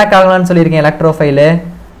எங்கே அட்டாக் ஆகலாம்னு சொல்லியிருக்கேன் எலக்ட்ரோஃபைலு,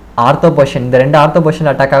 ஆர்த்தோ பொசிஷன், இந்த ரெண்டு ஆர்த்தோ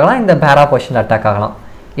பொசிஷனில் அட்டாக் ஆகலாம், இந்த பேரா பொசிஷனில் அட்டாக் ஆகலாம்,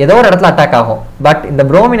 ஏதோ ஒரு இடத்துல அட்டாக் ஆகும். பட் இந்த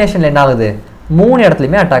ப்ரோமினேஷனில் என்ன ஆகுது, 3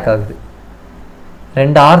 இடத்துலையுமே அட்டாக் ஆகுது.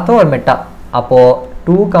 ரெண்டு ஆர்த்தோ ஒரு மெட்டா. அப்போது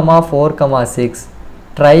 2,4,6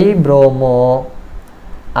 ட்ரைப்ரோமோ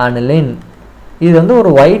அனிலின். இது வந்து ஒரு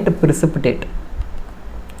ஒயிட் பிரிசிபிடேட்.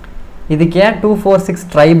 இதுக்கு ஏன் 2,4,6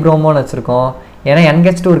 ட்ரைப்ரோமோன்னு வச்சுருக்கோம், ஏன்னா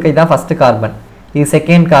NH2 இருக்க இதுதான் ஃபஸ்ட்டு கார்பன், இது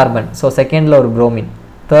செகண்ட் கார்பன். ஸோ செகண்டில் ஒரு ப்ரோமின்,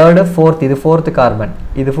 தேர்டு ஃபோர்த், இது ஃபோர்த்து கார்பன்,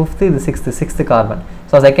 இது ஃபிஃப்த்து, இது sixth carbon.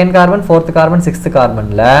 So second carbon, fourth carbon, sixth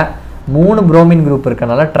கார்பனில் 3 bromine group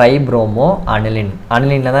இருக்கனால ட்ரைப்ரோமோ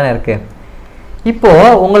அனிலினில் தானே இருக்குது.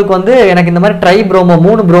 இப்போது உங்களுக்கு வந்து எனக்கு இந்த மாதிரி ட்ரைப்ரோமோ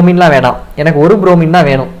 3 ப்ரோமின்லாம் வேணாம், எனக்கு ஒரு ப்ரோமின் தான்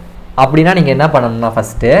வேணும் அப்படின்னா நீங்கள் என்ன பண்ணணும்னா,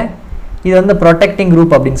 ஃபஸ்ட்டு இது வந்து ப்ரொடெக்டிங்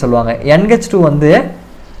குரூப் அப்படின்னு சொல்லுவாங்க. NH2 வந்து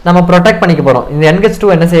நம்ம ப்ரொடெக்ட் பண்ணிக்க போகிறோம். இந்த NH2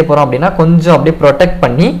 என்ன செய்ய போகிறோம் அப்படின்னா, கொஞ்சம் அப்படியே ப்ரொடெக்ட்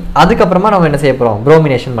பண்ணி அதுக்கப்புறமா நம்ம என்ன செய்ய போகிறோம்,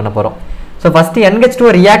 ப்ரோமினேஷன் பண்ண போகிறோம். ஸோ ஃபஸ்ட்டு NH2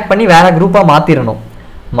 ரியாக்ட் பண்ணி வேறு குரூப்பாக மாற்றிடணும்.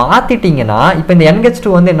 மாற்றிட்டிங்கன்னா இப்போ இந்த NH2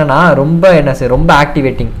 வந்து என்னென்னா ரொம்ப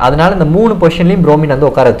ஆக்டிவேட்டிங், அதனால இந்த 3 பொசிஷன்லையும் ப்ரோமின் வந்து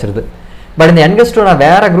உட்கார வச்சிருது. பட் இந்த NH2 நான்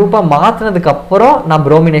வேறு குரூப்பாக மாற்றினதுக்கப்புறம் நான்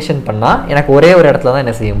ப்ரோமினேஷன் பண்ணால் எனக்கு ஒரே ஒரு இடத்துல தான்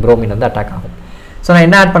என்ன செய்யும், ப்ரோமின் வந்து அட்டாக் ஆகும். ஸோ நான்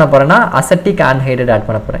என்ன ஆட் பண்ண போகிறேன்னா, அசட்டிக் ஆன்ஹைட்ரைடு ஆட்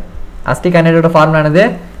பண்ண போகிறேன். அசிட்டிக் ஆன்ஹைட்ரைடோட ஃபார்முலானது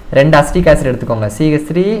 2 அசிட்டிக் ஆசிட் எடுத்துக்கோங்க,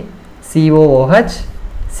 CH3COOH,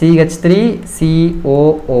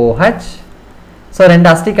 CH3COOH. ஸோ 2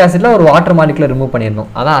 அசிட்டிக் ஆசிடில் ஒரு வாட்டர் மாலிகுலை ரிமூவ் பண்ணிடணும்,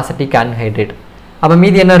 அதான் அசிட்டிக் ஆன்ஹைட்ரைட். அப்போ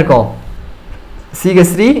மீதி என்ன இருக்கும்,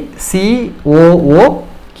 CH3COO,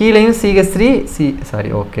 கீழேயும்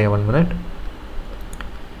ஓகே 1 மினிட்.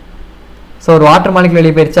 ஸோ ஒரு வாட்டர் மாலிகுல்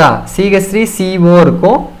வெளியே போயிடுச்சா, CH3CO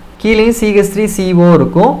இருக்கும், கீழேயும் CH3CO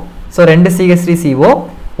இருக்கும். ஸோ 2 CH3CO,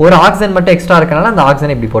 ஒரு ஆக்சிஜன் மட்டும் எக்ஸ்ட்ரா இருக்கனால அந்த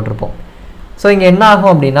ஆக்சிஜன் இப்படி போட்டிருப்போம். ஸோ இங்கே என்ன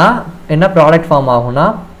ஆகும் அப்படின்னா என்ன ப்ராடக்ட் ஃபார்ம் ஆகும்னா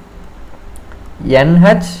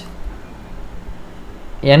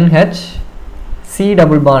NH C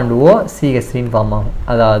double bond O CH3 form ஆகும்.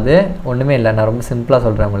 அதாவது ஒன்றுமே இல்லை, நான் ரொம்ப சிம்பிளாக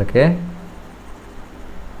சொல்கிறேன் உங்களுக்கு.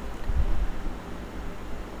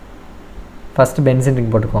 ஃபஸ்ட்டு பென்சின்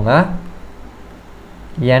ரிங் போட்டுக்கோங்க.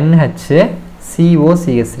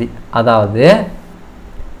 NHCOCH3 அதாவது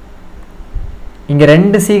இங்கே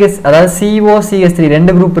ரெண்டு CH அதாவது COCH3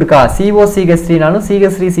 ரெண்டு குரூப் இருக்கா. COCH3நாலும்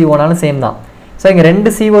CH3COனாலும் சேம் தான். ஸோ இங்கே ரெண்டு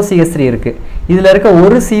COCH3 இருக்குது. இதில் இருக்க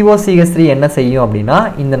ஒரு COCH3 என்ன செய்யும் அப்படின்னா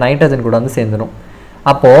இந்த நைட்ரஜன் கூட வந்து சேர்ந்துடும்.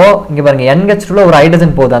 அப்போது இங்கே பாருங்கள் NH2ல ஒரு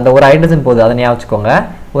ஹைட்ரஜன் போகுது, அந்த ஒரு ஹைட்ரஜன் போகுது, அதை ஞாபகம் வச்சுக்கோங்க.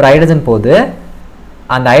 ஒரு ஹைட்ரஜன் போகுது,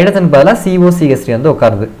 அந்த ஹைட்ரஜன் பதிலாக COCH3 வந்து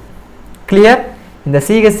உட்காருது. கிளியர்? இந்த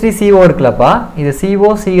CH3CO இருக்குல்லப்பா, இது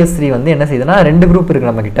COCH3 வந்து என்ன செய்யுதுன்னா ரெண்டு குரூப்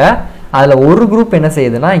இருக்குது நம்மக்கிட்ட. அதில் ஒரு குரூப் என்ன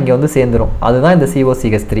செய்யுதுன்னா இங்கே வந்து சேர்ந்துடும். அதுதான் இந்த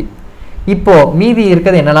COCH3. இப்போது மீதி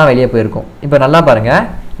இருக்கிறது என்னெல்லாம் வெளியே போயிருக்கும். இப்போ நல்லா பாருங்கள்,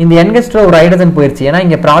 இந்த NH2 ஒரு ஹைட்ரஜன் போயிடுச்சு. ஏன்னா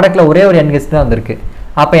இங்கே ப்ராடக்ட்டில் ஒரே ஒரு NH தான் வந்திருக்கு.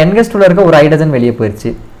 அப்போ NH2ல இருக்க ஒரு ஹைட்ரஜன் வெளியே போயிடுச்சு.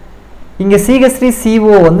 இங்கே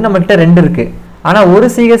CH3CO வந்து நம்மகிட்ட ரெண்டு இருக்குது, ஆனால் ஒரு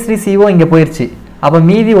CH3CO இங்கே போயிடுச்சு. அப்போ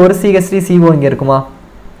மீதி ஒரு CH3CO இங்கே இருக்குமா?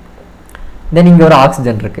 தென் இங்கே ஒரு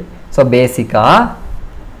ஆக்சிஜன் இருக்குது. ஸோ பேசிக்காக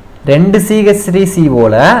ரெண்டு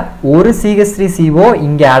CH3COவில் ஒரு CH3CO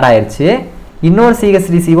இங்கே ஆட் ஆயிடுச்சு, இன்னொரு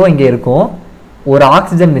CH3CO இங்கே இருக்கும், ஒரு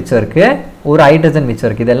ஆக்சிஜன் மிச்சம் இருக்குது, ஒரு ஹைட்ரஜன் மிச்சம்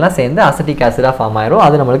இருக்குது. இதெல்லாம் சேர்ந்து அசிட்டிக் ஆசிடாக ஃபார்ம் ஆயிரும்.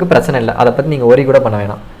 அது நம்மளுக்கு பிரச்சனை இல்லை, அதை பற்றி நீங்கள் ஒரி கூட பண்ண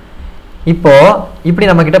வேணாம். இப்போது இப்படி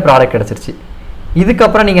நம்மக்கிட்ட ப்ராடக்ட் கிடச்சிருச்சு.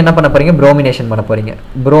 இதுக்கப்புறம் நீங்கள் என்ன பண்ண போகிறீங்க? ப்ரோமினேஷன் பண்ண போகிறீங்க.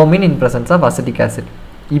 Bromine in presence of acetic acid.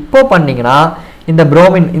 இப்போ பண்ணிங்கன்னா இந்த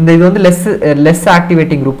ப்ரோமின் இந்த இது வந்து லெஸ்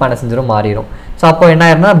ஆக்டிவேட்டிங் குரூப்பாக என்ன செஞ்சிடும் மாறிடும். ஸோ அப்போ என்ன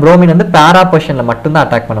ஆயிரும்னா ப்ரோமின் வந்து பேரா பொசிஷனில் மட்டும்தான்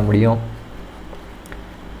அட்டாக் பண்ண முடியும்.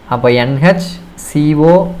 அப்போ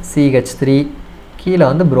NHCOCH3 கீழே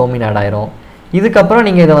வந்து ப்ரோமின் ஆட் ஆயிரும். இதுக்கப்புறம்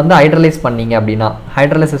நீங்கள் இதை வந்து ஹைட்ரலைஸ் பண்ணீங்க அப்படின்னா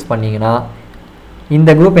ஹைட்ரலைசிஸ் பண்ணிங்கன்னா இந்த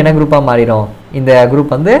குரூப் என்ன குரூப்பாக மாறிடும்? இந்த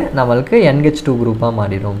குரூப் வந்து நம்மளுக்கு NH2 குரூப்பாக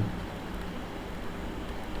மாறிடும்.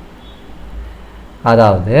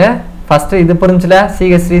 அதாவது ஃபஸ்ட்டு இது புரிஞ்சுல,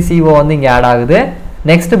 CH3CO வந்து இங்கே ஆட் ஆகுது.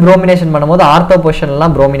 நெக்ஸ்ட் ப்ரோமினேஷன் பண்ணும்போது ஆர்த்தோ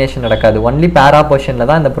பொசிஷன்லாம் ப்ரோமினேஷன் நடக்காது, ஒன்லி பேரா பொசிஷனில்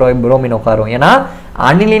தான் இந்த ப்ரோமின் உட்காரும். ஏன்னா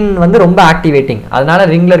அனிலின் வந்து ரொம்ப ஆக்டிவேட்டிங், அதனால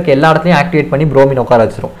ரிங்கில் இருக்க எல்லா இடத்துலையும் ஆக்டிவேட் பண்ணி ப்ரோமின் உட்கார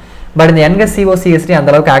வச்சிரும். பட் இந்த NHCOCH3 அந்த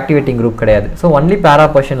அளவுக்கு ஆக்டிவேட்டிங் குரூப் கிடையாது. ஸோ ஒன்லி பேரா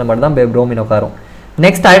பொசிஷனில் மட்டும் தான் ப்ரோமின் உட்காரும்.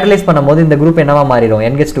 நெக்ஸ்ட் ஹைட்ரலைஸ் பண்ணும்போது இந்த குரூப் என்னவா மாறிடும்?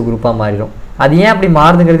 NH2 குரூப்பாக மாறிடும். அது ஏன் அப்படி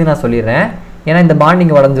மாறுதுங்கிறது நான் சொல்லிடுறேன். ஏன்னா இந்த பாண்ட்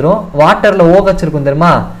இங்கே உடஞ்சிரும். வாட்டரில் OH இருக்கும்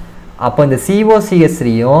தெரியுமா? அப்போ இந்த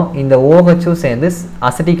COCH3யும் இந்த OHும் சேர்ந்து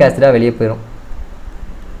அசிட்டிக் ஆசிடாக வெளியே போயிடும்.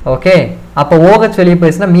 ஓகே, அப்போ OH வெளியே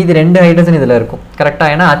போயிடுச்சுன்னா மீதி ரெண்டு ஹைட்ரஜன் இதில் இருக்கும்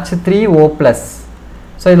கரெக்டாக. ஏன்னா H3O+.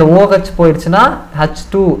 ஸோ இதில் OH போயிடுச்சுன்னா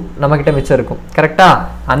H2 நம்மக்கிட்ட மிச்சம் இருக்கும் கரெக்டாக.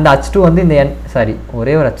 அந்த H2 வந்து இந்த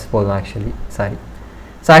ஒரே ஒரு H போதும் ஆக்சுவலி.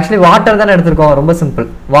 ஸோ ஆக்சுவலி வாட்டர் தானே எடுத்திருக்கோம், ரொம்ப சிம்பிள்.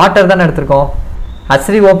 வாட்டர் தானே எடுத்திருக்கோம்.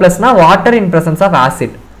 H3O+னா water in presence of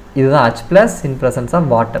acid, இதுதான் H+ in presence of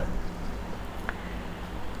water.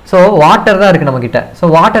 So water தான் இருக்குது நம்மக்கிட்ட. ஸோ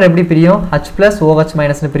வாட்டர் எப்படி பிரியும்? H+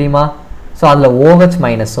 OH- பிரியுமா? ஸோ அதில் OH-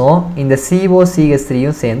 இந்த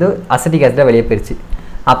COCH3யும் சேர்ந்து அசிட்டிக் ஆசிடாக வெளியே போயிடுச்சு.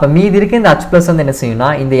 அப்போ மீதி இருக்க இந்த H+ வந்து என்ன செய்யும்னா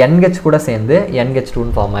இந்த NH கூட சேர்ந்து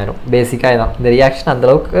NH2ன்னு ஃபார்ம் ஆயிரும். பேசிக்காக இதான் இந்த ரியாக்ஷன்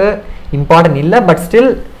அந்தளவுக்கு இம்பார்ட்டன்ட் இல்லை. பட்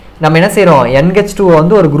ஸ்டில் நம்ம என்ன செய்கிறோம்? NH2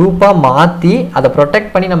 வந்து ஒரு குரூப்பாக மாற்றி அதை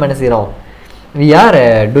ப்ரொடெக்ட் பண்ணி நம்ம என்ன செய்கிறோம்? We are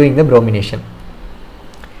doing the bromination.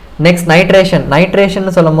 Next nitration.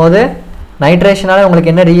 Nitration சொல்லும் போது நைட்ரேஷனால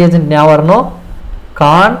உங்களுக்கு என்ன ரீஏஜென்ட் ஞாபகம் வரணும்?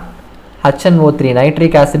 கான் HNO3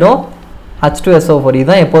 நைட்ரிக் ஆசிடும் H2SO4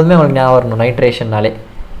 இதுதான் எப்போதுமே உங்களுக்கு ஞாபகம் வரணும் நைட்ரேஷன்னாலே.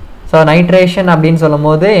 ஸோ நைட்ரேஷன் அப்படின்னு சொல்லும்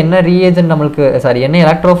போது என்ன ரீஏஜென்ட் நம்மளுக்கு என்ன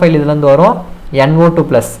எலக்ட்ரோஃபைல் இதுலேருந்து வரும்?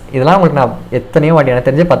 NO2+. இதெல்லாம் உங்களுக்கு நான் எத்தனையோ வாட்டி எனக்கு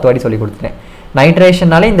தெரிஞ்சு 10 வாட்டி சொல்லி கொடுத்துட்டேன்.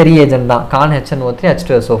 நைட்ரேஷன்னாலே இந்த ரீஏஜென்ட் தான், கான் HNO3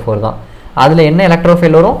 H2SO4 தான். அதில் என்ன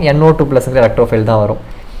எலக்ட்ரோஃபைல் வரும்? NO2+ எலக்ட்ரோஃபைல் தான் வரும்.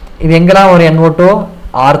 இது எங்கெல்லாம் ஒரு NO2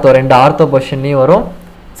 ஆர்த்தோ, ரெண்டு ஆர்த்தோ பொசிஷன்லையும் வரும்.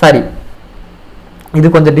 இது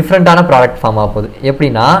கொஞ்சம் டிஃப்ரெண்ட்டான ப்ராடக்ட் ஃபார்ம் ஆக போகுது.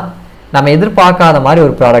 எப்படின்னா நம்ம எதிர்பார்க்காத மாதிரி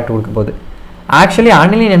ஒரு ப்ராடக்ட் கொடுக்க போகுது. ஆக்சுவலி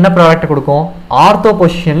அனிலின் என்ன ப்ராடக்ட் கொடுக்கும்? ஆர்த்தோ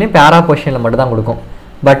பொசிஷன்லையும் பேரா பொசிஷனில் மட்டும் தான் கொடுக்கும்.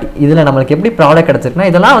 பட் இதில் நம்மளுக்கு எப்படி ப்ராடக்ட் கிடச்சிருக்குன்னா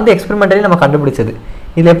இதெல்லாம் வந்து எக்ஸ்பெரிமெண்டலி நம்ம கண்டுபிடிச்சது.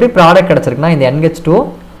 இதில் எப்படி ப்ராடக்ட் கிடச்சிருக்குன்னா இந்த NH2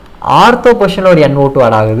 ஆர்த்தோ பொசிஷனில் ஒரு NO2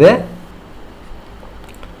 ஆட் ஆகுது,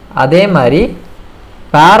 அதே மாதிரி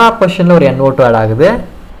பேரா பொசிஷனில் ஒரு NO2 ஆட் ஆகுது,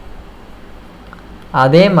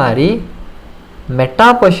 அதே மாதிரி மெட்டா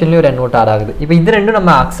பொசிஷன்லேயும் ஒரு NO2 ஆட் ஆகுது. இப்போ இது ரெண்டும்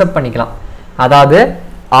நம்ம அக்செப்ட் பண்ணிக்கலாம். அதாவது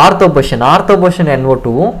ஆர்த்தோ பொசிஷன்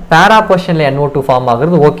NO2வும் பேரா பொசிஷனில் NO2 ஃபார்ம்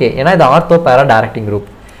ஆகுறது ஓகே, ஏன்னா இது ஆர்த்தோ பேரா டைரக்டிங் குரூப்.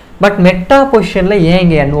 பட் மெட்டா பொசிஷனில் ஏன்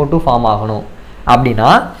இங்கே NO2 ஃபார்ம் ஆகணும் அப்படின்னா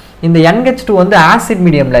இந்த NH2 வந்து ஆசிட்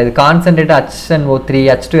மீடியமில் இது கான்சன்ட்ரேட் HNO3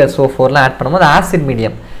 H2SO4லாம் ஆட் பண்ணும்போது ஆசிட்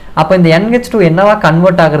மீடியம். அப்போ இந்த NH2 என்னவா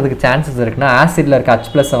கன்வெர்ட் ஆகிறதுக்கு சான்சஸ் இருக்குன்னா ஆசிடில் இருக்க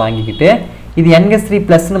H+ வாங்கிக்கிட்டு இது NH3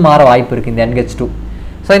 ப்ளஸ்னு மாற வாய்ப்பு இருக்குது இந்த NH2.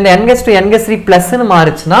 ஸோ இந்த NH2 NH3 ப்ளஸ்னு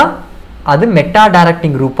மாறுச்சுன்னா அது மெட்டா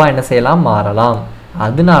டைரக்டிங் குரூப்பாக என்ன செய்யலாம் மாறலாம்.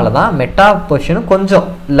 அதனால தான் மெட்டா பொசிஷனும் கொஞ்சம்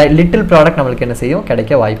லிட்டில் ப்ராடக்ட் நம்மளுக்கு என்ன செய்யும்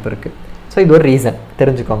கிடைக்க வாய்ப்பு இருக்குது. ஸோ இது ஒரு ரீசன்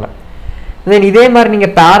தெரிஞ்சுக்கோங்க. தென் இதே மாதிரி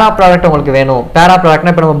நீங்கள் பேரா ப்ராடக்ட் உங்களுக்கு வேணும். பேரா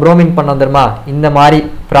ப்ராடக்ட்னா இப்போ நம்ம ப்ரோமின் பண்ண வந்துருமா, இந்த மாதிரி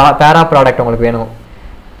பேரா ப்ராடக்ட் உங்களுக்கு வேணும்.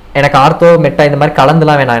 எனக்கு ஆர்த்தோ மெட்டா இந்த மாதிரி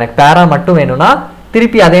கலந்துலாம் வேணாம், எனக்கு பேரா மட்டும் வேணும்னா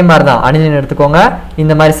திருப்பி அதே மாதிரி தான் அனிலின் எடுத்துக்கோங்க.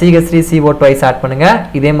 இந்த மாதிரி CH3 CO twice ஆட் பண்ணுங்க.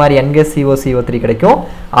 இதே மாதிரி NGCO CO3 கிடைக்கும்.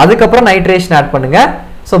 அதுக்கப்புறம் நைட்ரேஷன் ஆட் பண்ணுங்க.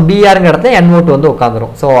 ஸோ பிஆருங்கிற இடத்துல NO2 வந்து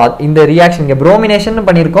உட்காந்துரும். ஸோ இந்த ரியாக்ஷன் இங்கே ப்ரோமினேஷன்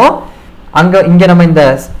பண்ணியிருக்கோம். இங்கே நம்ம இந்த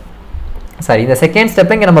செகண்ட்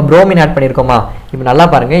ஸ்டெப் இங்கே நம்ம ப்ரோமின் ஆட் பண்ணியிருக்கோமா. இப்போ நல்லா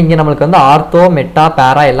பாருங்க, இங்கே நம்மளுக்கு வந்து ஆர்த்தோ மெட்டா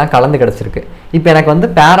பேரா எல்லாம் கலந்து கிடச்சிருக்கு. இப்போ எனக்கு வந்து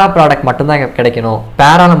பேரா ப்ராடக்ட் மட்டும்தான் கிடைக்கணும்,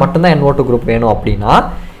 பேராவில் மட்டும்தான் NO2 குரூப் வேணும் அப்படின்னா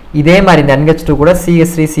இதே மாதிரி இந்த NH2 கூட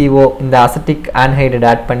CH3CO இந்த அசிட்டிக் ஆன்ஹைட்ரைடு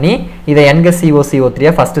ஆட் பண்ணி இதை NGCO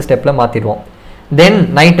CO3 ஃபர்ஸ்ட் ஸ்டெப்பில் மாற்றிடுவோம். தென்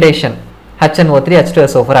நைட்ரேஷன் HNO3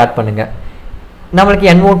 H2SO4 ஆட் பண்ணுங்க. நம்மளுக்கு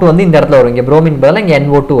NO2 வந்து இந்த இடத்துல வரும். இங்கே ப்ரோமின் பதிலாக இங்கே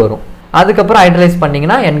NO2 வரும். அதுக்கப்புறம் ஹைட்ரலைஸ்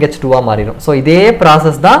பண்ணிங்கன்னா NH2 மாறிடும். ஸோ இதே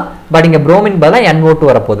ப்ராசஸ் தான், பட் இங்கே ப்ரோமின் பதிலாக NO2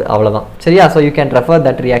 வரப்போகுது, அவ்வளோதான். சரியா? So you can refer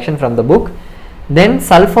that reaction from the book. Then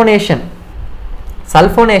sulphonation.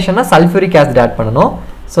 சல்ஃபோனேஷன்னா sulphuric acid add பண்ணணும்.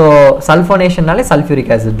 ஸோ சல்ஃபோனேஷன்னாலே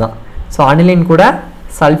சல்ஃபியூரிக் ஆசிட் தான். ஸோ அனிலின் கூட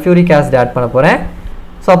சல்ஃபியூரிக் ஆசிட் ஆட் பண்ண போகிறேன்.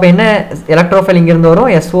 ஸோ அப்போ என்ன எலக்ட்ரோஃபைல் இங்கேருந்து வரும்,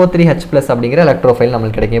 SO3H+ அப்படிங்கிற எலக்ட்ரோஃபைல்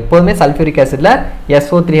நம்மளுக்கு கிடைக்கும். எப்போதுமே சல்ஃபியூரிக் ஆசிடில்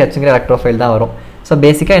SO3Hங்கிற எலக்ட்ரோஃபைல் தான் வரும். ஸோ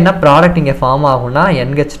பேசிக்காக என்ன ப்ராடக்ட் இங்கே ஃபார்ம் ஆகும்னா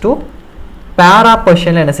NH2 பேரா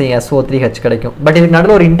பொசிஷனில் என்ன செய்யும் SO3H கிடைக்கும். பட் இதுக்கு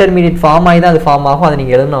நடுவில் ஒரு இன்டர்மீடியட் ஃபார்ம் ஆகி தான் அது ஃபார்ம் ஆகும், அது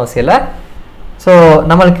நீங்கள் எழுதணும் அவசியம் இல்லை. ஸோ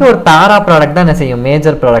நம்மளுக்கு ஒரு பேரா ப்ராடக்ட் தான் என்ன செய்யும்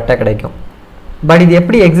மேஜர் ப்ராடக்டாக கிடைக்கும். பட் இது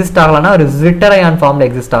எப்படி எக்ஸிஸ்ட் ஆகலாம்னா ஒரு ஜிவிட்டர் அயான் ஃபார்மில்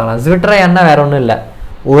எக்ஸிஸ்ட் ஆகலாம். ஜிவிட்டர் அயான்னா வேற ஒன்றும் இல்லை,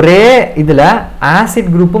 ஒரே இதில் ஆசிட்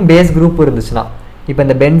குரூப்பும் பேஸ் குரூப்பும் இருந்துச்சுன்னா, இப்போ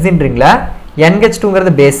இந்த benzene ரிங்கில்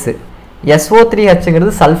NH2ங்கிறது base,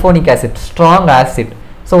 SO3Hங்கிறது sulphonic acid, strong acid.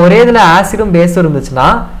 So ஒரே இதில் ஆசிடும் பேஸும் இருந்துச்சுன்னா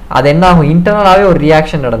அது என்ன ஆகும், இன்டர்னலாகவே ஒரு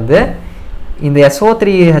ரியாக்ஷன் நடந்து இந்த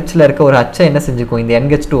SO3Hல இருக்க ஒரு H என்ன செஞ்சுக்கும், இந்த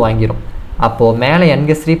NH2 வாங்கிடும். அப்போது மேலே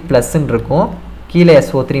NH3+ இருக்கும், கீழே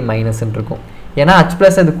SO3- இருக்கும். ஏன்னா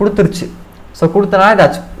H+ அது கொடுத்துருச்சு. ஸோ கொடுத்தனால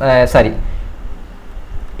இது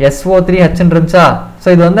SO3H இருந்துச்சா. ஸோ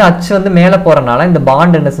இது வந்து H வந்து மேலே போகிறனால இந்த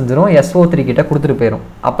பாண்ட் என்ன செஞ்சிடும், SO3 கிட்ட கொடுத்துட்டு போயிடும்.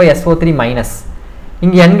 அப்போ SO3-.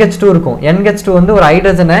 இங்கே NH2 இருக்கும். NH2 வந்து ஒரு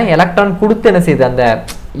ஹைட்ரஜனை எலக்ட்ரான் கொடுத்து என்ன செய்யுது, அந்த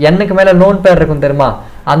Nக்கு மேலே லோன் பேர் இருக்கும் தெரியுமா,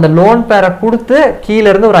 அந்த லோன் பேரை கொடுத்து கீழே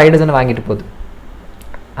இருந்து ஒரு ஹைட்ரஜனை வாங்கிட்டு போகுது.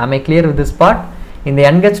 am I clear with this part? இந்த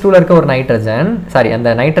NH2ல இருக்க ஒரு நைட்ரஜன், அந்த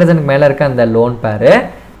நைட்ரஜனுக்கு மேலே இருக்க அந்த லோன் பேரு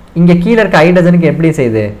இங்கே கீழே இருக்க ஹைட்ரஜனுக்கு எப்படி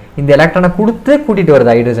செய்யுது, இந்த எலக்ட்ரானை கொடுத்து கூட்டிகிட்டு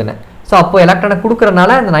வருது ஹைட்ரஜனை. ஸோ அப்போ எலக்ட்ரானை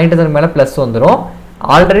கொடுக்குறனால அந்த நைட்ரஜனுக்கு மேலே ப்ளஸ் வந்துடும்.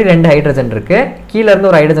 ஆல்ரெடி 2 ஹைட்ரஜன் இருக்குது, கீழே இருந்து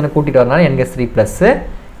ஒரு ஹைட்ரஜனை கூட்டிகிட்டு வரனால NH3+,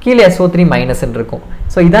 கீழே SO3- இருக்கும்.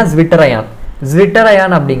 ஸோ இதுதான் ஜிவிட்டர் அயான். ஜிவிட்டர்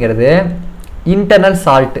அயான் அப்படிங்கிறது இன்டர்னல்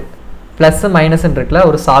சால்ட், ப்ளஸ் மைனஸ்ன்னு இருக்குல்ல,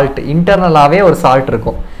 ஒரு சால்ட் இன்டர்னலாகவே ஒரு சால்ட்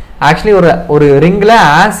இருக்கும். ஆக்சுவலி ஒரு ரிங்கில்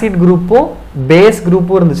ஆசிட் குரூப்பும் பேஸ்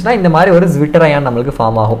குரூப்பும் இருந்துச்சுன்னா இந்த மாதிரி ஒரு ஜிவிட்டர் அயான் நம்மளுக்கு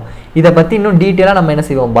ஃபார்ம் ஆகும். இதை பற்றி இன்னும் டீட்டெயிலாக நம்ம என்ன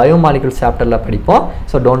செய்வோம், பயோமாலிகுல்ஸ் சாப்டரில் படிப்போம்.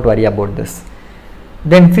 So don't worry about this.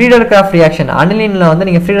 Then ஃப்ரீடர்-கிராஃப்ட் reaction. அனிலினில் வந்து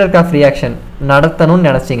நீங்கள் ஃப்ரீடர்-கிராஃப்ட் ரியாக்ஷன் நடத்தணும்னு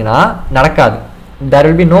நினச்சிங்கன்னா நடக்காது. there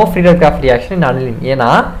will be no Friedel-Crafts reaction in aniline. ஏன்னா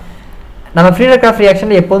நம்ம Friedel-Crafts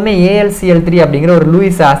reactionல எப்போதுமே AlCl3 அப்படிங்கிற ஒரு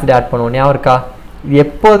லூயிஸ் ஆசிட் ஆட் பண்ணுவோம், ஞாபகம் இருக்கா? இது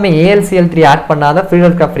எப்போதுமே AlCl3 ஆட் பண்ணாத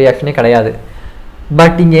Friedel-Crafts reactionே கிடையாது.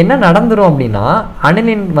 பட் இங்கே என்ன நடந்துரும் அப்படின்னா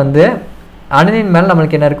அனிலின் மேலே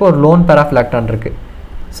நம்மளுக்கு என்ன இருக்குது, ஒரு லோன் பேர் ஆஃப் எலக்ட்ரான் இருக்குது.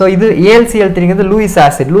 ஸோ இது AlCl3ங்கிறது லூயிஸ்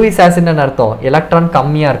ஆசிட். லூயிஸ் ஆசிட்னு அர்த்தம் எலக்ட்ரான்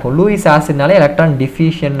கம்மியாக இருக்கும். லூயிஸ் ஆசிட்னாலே எலக்ட்ரான்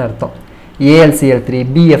டிஃபிஷியன்ட்னு அர்த்தம். AlCl3,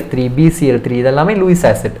 BF3, BCl3 இதெல்லாமே லூயிஸ்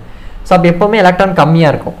ஆசிட். ஸோ அப்போ எப்போவுமே எலக்ட்ரான்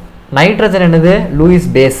கம்மியாக இருக்கும். நைட்ரஜன் என்னது, லூயிஸ்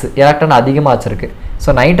பேஸ், எலக்ட்ரான் அதிகமாக வச்சுருக்கு. ஸோ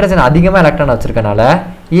நைட்ரஜன் அதிகமாக எலக்ட்ரான் வச்சுருக்கனால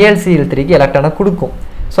AlCl3க்கு எலக்ட்ரானை கொடுக்கும்.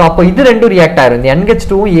 ஸோ அப்போ இது ரெண்டும் ரியாக்ட் ஆகிரும். இந்த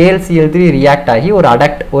NH2வும் AlCl3 ரியாக்ட் ஆகி ஒரு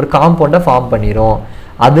ஒரு காம்பவுண்டை ஃபார்ம் பண்ணிடும்.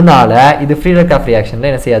 அதனால இது Friedel-Crafts ரியாக்ஷனில்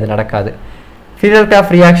என்ன செய்யாது, நடக்காது.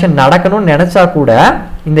 Friedel-Crafts ரியாக்ஷன் நடக்கணும்னு நினச்சா கூட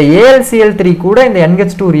இந்த AlCl3 கூட இந்த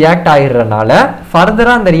NH2 ரியாக்ட் ஆகிடுறதுனால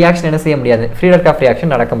ஃபர்தராக அந்த ரியாக்ஷன் என்ன செய்ய முடியாது, Friedel-Crafts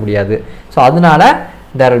ரியாக்ஷன் நடக்க முடியாது. ஸோ அதனால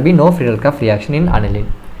there will be no Friedel-Crafts reaction in aniline.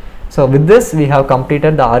 So with this we have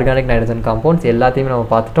completed the organic nitrogen compounds. எல்லாத்தையுமே நம்ம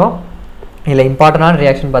பார்த்துட்டோம். இதில் இம்பார்ட்டண்டான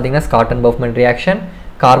ரியாக்ஷன் பார்த்தீங்கன்னா ஸ்காட்டன்-பர்ஃப்மன் reaction,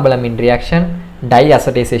 கார்பலமின் reaction,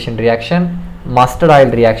 டைஅசோடைசேஷன் reaction, mustard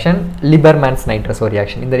oil reaction, லிபர்மேன்ஸ் nitroso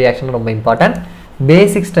reaction. இந்த ரியாக்ஷன் ரொம்ப இம்பார்ட்டன்ட்.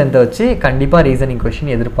 பேசிக் ஸ்ட்ரென்த்தை வச்சு கண்டிப்பாக ரீசனிங்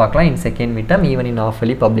கொஸ்டின் எதிர்பார்க்கலாம் in second meet term, even in of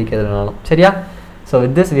public எதுனாலும். சரியா? So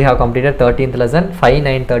with this we have completed 13th lesson. 5,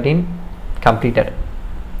 9, 13 completed.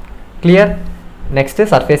 Clear? Next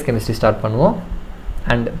surface chemistry start பண்ணுவோம்.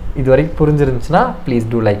 And இது வரைக்கும் புரிஞ்சிருந்துச்சுன்னா please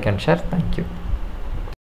do like and share. Thank you.